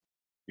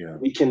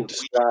 We can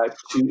describe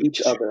to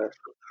each other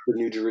the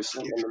new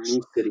Jerusalem and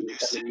the new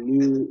city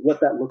and what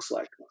that looks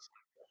like.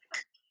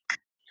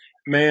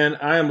 Man,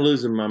 I am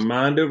losing my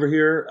mind over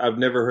here. I've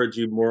never heard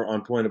you more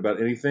on point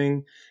about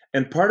anything.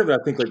 And part of it,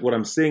 I think, like what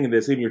I'm seeing in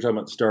this, even you're talking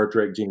about Star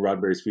Trek, Gene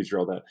Roddenberry's future,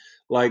 all that,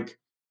 like,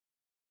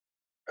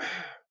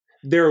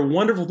 there are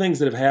wonderful things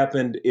that have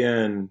happened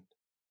in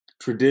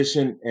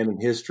tradition and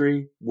in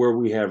history where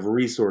we have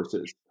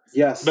resources.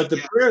 Yes. But the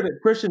prayer that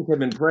Christians have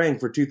been praying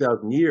for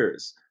 2,000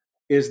 years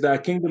is thy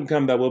kingdom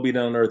come, thy will be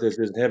done on earth as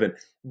it is in heaven.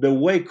 The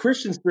way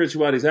Christian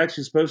spirituality is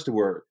actually supposed to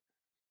work,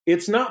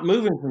 it's not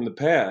moving from the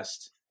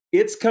past,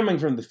 it's coming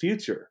from the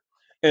future.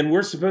 And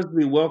we're supposed to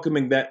be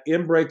welcoming that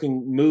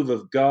inbreaking move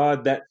of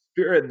God, that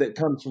spirit that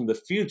comes from the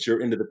future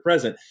into the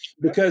present.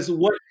 Because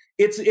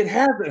it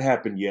hasn't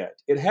happened yet.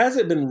 It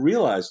hasn't been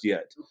realized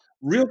yet.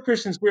 Real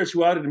Christian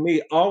spirituality to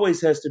me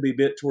always has to be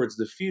bent towards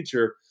the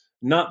future,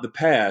 not the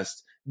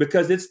past,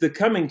 because it's the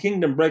coming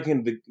kingdom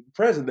breaking the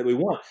present that we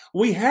want.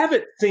 We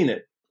haven't seen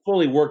it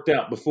fully worked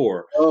out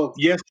before. Oh,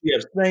 Yes, we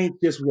have saints.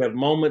 Yes, we have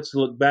moments to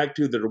look back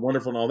to that are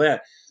wonderful and all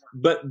that.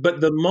 But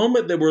the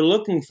moment that we're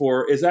looking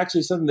for is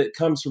actually something that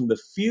comes from the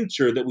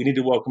future that we need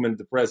to welcome into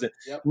the present,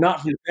 yep. not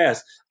from the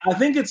past. I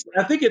think it's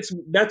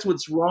that's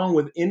what's wrong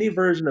with any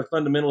version of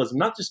fundamentalism,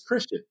 not just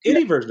Christian, Yeah.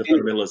 any version of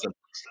fundamentalism,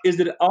 is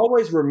that it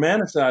always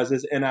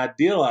romanticizes and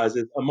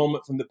idealizes a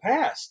moment from the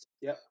past.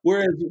 Yep.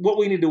 Whereas what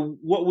we need to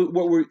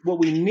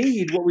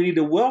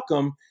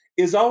welcome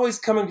is always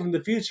coming from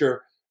the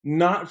future,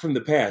 not from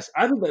the past.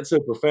 I think that's so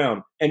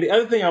profound. And the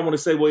other thing I want to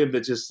say, William,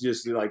 that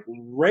just like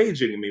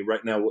raging at me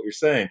right now, what you're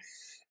saying,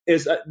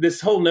 is this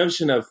whole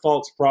notion of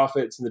false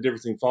prophets and the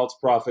difference between false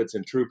prophets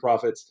and true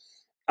prophets.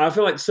 I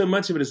feel like so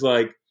much of it is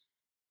like,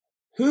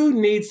 who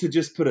needs to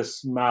just put a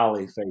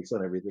smiley face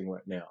on everything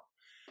right now?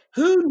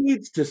 Who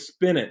needs to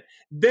spin it?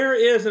 There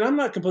is, and I'm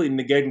not completely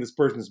negating this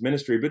person's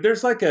ministry, but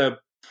there's like a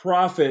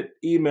prophet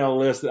email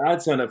list that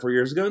I'd signed up for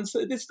years ago, and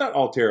it's not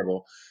all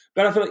terrible.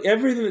 But I feel like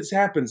everything that's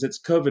happened since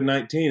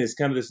COVID-19 is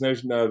kind of this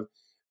notion of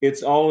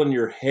it's all in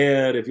your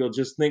head if you'll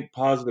just think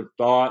positive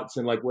thoughts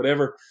and like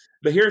whatever.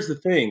 But here's the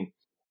thing.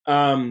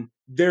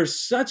 There's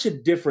such a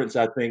difference,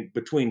 I think,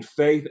 between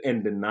faith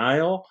and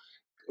denial.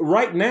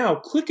 Right now,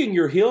 clicking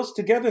your heels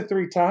together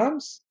 3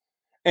 times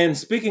and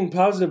speaking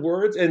positive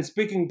words and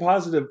speaking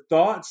positive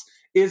thoughts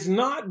is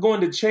not going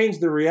to change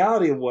the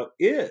reality of what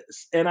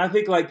is. And I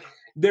think like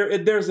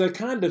there's a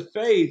kind of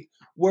faith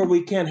where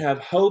we can have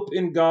hope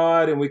in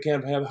God and we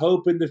can have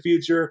hope in the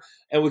future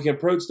and we can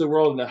approach the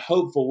world in a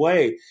hopeful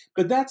way.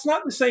 But that's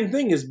not the same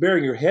thing as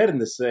burying your head in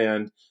the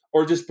sand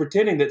or just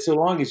pretending that so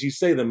long as you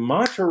say the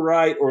mantra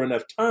right or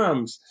enough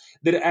times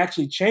that it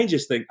actually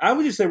changes things. I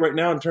would just say right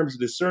now in terms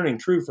of discerning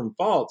true from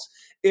false,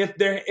 if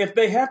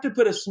they have to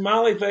put a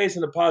smiley face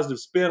and a positive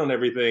spin on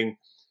everything,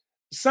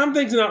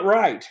 something's not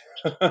right.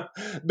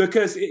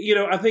 Because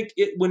I think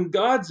when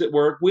God's at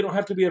work, we don't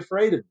have to be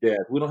afraid of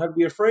death. We don't have to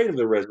be afraid of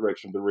the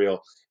resurrection of the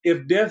real.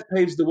 If death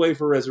paves the way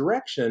for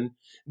resurrection,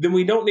 then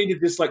we don't need to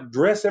just like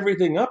dress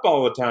everything up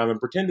all the time and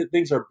pretend that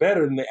things are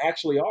better than they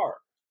actually are.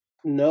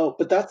 No,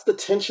 but that's the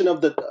tension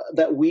of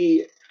that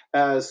we,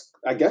 as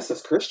I guess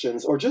as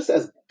Christians or just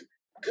as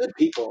good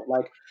people,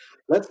 like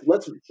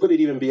let's put it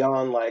even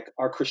beyond like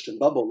our Christian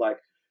bubble. Like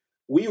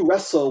we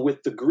wrestle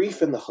with the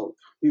grief and the hope.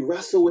 We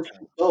wrestle with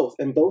both,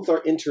 and both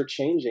are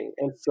interchanging.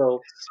 And so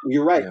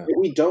you're right. Yeah. What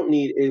we don't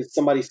need is,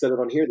 somebody said it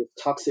on here, this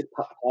toxic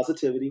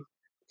positivity.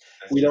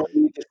 We don't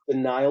need this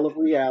denial of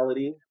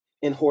reality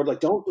and hoard. Like,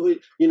 don't do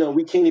it.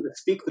 We can't even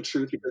speak the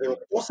truth because they're like,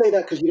 don't say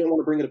that because you don't want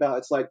to bring it about.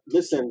 It's like,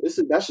 listen,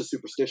 that's just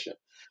superstition.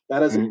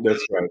 That is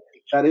That's right.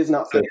 that is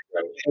not fair.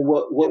 That's right. And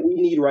what we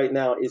need right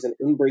now is an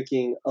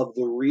inbreaking of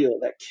the real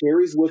that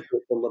carries with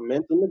it the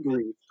lament and the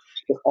grief,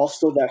 but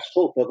also that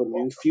hope of a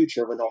new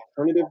future, of an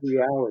alternative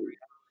reality.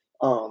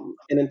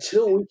 And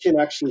until we can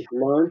actually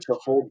learn to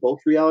hold both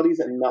realities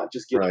and not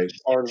just get Right.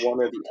 on one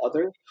or the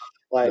other,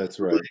 like That's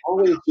right. we'll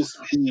always just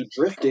be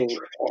drifting,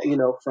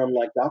 from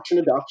like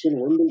doctrine to doctrine,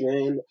 wind to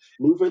wind,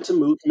 movement to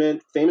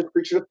movement, famous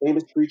preacher to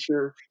famous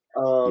preacher,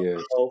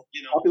 Yes.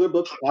 popular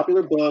book to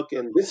popular book,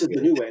 and this is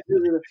the new way.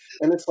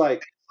 And it's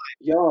like,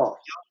 y'all,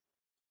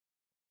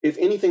 if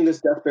anything,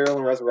 this death, burial,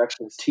 and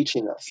resurrection is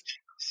teaching us,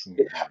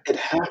 it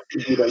has to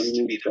be that we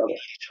need each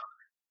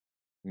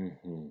other.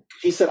 Mm-hmm.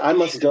 He said, I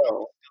must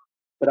go,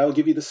 but I will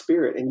give you the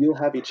Spirit, and you'll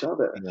have each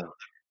other.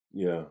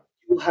 Yeah.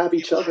 You'll have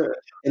each other.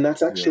 And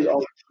that's actually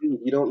all you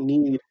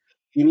need.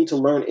 You need to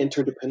learn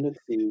interdependency.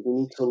 You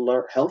need to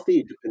learn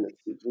healthy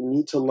dependency. You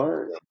need to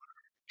learn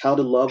how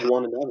to love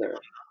one another.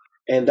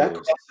 And that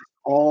crosses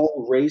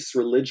all race,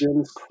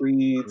 religions,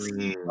 creeds,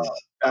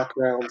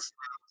 backgrounds,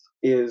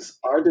 is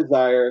our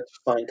desire to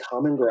find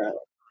common ground,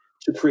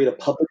 to create a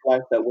public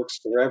life that works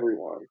for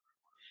everyone.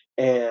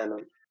 And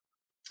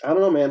I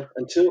don't know, man,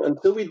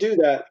 until we do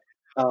that,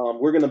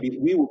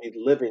 we will be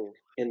living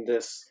in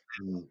this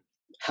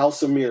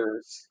house of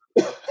mirrors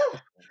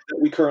that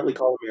we currently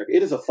call America.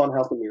 It is a fun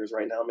house of mirrors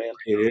right now, man.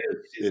 It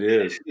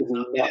is.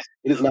 It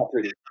is not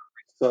pretty.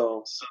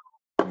 So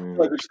I feel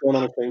like we're just going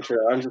on the same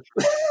trail. I'm just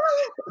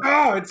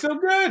Oh, it's so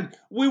good.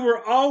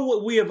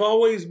 We have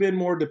always been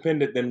more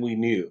dependent than we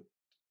knew.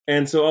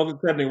 And so all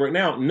that's happening right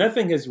now,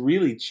 nothing has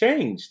really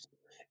changed.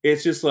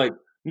 It's just like,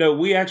 no,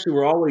 we actually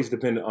were always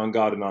dependent on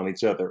God and on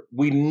each other.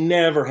 We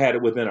never had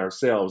it within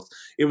ourselves.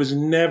 It was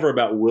never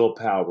about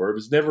willpower. It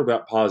was never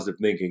about positive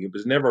thinking. It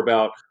was never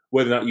about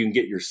whether or not you can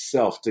get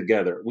yourself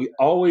together. We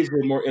always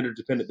were more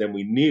interdependent than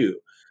we knew.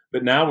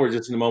 But now we're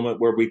just in a moment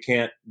where we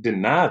can't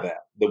deny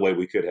that the way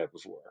we could have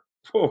before.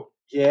 Oh,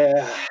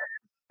 Yeah,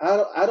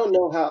 I don't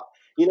know how.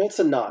 It's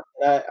a knot.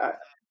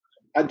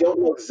 I don't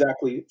know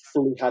exactly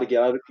fully how to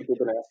get out of it. People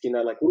have been asking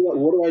that, like,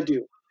 what do I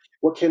do?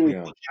 What can we do?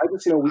 yeah, I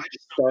just know we can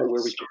start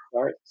where we can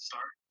start.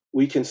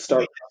 We can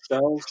start with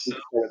ourselves. We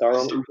can start with our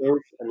own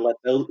egos and let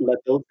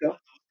those go.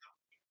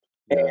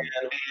 yeah.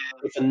 And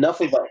if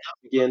enough of us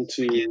begin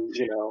to,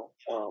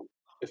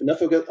 if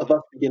enough of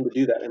us begin to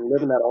do that and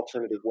live in that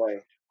alternative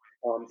way,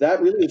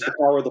 that really is the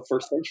power of the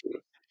first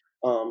century.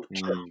 Church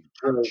Mm,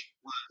 was,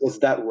 was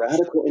that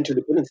radical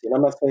interdependency. And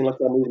I'm not saying let's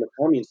all move in the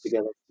communes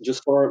together.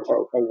 Just for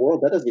our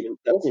world, that doesn't even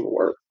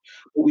work.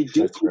 But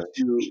that's right.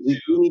 we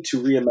do need to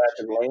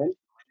reimagine land.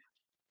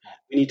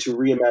 We need to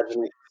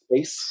reimagine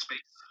space.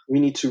 We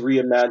need to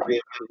reimagine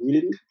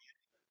community.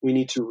 We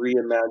need to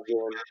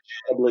reimagine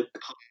public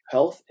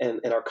health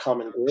and our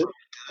common good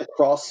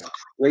across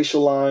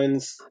racial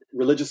lines,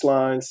 religious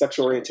lines,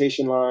 sexual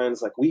orientation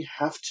lines. Like, we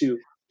have to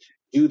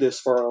do this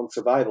for our own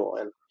survival.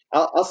 And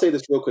I'll say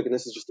this real quick, and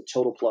this is just a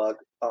total plug.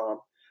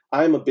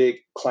 I am a big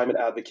climate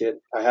advocate.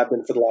 I have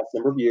been for the last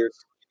number of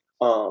years.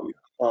 Um,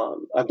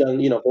 I've done,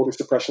 voter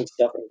suppression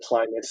stuff and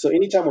climate. So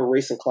anytime we're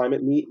race and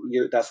climate meet,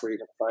 that's where you're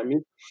going to find me.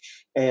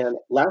 And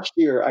last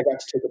year, I got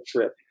to take a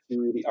trip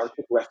to the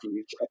Arctic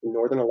Refuge up in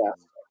northern Alaska,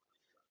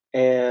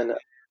 and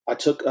I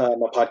took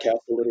my podcast,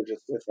 The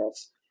Liturgist, with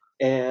us,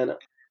 and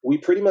we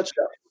pretty much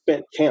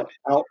spent camp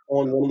out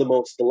on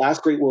the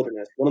last great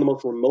wilderness, one of the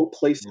most remote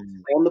places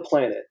Mm, on the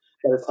planet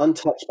that is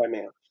untouched by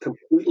man,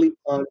 completely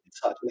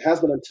untouched. It has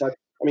been untouched,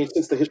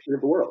 since the history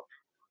of the world.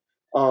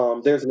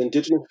 There's an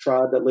indigenous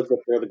tribe that lives up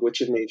there, the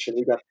Gwich'in Nation.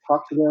 We got to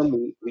talk to them.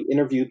 We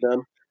interviewed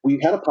them. We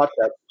had a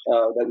podcast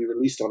that we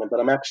released on it, but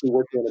I'm actually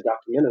working on a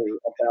documentary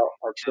about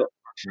our trip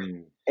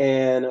mm,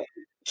 and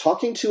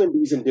talking to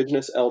these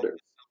indigenous elders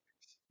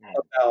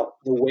mm, about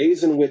the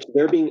ways in which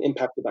they're being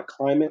impacted by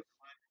climate.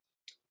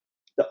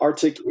 The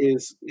Arctic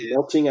is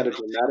melting at a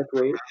dramatic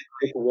rate.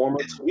 It's warmer.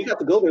 So we got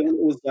to go there when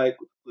it was like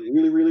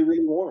really, really,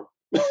 really warm.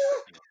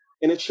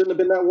 And it shouldn't have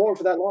been that warm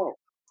for that long.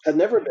 Had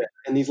never been.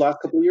 In these last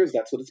couple of years,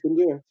 that's what it's been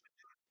doing.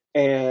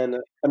 And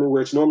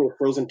where it's normally a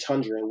frozen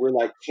tundra and we're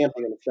like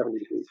camping in the 70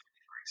 degrees.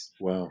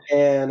 wow.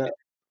 And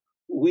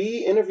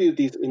we interviewed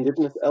these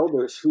indigenous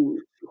elders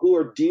who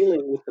are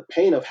dealing with the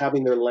pain of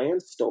having their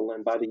land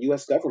stolen by the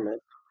US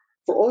government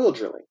for oil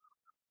drilling.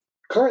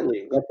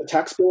 Currently, like the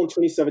tax bill in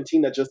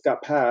 2017 that just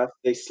got passed,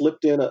 they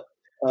slipped in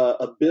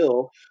a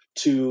bill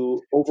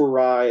to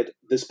override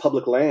this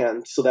public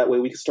land so that way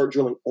we can start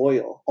drilling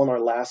oil on our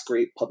last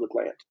great public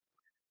land.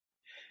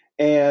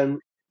 And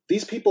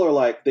these people are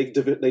like, they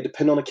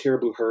depend on a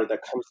caribou herd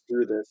that comes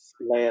through this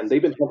land.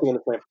 They've been hunting on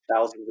this land for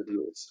thousands of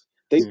years.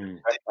 They've been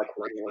Mm, practiced by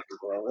colonialism as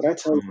well. And I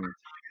tell you, mm,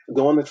 to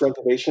go on this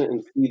reservation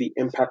and see the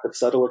impact of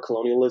settler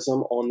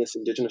colonialism on this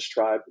indigenous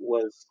tribe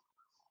was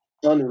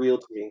unreal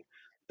to me.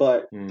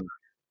 But mm,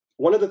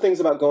 one of the things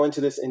about going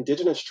to this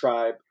indigenous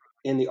tribe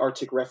in the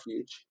Arctic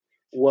Refuge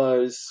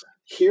was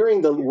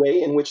hearing the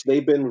way in which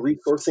they've been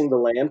resourcing the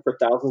land for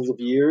thousands of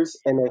years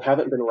and they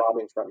haven't been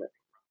robbing from it.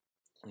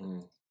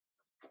 mm.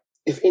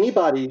 If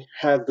anybody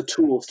has the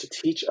tools to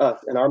teach us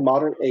in our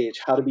modern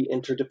age how to be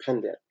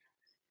interdependent,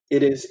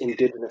 it is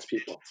indigenous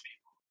people.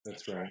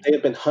 That's right. They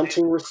have been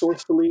hunting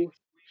resourcefully.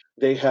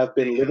 They have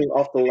been living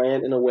off the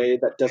land in a way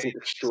that doesn't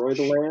destroy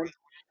the land.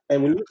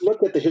 And when Yeah. you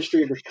look at the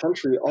history of this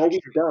country, all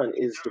we've done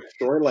is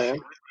destroy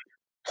land.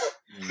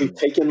 We've Mm,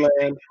 taken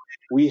land.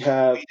 We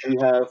have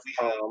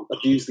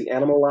abused the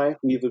animal life.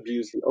 We've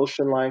abused the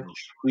ocean life.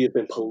 We have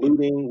been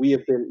polluting.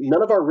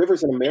 None of our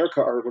rivers in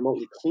America are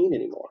remotely clean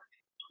anymore.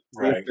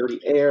 We have right. dirty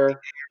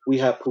air. We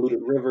have polluted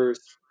rivers.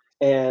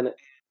 And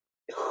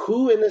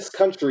who in this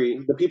country,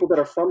 the people that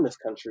are from this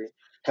country,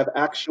 have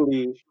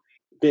actually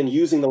been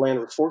using the land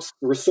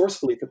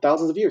resourcefully for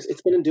thousands of years?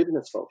 It's been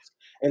indigenous folks.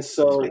 And That's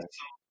so right.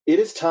 it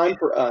is time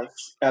for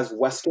us as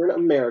Western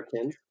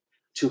Americans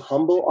to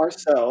humble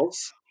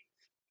ourselves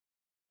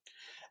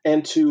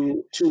and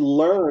to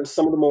learn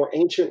some of the more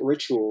ancient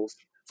rituals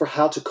for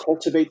how to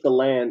cultivate the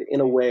land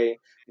in a way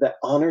that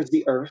honors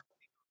the earth,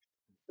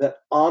 that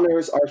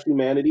honors our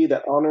humanity,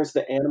 that honors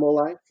the animal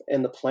life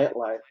and the plant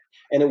life.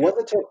 And it Yeah.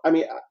 wasn't until,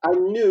 I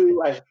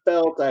knew, I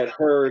felt, I had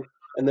heard,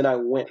 and then I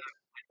went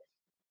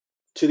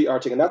to the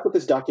Arctic. And that's what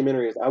this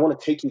documentary is. I want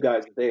to take you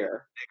guys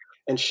there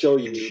and show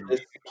you Mhm.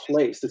 this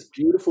place, this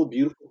beautiful,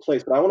 beautiful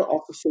place. But I want to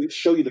also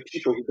show you the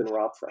people who've been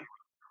robbed from.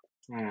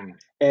 Mm,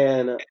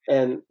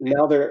 And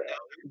now they're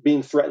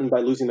being threatened by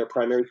losing their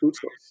primary food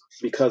source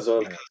because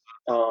of yeah.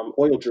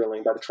 oil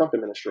drilling by the Trump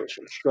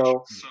administration.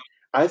 So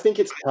I think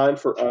it's time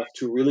for us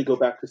to really go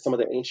back to some of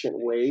the ancient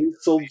ways,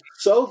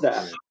 so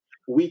that Yeah.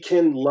 we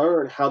can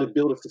learn how to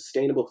build a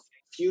sustainable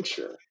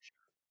future.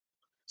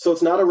 So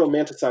it's not a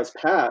romanticized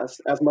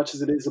past as much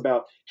as it is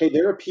about, hey,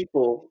 there are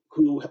people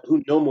who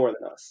know more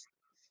than us.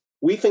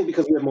 We think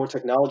because we have more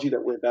technology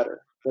that we're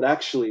better, but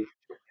actually,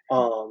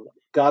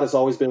 God has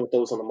always been with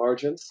those on the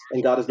margins,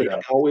 and God has been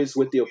Yeah. always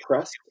with the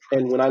oppressed.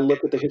 And when I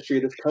look at the history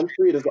of this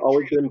country, it has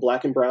always been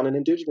Black and brown and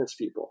indigenous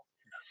people.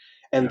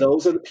 And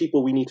those are the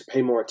people we need to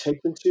pay more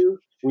attention to.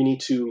 We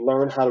need to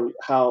learn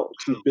how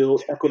to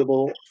build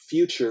equitable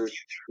futures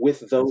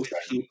with those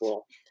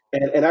people,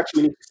 and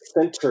actually need to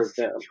center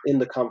them in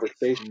the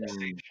conversation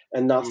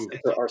and not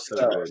center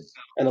ourselves,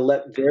 and to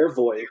let their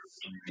voice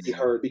be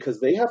heard, because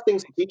they have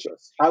things to teach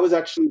us. I was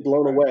actually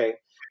blown away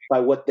by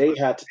what they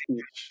had to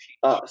teach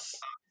us.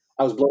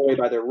 I was blown away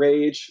by their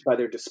rage, by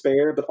their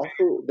despair, but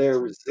also their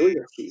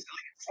resiliency.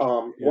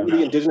 One of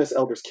the indigenous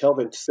elders,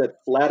 Kelvin, said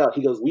flat out,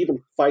 he goes, "We've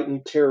been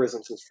fighting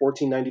terrorism since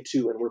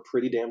 1492, and we're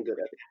pretty damn good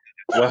at it."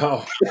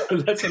 Wow,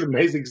 that's an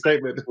amazing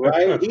statement.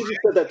 Right? He just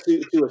said that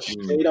to us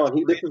straight on.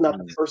 This is not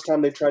the first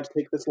time they've tried to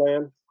take this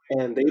land,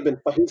 and they've been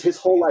his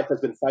whole life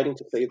has been fighting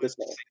to save this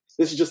land.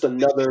 This is just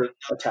another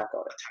attack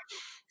on it.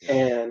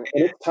 And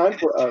it's time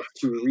for us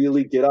to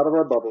really get out of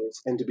our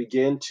bubbles and to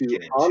begin to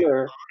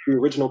honor the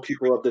original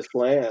people of this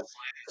land,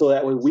 so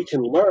that way we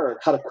can learn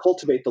how to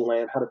cultivate the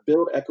land, how to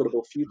build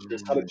equitable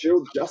futures, how to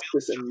build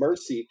justice and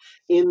mercy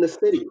in the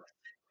city.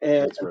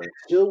 And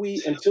until we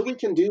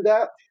can do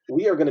that,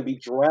 we are going to be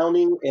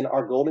drowning in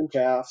our golden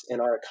calves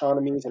and our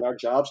economies and our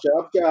jobs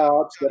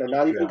that are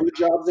not even good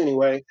jobs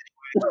anyway.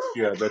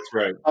 Yeah, that's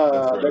right.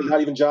 They're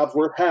not even jobs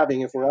worth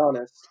having, if we're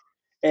honest.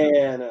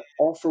 And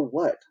all for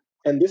what?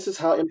 And this is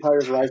how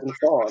empires rise and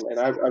fall. And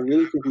I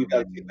really think we've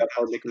got to take that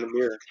hard look in the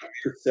mirror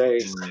to say,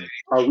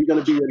 are we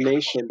going to be a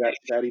nation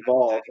that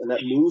evolves and that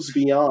moves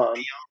beyond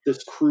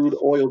this crude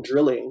oil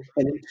drilling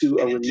and into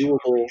a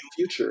renewable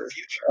future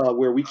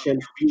where we can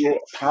fuel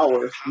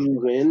power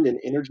through wind and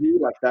energy?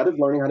 Like, that is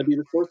learning how to be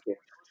resourceful.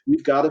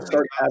 We've got to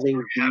start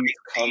having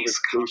these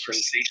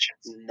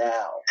conversations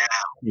now.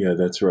 Yeah,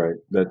 that's right.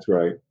 That's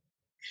right.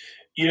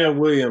 You know,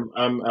 William,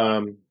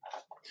 well,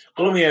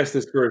 let me ask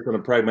this first on a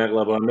pragmatic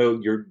level. I know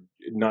you're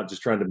not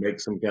just trying to make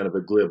some kind of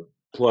a glib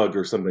plug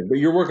or something, but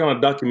you're working on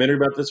a documentary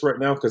about this right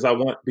now, because I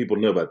want people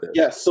to know about this.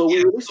 Yes. So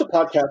we released a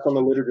podcast on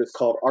the liturgist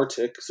called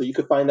Arctic. So you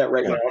can find that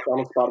right now. It's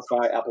on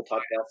Spotify, Apple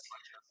Podcasts,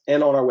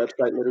 and on our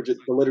website,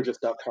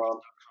 theliturgist.com.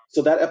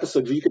 So that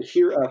episode, you could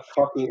hear us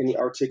talking in the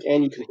Arctic,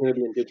 and you can hear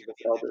the indigenous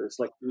elders.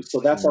 So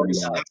that's already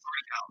out.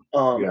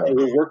 And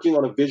we're working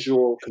on a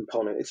visual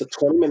component. It's a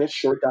 20-minute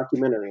short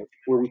documentary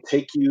where we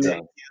take you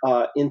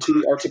into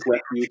the Arctic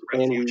refuge,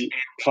 and we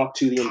talk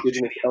to the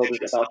indigenous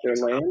elders about their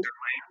land.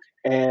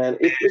 And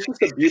it's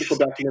just a beautiful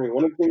documentary.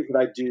 One of the things that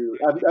I do,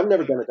 I've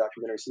never done a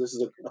documentary, so this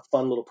is a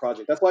fun little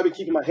project. That's why I've been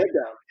keeping my head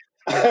down.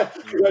 I've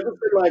just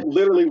been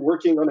literally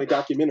working on a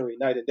documentary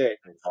night and day.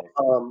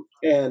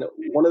 And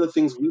one of the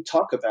things we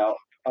talk about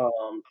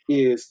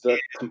is the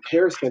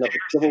comparison of the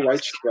civil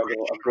rights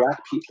struggle of Black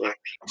people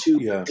to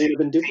Native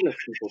Indigenous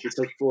people,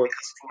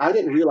 because I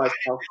didn't realize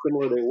how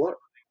similar they were.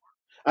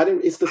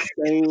 It's the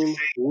same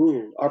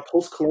wound. Our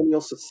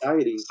post-colonial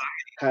society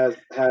has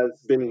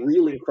been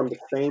reeling from the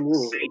same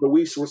wound, but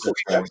we were so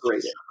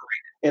separated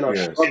in our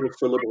struggles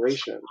for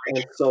liberation.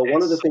 And so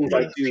one of the things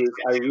I do is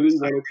I really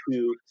wanted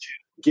to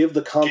give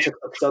the context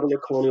of settler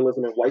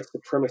colonialism and white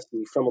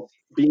supremacy from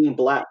being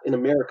Black in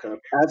America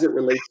as it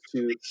relates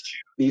to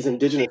these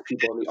indigenous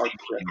people in the Arctic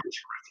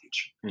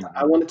refuge.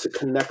 I wanted to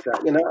connect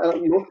that.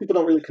 Most people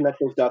don't really connect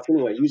those dots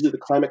anyway. Usually the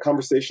climate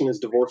conversation is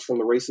divorced from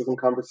the racism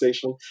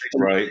conversation.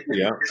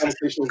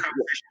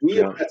 We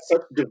have had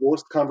such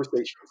divorced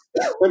conversations.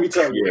 Let me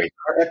tell you,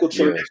 our echo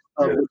chambers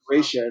of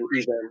liberation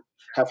even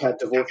have had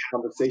divorced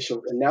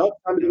conversations. And now it's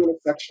time to be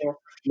intersectional.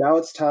 Now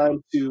it's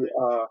time to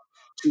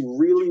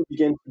really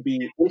begin to be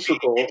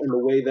integral in the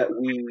way that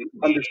we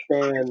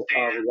understand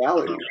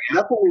reality. And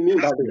that's what we mean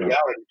by the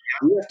reality.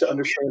 We have to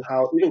understand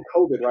how even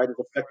COVID, right, is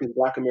affecting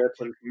Black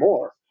Americans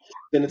more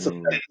than it's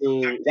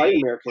affecting white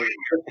Americans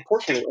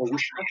disproportionately. And we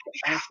have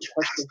to ask the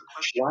question,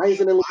 why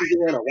is it in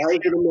Louisiana? Why is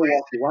it in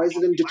Milwaukee? Why is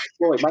it in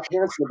Detroit? My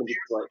parents live in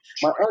Detroit.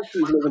 My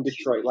aunties live in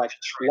Detroit. Like,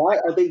 why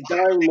are they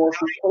dying more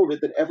from COVID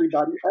than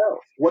everybody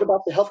else? What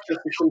about the healthcare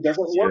system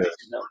doesn't work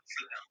for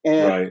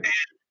them?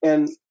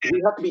 And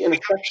we have to be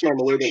intersectional in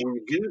the way that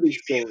we view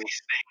these things,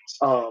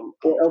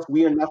 or else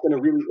we are not going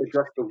to really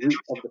address the root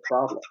of the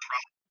problem.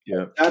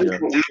 That is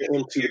what we're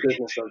into the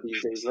business of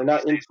these days. We're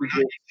not into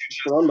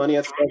just throwing money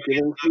at stuff,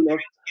 giving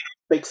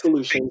fake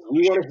solutions.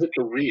 We want to hit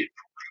the root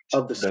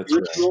of the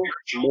spiritual,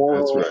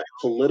 moral,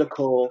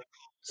 political,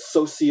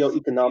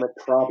 socioeconomic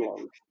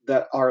problems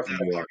that are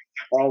affecting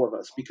all of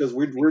us, because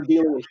we're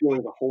dealing with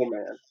healing the whole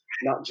man,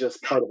 not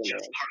just part of a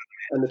man.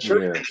 And the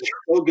church is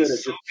so good at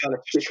just trying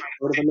to fix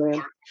part of a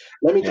man.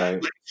 Let me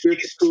just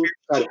spiritual tools,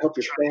 try to help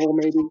your soul,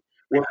 maybe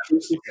work through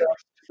some stuff.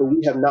 But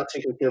we have not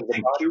taken care of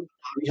the body.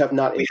 We have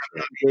not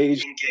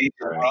engaged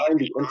the mind,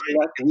 the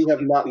intellect. We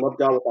have not loved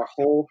God with our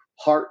whole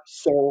heart,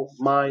 soul,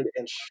 mind,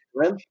 and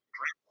strength.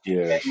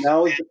 And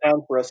now is the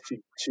time for us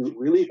to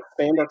really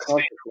expand our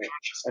consciousness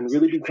and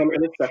really become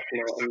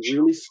intersectional and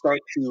really start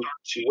to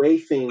weigh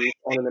things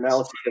on an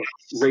analysis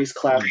of race,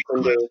 class,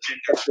 gender,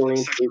 sexual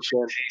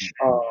orientation,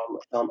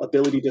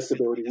 ability,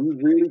 disability. We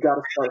really got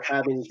to start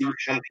having these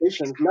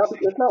conversations.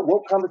 It's not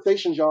woke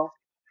conversations, y'all.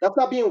 That's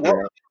not being Yeah,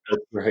 woke.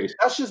 that's right.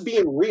 That's just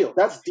being real.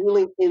 That's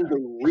dealing in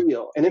the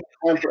real. And it's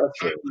time for us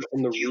to Right. deal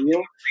in the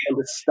real and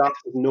to stop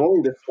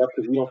ignoring this stuff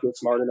because we don't feel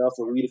smart enough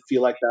or we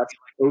feel like that's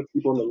those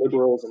people and the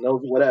liberals and those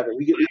whatever.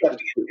 We got to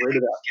get rid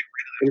of that.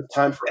 It is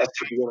time for us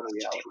to deal in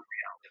reality.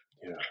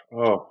 Yeah.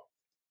 Oh,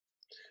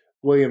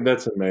 William,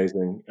 that's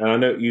amazing. And I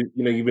know you've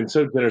been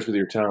so generous with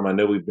your time. I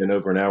know we've been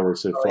over an hour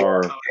so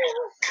far,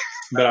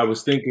 but I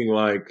was thinking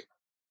like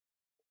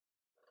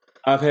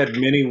I've had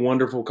many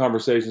wonderful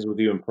conversations with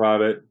you in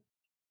private.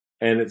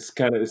 And it's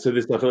kind of so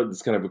this. I feel like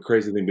it's kind of a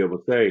crazy thing to be able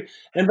to say.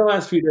 And the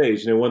last few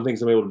days, one thing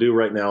I'm able to do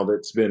right now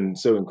that's been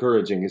so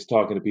encouraging is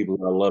talking to people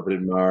who I love and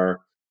admire.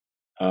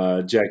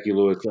 Jackie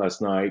Lewis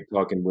last night,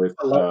 talking with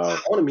I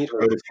want to meet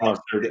her. Otis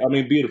Foster. I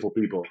mean, beautiful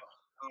people.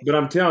 But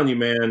I'm telling you,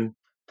 man,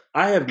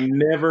 I have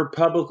never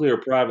publicly or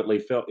privately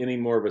felt any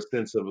more of a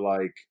sense of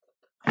like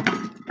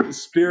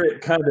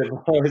spirit kind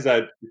of as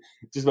I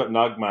just about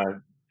knocked my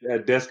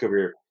desk over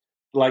here,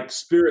 like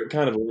spirit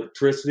kind of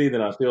electricity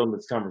than I feel in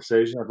this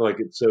conversation. I feel like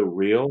it's so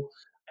real.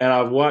 And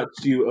I've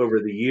watched you over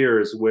the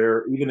years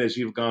where even as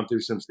you've gone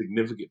through some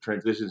significant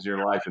transitions in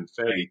your life and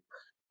faith,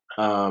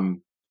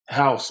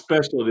 how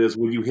special it is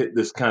when you hit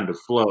this kind of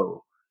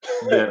flow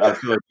that I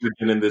feel like you've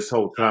been in this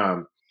whole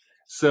time.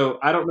 So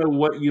I don't know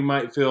what you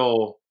might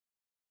feel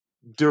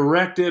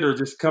directed or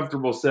just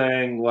comfortable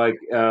saying like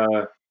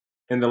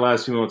in the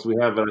last few moments we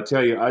have, but I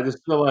tell you, I just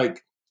feel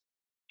like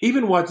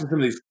even watching some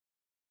of these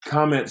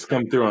comments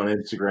come through on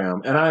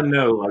Instagram, and I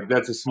know like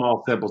that's a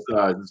small sample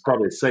size. It's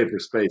probably a safer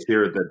space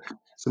here than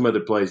some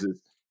other places.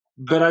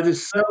 But I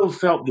just so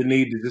felt the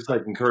need to just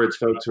like encourage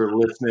folks who are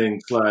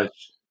listening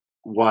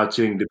 /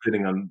 watching,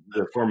 depending on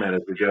the format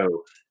as we go.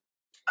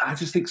 I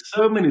just think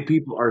so many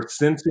people are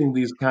sensing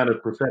these kind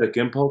of prophetic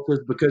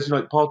impulses because,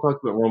 like Paul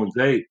talked about Romans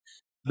 8,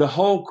 the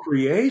whole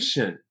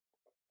creation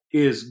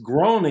is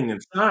groaning and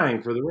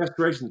sighing for the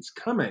restoration that's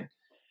coming.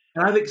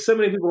 And I think so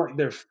many people like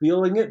they're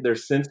feeling it, they're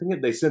sensing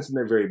it, they sense in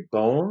their very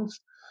bones.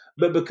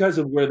 But because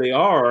of where they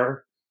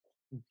are,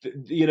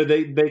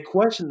 they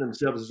question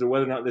themselves as to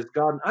whether or not there's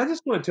God. And I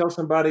just want to tell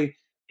somebody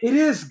it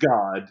is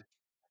God.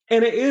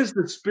 And it is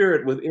the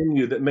spirit within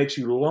you that makes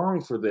you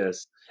long for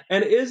this.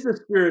 And it is the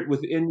spirit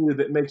within you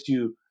that makes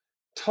you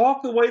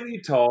talk the way that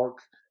you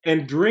talk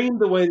and dream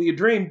the way that you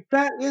dream.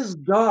 That is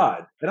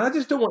God. And I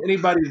just don't want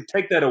anybody to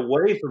take that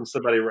away from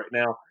somebody right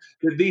now,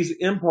 that these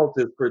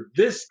impulses for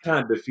this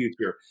kind of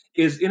future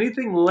is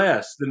anything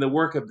less than the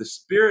work of the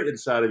spirit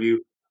inside of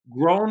you,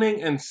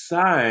 groaning and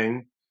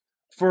sighing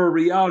for a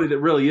reality that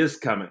really is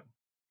coming.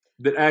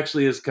 That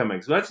actually is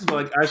coming. So that's just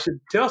like I should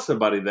tell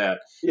somebody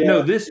that.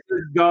 No, this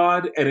is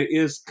God and it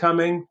is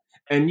coming,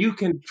 and you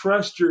can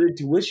trust your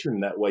intuition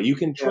that way. You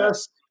can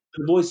trust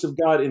the voice of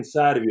God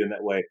inside of you in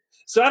that way.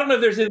 So I don't know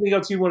if there's anything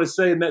else you want to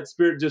say in that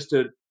spirit, just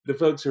to the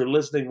folks who are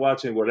listening,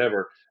 watching,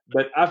 whatever.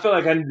 But I feel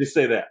like I need to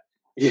say that.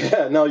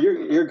 Yeah, no,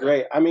 you're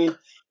great. I mean,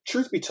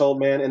 truth be told,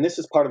 man, and this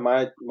is part of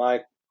my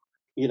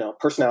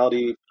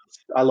personality.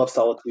 I love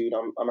solitude.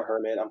 I'm a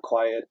hermit. I'm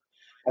quiet.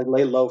 I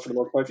lay low for the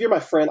most part. If you're my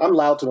friend, I'm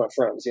loud to my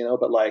friends,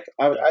 but like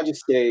I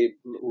just stay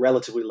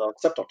relatively low,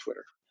 except on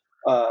Twitter.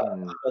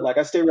 But like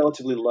I stay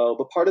relatively low.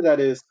 But part of that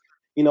is,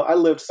 I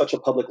lived such a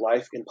public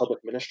life in public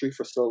ministry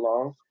for so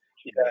long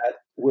that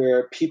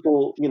where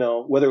people,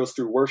 whether it was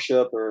through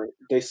worship or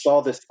they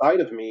saw this side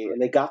of me and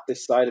they got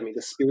this side of me,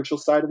 the spiritual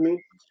side of me.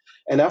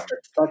 And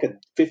after like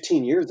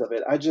 15 years of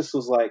it, I just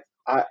was like,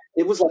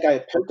 it was like I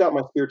had pimped out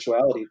my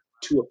spirituality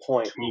to a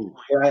point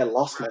where I had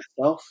lost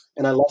myself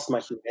and I lost my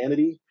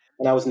humanity.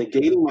 And I was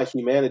negating my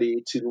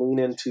humanity to lean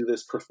into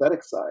this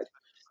prophetic side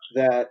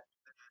that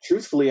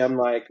truthfully, I'm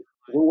like,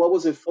 well, what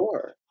was it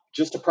for?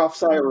 Just to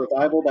prophesy a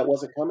revival that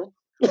wasn't coming?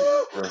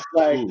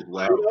 Like,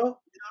 wow.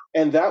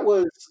 And that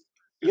was,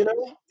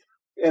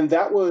 and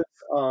that was,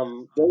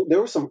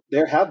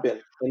 there have been,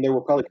 and there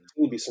will probably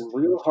continue to be some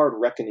real hard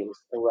reckonings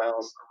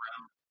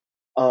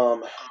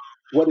around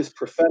what is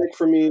prophetic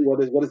for me?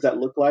 What does that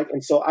look like?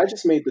 And so I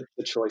just made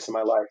the choice in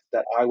my life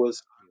that I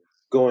was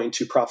going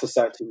to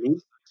prophesy to me.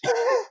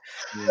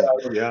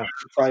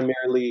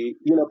 Primarily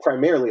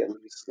at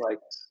least, like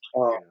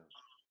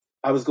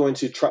I was going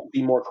to try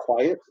be more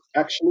quiet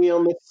actually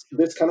on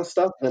this kind of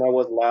stuff than I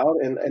was loud,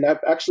 and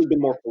I've actually been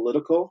more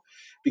political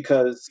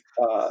because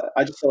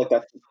I just feel like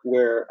that's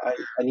where I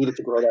needed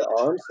to grow that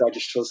arm, so I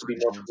just chose to be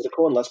more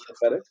political and less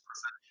prophetic.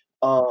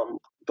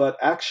 But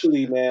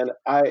actually, man,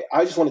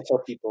 I just want to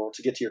tell people,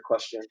 to get to your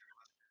question,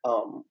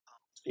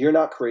 you're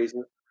not crazy.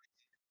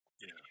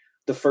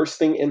 The first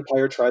thing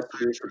Empire tries to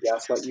do is to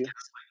gaslight you.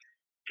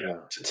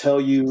 To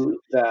tell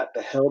you that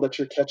the hell that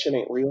you're catching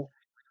ain't real.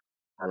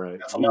 All right.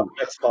 That's what Malcolm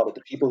X called it.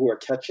 The people who are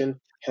catching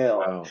hell.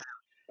 Wow.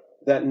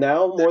 That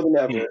now more than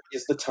ever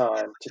is the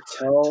time to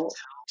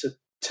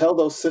tell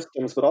those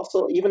systems, but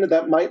also even if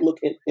that might look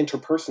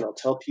interpersonal,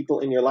 tell people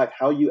in your life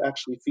how you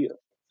actually feel.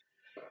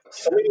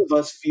 So many of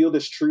us feel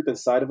this truth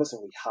inside of us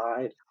and we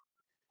hide.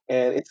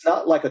 And it's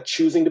not like a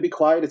choosing to be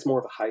quiet, it's more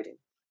of a hiding.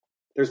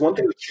 There's one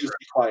thing to choose to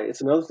be quiet. It's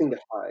another thing to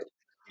hide.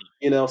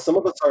 Some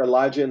of us are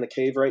Elijah in the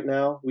cave right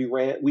now. We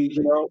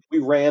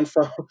ran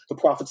from the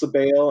prophets of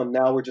Baal, and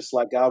now we're just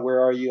like, God,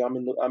 where are you?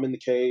 I'm in the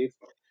cave.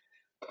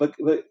 But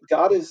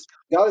God is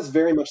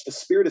very much, the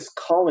Spirit is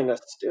calling us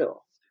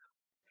still.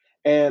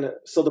 And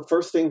so the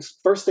first things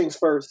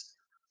first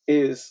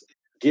is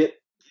get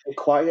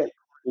quiet,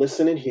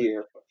 listen and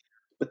hear,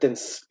 but then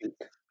speak.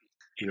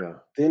 Yeah.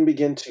 Then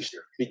begin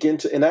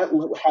to, and that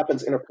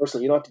happens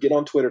interpersonally. You don't have to get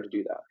on Twitter to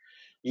do that.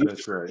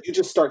 That's right. You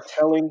just start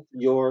telling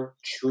your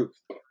truth,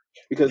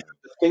 because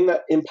the thing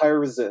that empire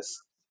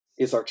resists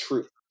is our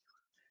truth.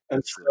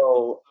 And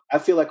so I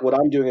feel like what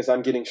I'm doing is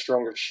I'm getting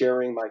stronger,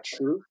 sharing my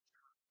truth.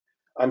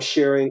 I'm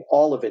sharing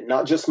all of it,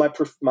 not just my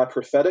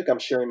prophetic. I'm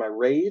sharing my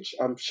rage.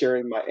 I'm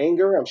sharing my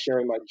anger. I'm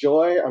sharing my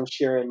joy. I'm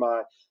sharing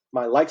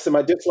my likes and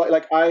my dislikes.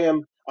 Like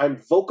I'm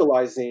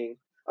vocalizing.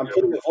 I'm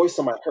putting a voice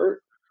on my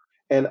hurt,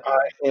 and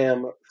I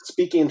am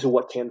speaking to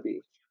what can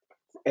be.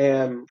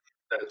 And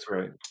That's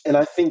right. and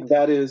I think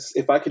that is,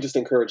 if I could just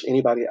encourage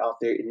anybody out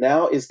there,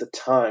 now is the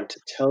time to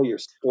tell your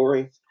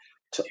story,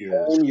 to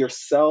own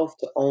yourself,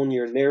 to own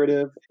your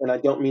narrative. And I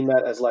don't mean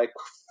that as like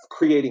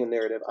creating a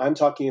narrative. I'm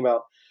talking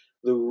about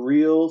the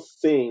real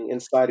thing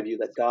inside of you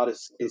that God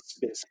has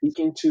been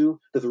speaking to,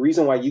 the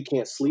reason why you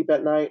can't sleep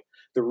at night,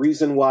 the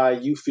reason why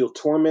you feel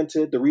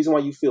tormented, the reason why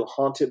you feel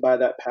haunted by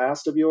that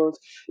past of yours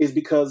is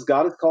because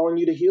God is calling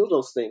you to heal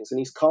those things. And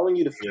he's calling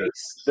you to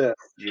face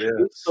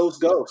those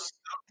ghosts.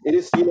 It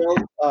is,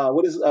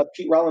 what is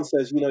Pete Rollins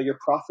says, your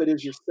prophet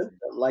is your symptom.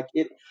 Like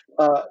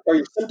or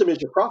your symptom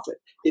is your prophet.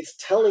 It's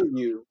telling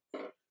you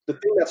the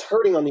thing that's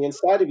hurting on the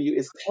inside of you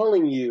is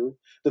telling you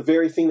the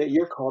very thing that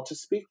you're called to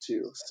speak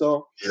to.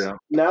 So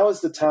now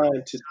is the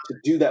time to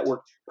do that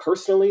work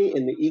personally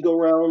in the ego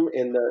realm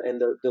and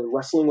the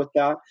wrestling with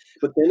that.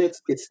 But then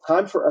it's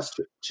time for us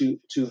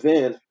to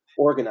then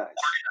organize.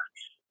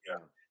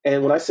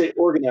 And when I say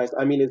organize,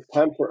 I mean it's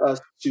time for us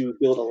to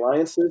build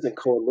alliances and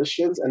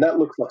coalitions, and that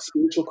looks like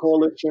spiritual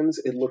coalitions,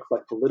 it looks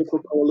like political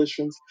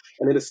coalitions,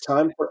 and it is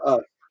time for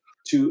us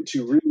to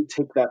really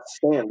take that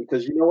stand,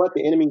 because you know what,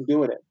 the enemy's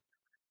doing it.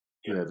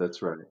 Yeah,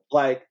 that's right.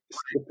 Like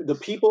the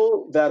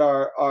people that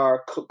are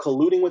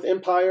colluding with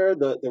empire,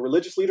 the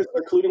religious leaders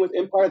that are colluding with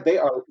empire, they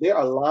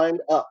are lined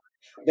up.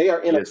 They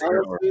are in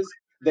alliances.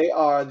 They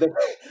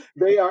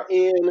are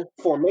in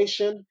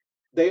formation.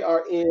 They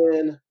are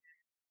in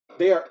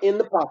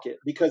the pocket,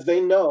 because they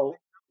know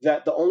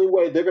that the only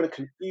way they're going to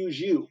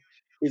confuse you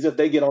is if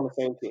they get on the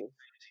same team.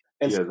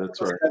 And so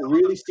that's right. That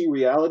really see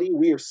reality.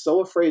 We are so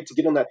afraid to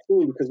get on that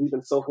team because we've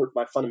been so hurt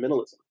by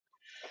fundamentalism.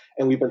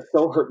 And we've been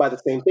so hurt by the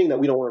same thing that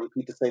we don't want to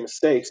repeat the same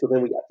mistakes. So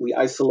then we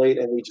isolate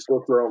and we just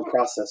go through our own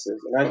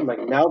processes. And I'm like,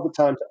 now's the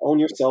time to own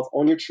yourself,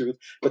 own your truth,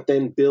 but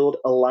then build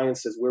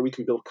alliances where we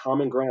can build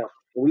common ground.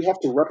 And we have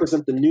to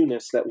represent the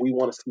newness that we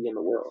want to see in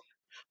the world.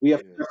 We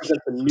have to represent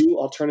the new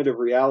alternative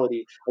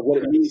reality of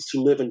what it means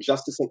to live in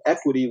justice and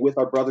equity with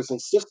our brothers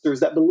and sisters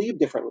that believe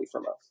differently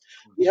from us.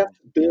 We have to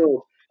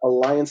build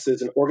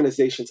alliances and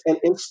organizations and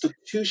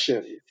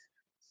institutions,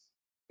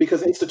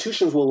 because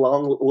institutions will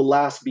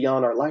last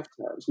beyond our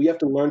lifetimes. We have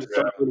to learn to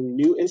start building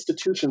new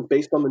institutions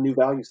based on the new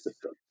value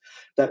system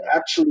that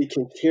actually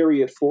can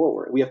carry it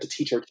forward. We have to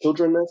teach our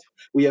children this.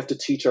 We have to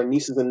teach our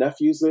nieces and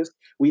nephews this.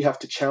 We have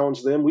to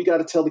challenge them. We got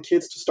to tell the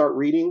kids to start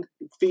reading,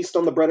 feast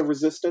on the bread of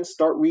resistance,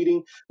 start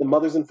reading the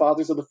mothers and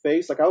fathers of the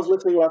faith. Like I was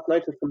listening last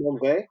night to Simone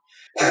Weil.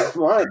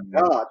 My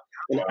God,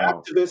 an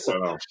activist,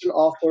 a fiction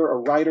author, a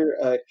writer,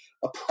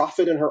 a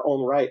prophet in her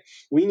own right.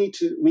 We need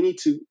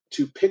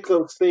to pick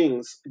those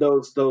things,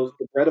 the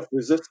bread of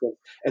resistance,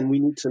 and we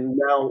need to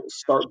now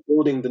start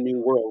building the new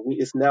world.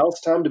 It's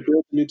time to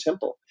build the new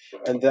temple,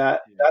 and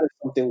that is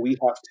something we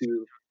have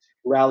to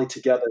rally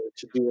together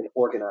to do and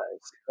organize.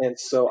 And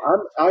so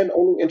I'm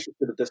only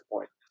interested at this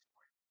point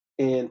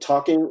in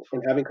talking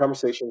and having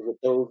conversations with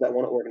those that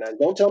want to organize.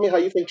 Don't tell me how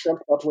you think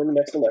Trump's about to win the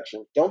next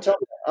election. Don't tell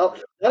me that.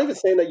 I'm not even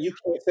saying that you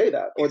can't say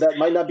that or that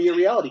might not be a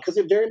reality, because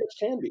it very much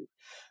can be.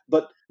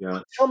 But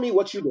tell me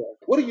what you're doing.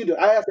 What are you doing?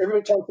 I ask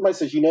every time somebody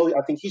says,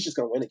 I think he's just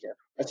going to win again.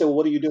 I say, well,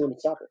 what are you doing to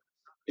stop it?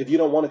 If you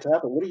don't want it to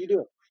happen, what are you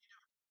doing?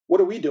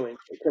 What are we doing?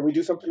 Can we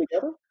do something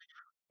together?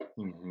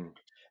 Mm-hmm.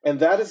 And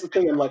that is the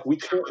thing. I'm like, we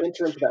can't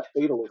enter into that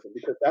fatalism,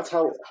 because that's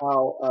how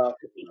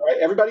right?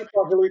 Everybody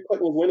thought Hillary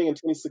Clinton was winning in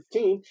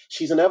 2016.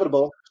 She's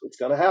inevitable. It's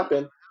going to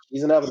happen.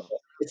 She's inevitable.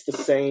 It's the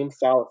same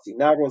fallacy.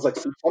 Now everyone's like,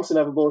 see, Trump's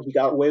inevitable. He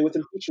got away with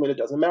impeachment. It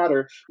doesn't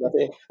matter.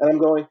 Nothing. And I'm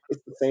going,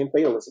 it's the same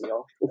fatalism,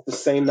 y'all. It's the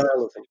same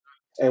nihilism.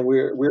 And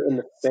we're in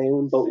the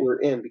same boat we're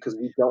in, because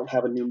we don't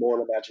have a new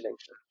moral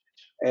imagination.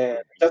 And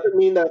it doesn't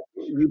mean that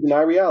you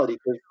deny reality,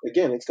 because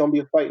again, it's going to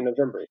be a fight in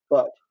November.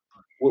 But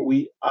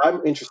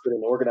I'm interested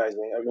in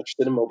organizing. I'm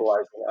interested in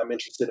mobilizing. I'm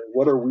interested in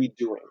what are we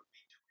doing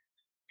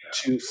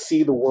to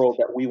see the world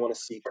that we want to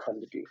see come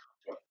to be.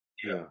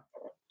 Yeah.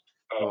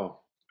 Oh,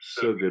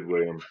 so good,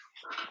 William.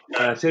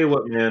 And I tell you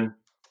what, man,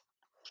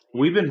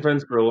 we've been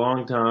friends for a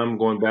long time,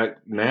 going back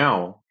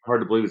now. Hard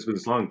to believe it's been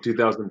this long,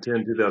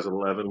 2010,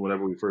 2011,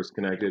 whenever we first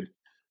connected.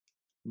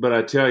 But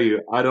I tell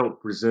you, I don't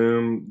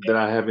presume that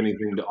I have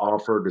anything to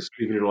offer to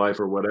speak in your life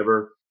or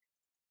whatever.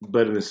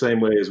 But in the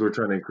same way as we're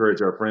trying to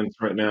encourage our friends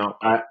right now,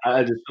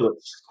 I just feel it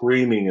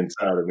screaming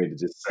inside of me to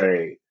just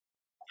say,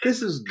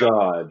 this is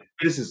God.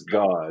 This is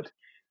God.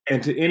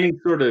 And to any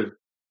sort of,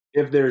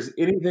 if there's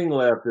anything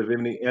left of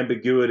any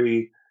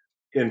ambiguity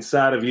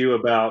inside of you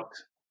about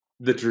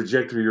the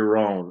trajectory you're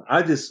on,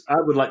 I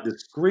would like to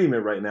scream it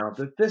right now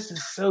that this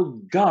is so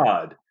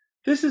God.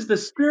 This is the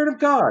Spirit of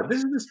God.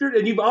 This is the Spirit.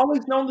 And you've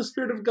always known the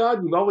Spirit of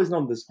God. You've always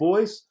known this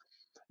voice.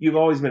 You've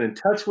always been in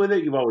touch with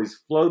it. You've always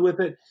flowed with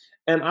it.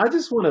 And I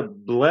just want to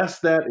bless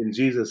that in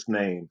Jesus'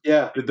 name.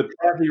 Yeah. That the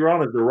path that you're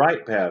on is the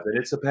right path. And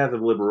it's a path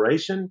of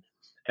liberation.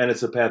 And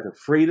it's a path of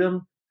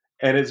freedom.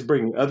 And it's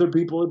bringing other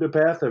people into a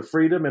path of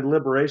freedom and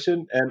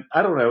liberation. And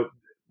I don't know,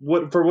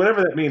 for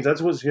whatever that means, I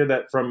just want to hear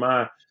that from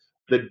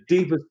the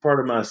deepest part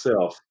of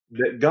myself,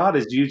 that God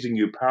is using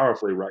you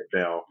powerfully right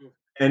now.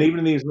 And even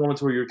in these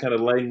moments where you're kind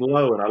of laying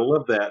low, and I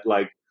love that,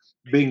 like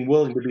being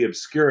willing to be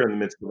obscure in the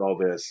midst of all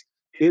this.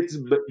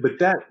 But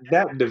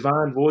that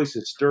divine voice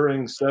is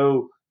stirring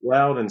so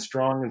loud and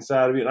strong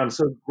inside of you. And I'm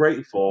so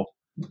grateful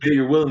that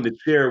you're willing to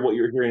share what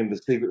you're hearing in the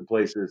secret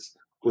places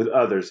with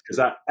others, because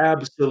I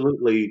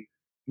absolutely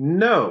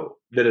know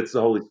that it's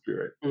the Holy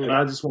Spirit. And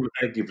I just want to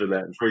thank you for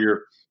that and for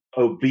your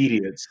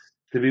obedience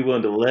to be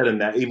willing to let in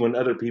that, even when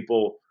other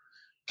people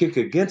kick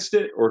against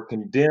it or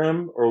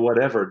condemn or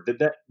whatever,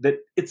 that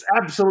it's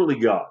absolutely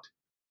God.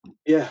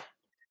 Yeah,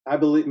 I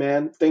believe,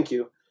 man. Thank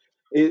you.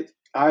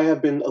 I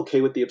have been okay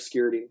with the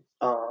obscurity.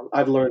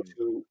 I've learned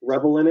to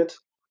revel in it.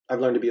 I've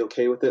learned to be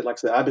okay with it. Like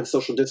I said, I've been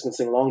social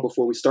distancing long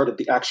before we started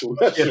the actual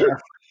measure.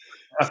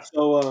 Yeah.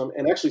 So,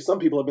 and actually, some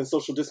people have been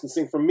social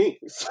distancing from me.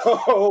 So,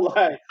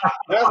 like,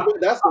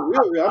 that's the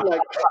real. I'm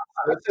like,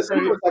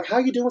 like, how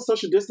you doing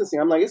social distancing?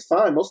 I'm like, it's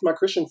fine. Most of my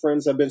Christian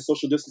friends have been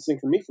social distancing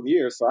from me for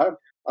years, so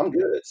I'm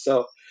good.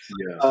 So,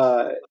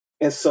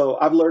 and so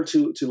I've learned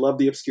to love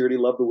the obscurity,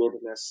 love the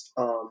wilderness,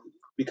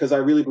 because I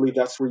really believe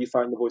that's where you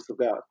find the voice of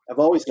God. I've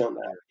always known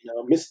that. You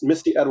know,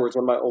 Misty Edwards,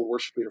 one of my old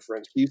worship leader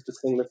friends, she used to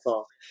sing the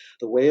song,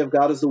 "The way of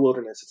God is the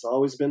wilderness. It's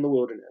always been the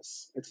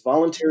wilderness. It's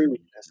voluntary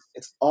weakness.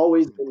 It's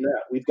always been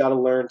that." We've got to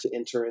learn to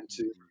enter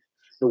into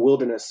the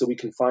wilderness so we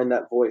can find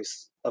that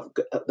voice of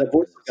God,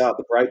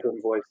 the bridegroom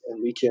voice,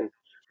 and we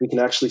can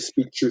actually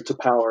speak truth to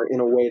power in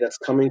a way that's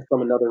coming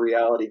from another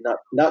reality,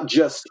 not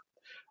just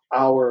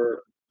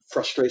our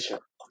frustration,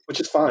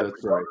 which is fine.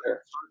 That's right.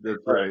 That's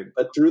right.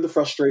 But through the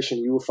frustration,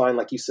 you will find,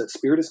 like you said,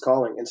 Spirit is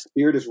calling, and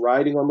Spirit is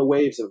riding on the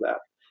waves of that.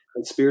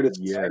 And Spirit is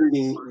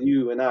leading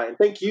you and I. And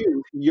thank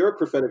you, your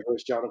prophetic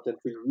voice, Jonathan,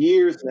 for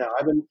years now.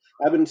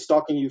 I've been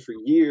stalking you for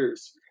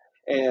years.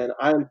 And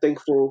I am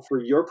thankful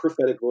for your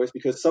prophetic voice,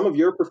 because some of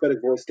your prophetic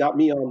voice got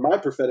me on my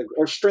prophetic,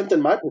 or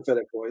strengthened my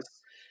prophetic voice.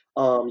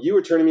 You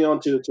were turning me on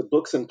to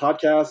books and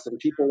podcasts, and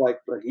people like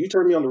you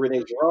turned me on to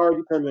Renee Girard,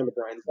 you turned me on to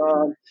Brian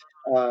Zahn,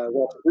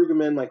 Walter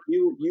Brueggemann, like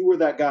you were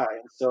that guy.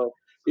 And so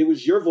it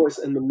was your voice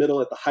in the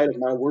middle at the height of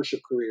my worship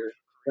career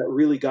that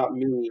really got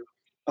me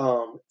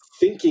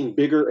thinking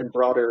bigger and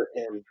broader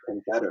and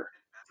better.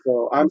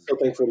 So I'm so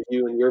thankful to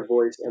you and your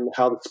voice and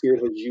how the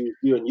Spirit has used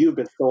you, and you've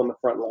been so on the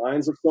front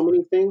lines of so many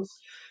things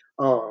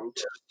to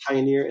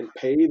pioneer and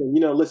pave. And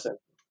listen,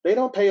 they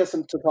don't pay us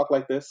to talk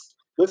like this.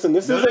 Listen, they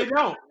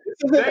don't.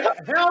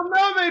 Hell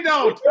no, they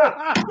don't.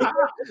 Talking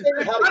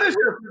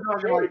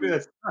like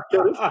this.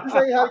 This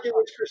ain't how to get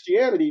rich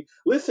Christianity.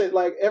 Listen,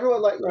 like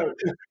everyone, like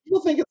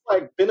people think it's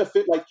like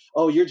benefit, like,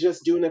 oh, you're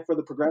just doing it for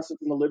the progressives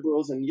and the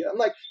liberals, and I'm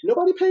like,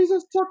 nobody pays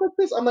us to talk like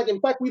this. I'm like,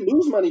 in fact, we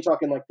lose money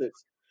talking like this.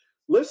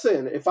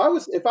 Listen, if I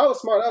was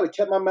smart, I'd have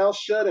kept my mouth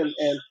shut and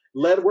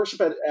led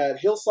worship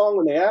at Hillsong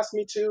when they asked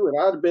me to, and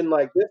I'd have been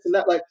like this and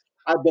that,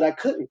 but I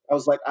couldn't. I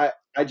was like,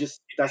 I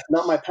just, that's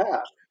not my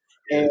path.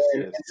 And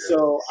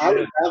so I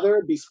would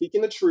rather be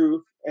speaking the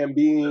truth and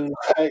being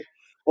like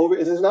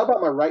it's not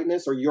about my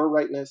rightness or your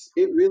rightness.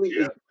 It really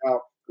is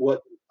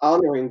about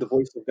honoring the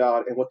voice of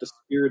God and what the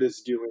Spirit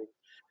is doing,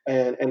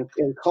 and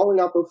calling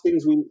out those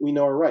things we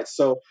know are right.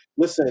 So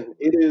listen,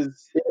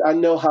 I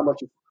know how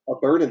much a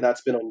burden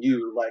that's been on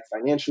you, like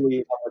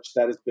financially, how much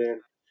that has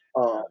been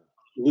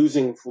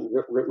losing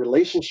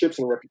relationships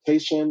and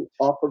reputation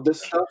off of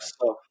this stuff.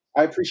 So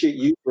I appreciate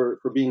you for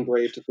being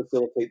brave to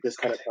facilitate this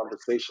kind of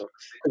conversation.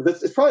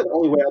 Because it's probably the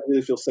only way I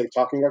really feel safe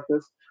talking like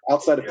this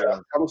outside of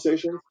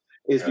conversation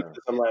is because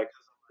I'm like,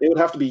 it would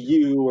have to be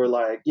you or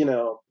like,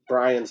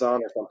 Brian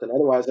Zahn or something.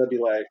 Otherwise, I'd be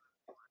like,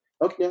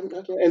 okay.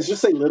 And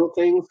just say little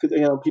things because,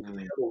 people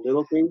say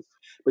little things,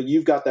 but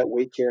you've got that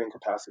weight carrying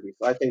capacity.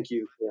 So I thank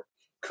you for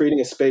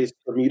creating a space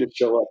for me to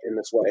show up in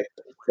this way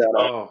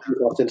that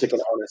is authentic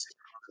and honest.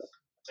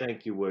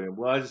 Thank you, William.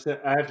 Well, I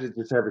have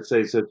to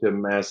say such a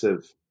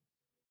massive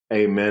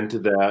amen to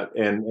that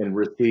and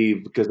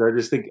receive, because I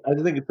just think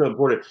it's so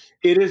important.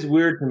 It is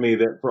weird to me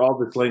that for all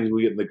the language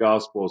we get in the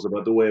Gospels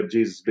about the way of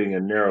Jesus being a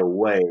narrow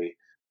way,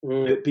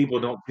 that people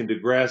don't tend to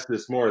grasp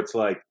this more. It's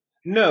like,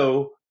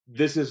 no,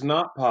 this is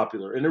not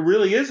popular, and it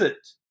really isn't.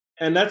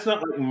 And that's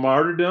not like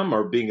martyrdom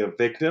or being a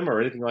victim or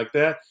anything like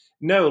that.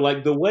 No,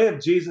 like the way of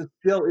Jesus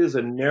still is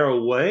a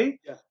narrow way.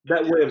 Yeah.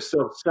 That way of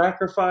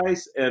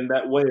self-sacrifice and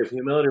that way of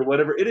humility or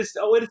whatever. It is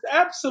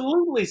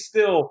absolutely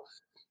still,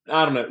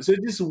 I don't know. So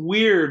it's just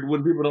weird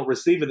when people don't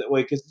receive it that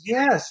way. Because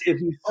yes, if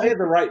you say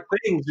the right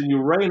things and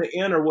you rein it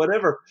in or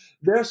whatever,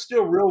 there's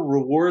still real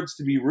rewards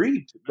to be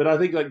reaped. But I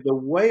think like the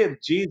way of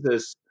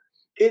Jesus,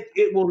 it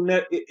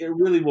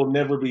really will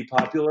never be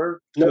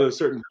popular to a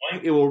certain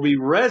point. It will be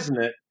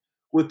resonant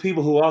with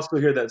people who also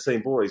hear that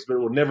same voice, but it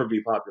will never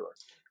be popular.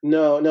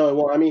 No, it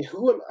won't. I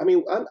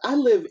mean, I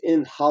live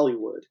in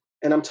Hollywood,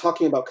 and I'm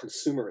talking about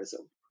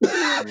consumerism.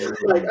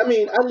 Like, I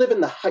mean, I live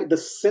in the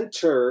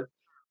center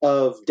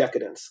of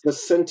decadence, the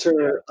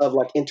center of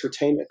like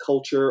entertainment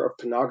culture, of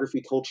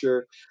pornography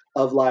culture,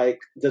 of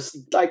like this,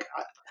 like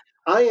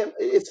I am.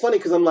 It's funny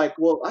because I'm like,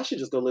 well, I should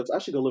go live in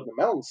the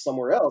mountains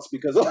somewhere else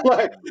because I'm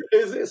like,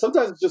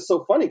 sometimes it's just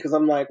so funny because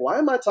I'm like, why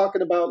am I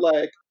talking about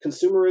like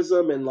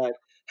consumerism and like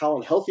how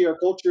unhealthy our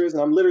culture is,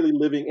 and I'm literally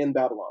living in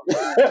Babylon,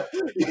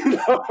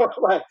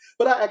 like,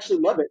 but I actually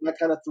love it, and I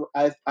kind of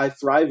I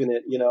thrive in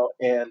it,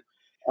 and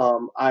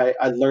I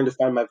learned to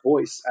find my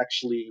voice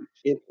actually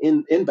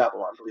in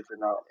Babylon, believe it or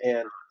not,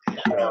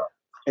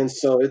 and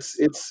so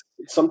it's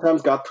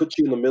sometimes God puts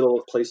you in the middle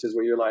of places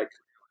where you're like,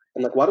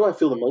 I'm like, why do I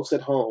feel the most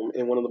at home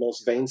in one of the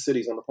most vain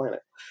cities on the planet?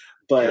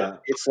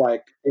 But it's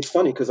like, it's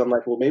funny because I'm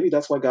like, well, maybe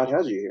that's why God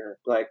has you here.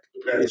 Like,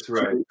 that's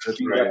right. That's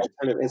right.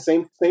 And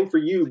same for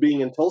you being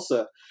in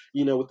Tulsa,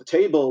 with the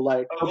table,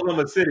 like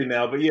Oklahoma City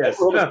now, but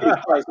yes, Oklahoma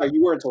City, sorry,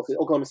 you were in Tulsa,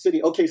 Oklahoma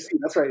City. Okay, see,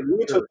 that's right. You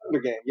went to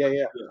the game,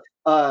 yeah.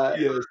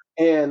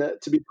 And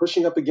to be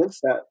pushing up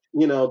against that,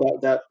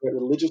 that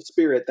religious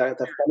spirit, that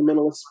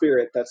fundamentalist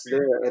spirit that's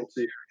there, and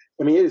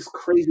I mean, it is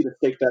crazy to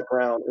stake that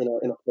ground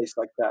in a place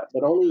like that.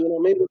 But only,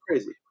 maybe it's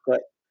crazy, but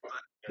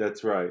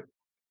that's right.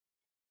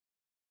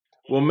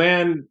 Well,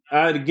 man,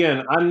 I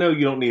know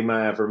you don't need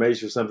my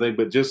affirmation or something,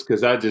 but just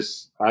because I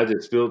just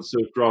feel it so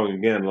strong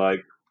again, like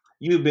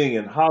you being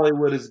in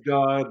Hollywood is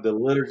God, the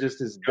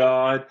liturgist is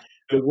God,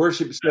 the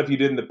worship stuff you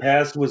did in the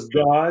past was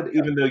God,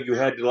 even though you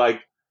had to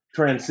like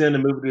transcend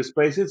and move into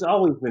space, it's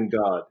always been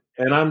God.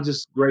 And I'm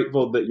just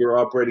grateful that you're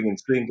operating in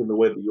sync in the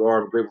way that you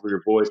are. I'm grateful for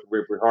your voice, I'm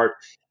grateful for your heart.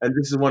 And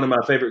this is one of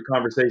my favorite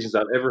conversations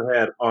I've ever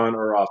had on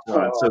or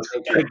offline. So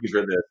thank you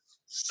for this.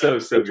 So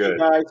good. Thank you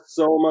guys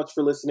so much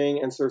for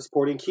listening and for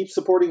supporting. Keep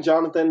supporting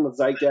Jonathan with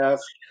Zeitgeist.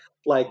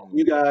 Like,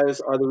 you guys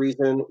are the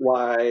reason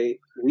why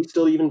we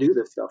still even do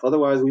this stuff.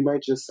 Otherwise, we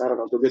might just, I don't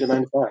know, go get a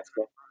 9 to 5.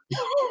 So.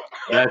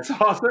 That's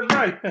awesome,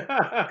 right?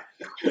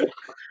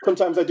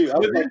 Sometimes I do. I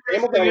was like,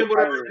 Amazon was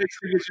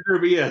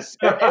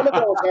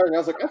hiring. I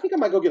was like, I think I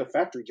might go get a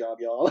factory job,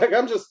 y'all. Like,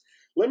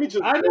 let me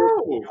just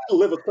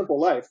live a simple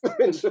life.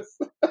 And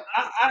just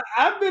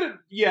I've been,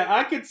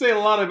 I could say a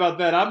lot about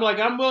that. I'm like,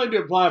 I'm willing to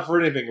apply for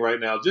anything right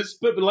now.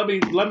 Just let me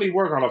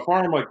work on a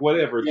farm, like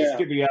whatever. Just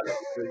get me out of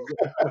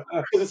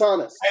because it's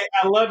honest. Hey,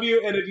 I love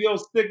you, and if you'll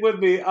stick with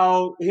me,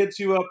 I'll hit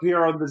you up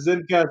here on the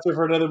Zencaster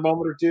for another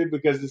moment or two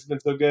because this has been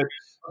so good.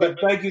 But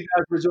thank you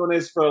guys for joining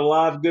us for a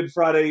live Good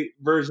Friday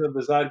version of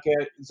the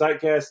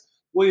Zeitcast.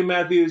 William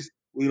Matthews,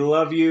 we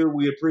love you.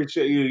 We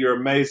appreciate you. You're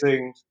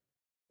amazing.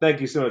 Thank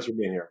you so much for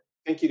being here.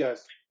 Thank you,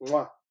 guys.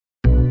 Mwah.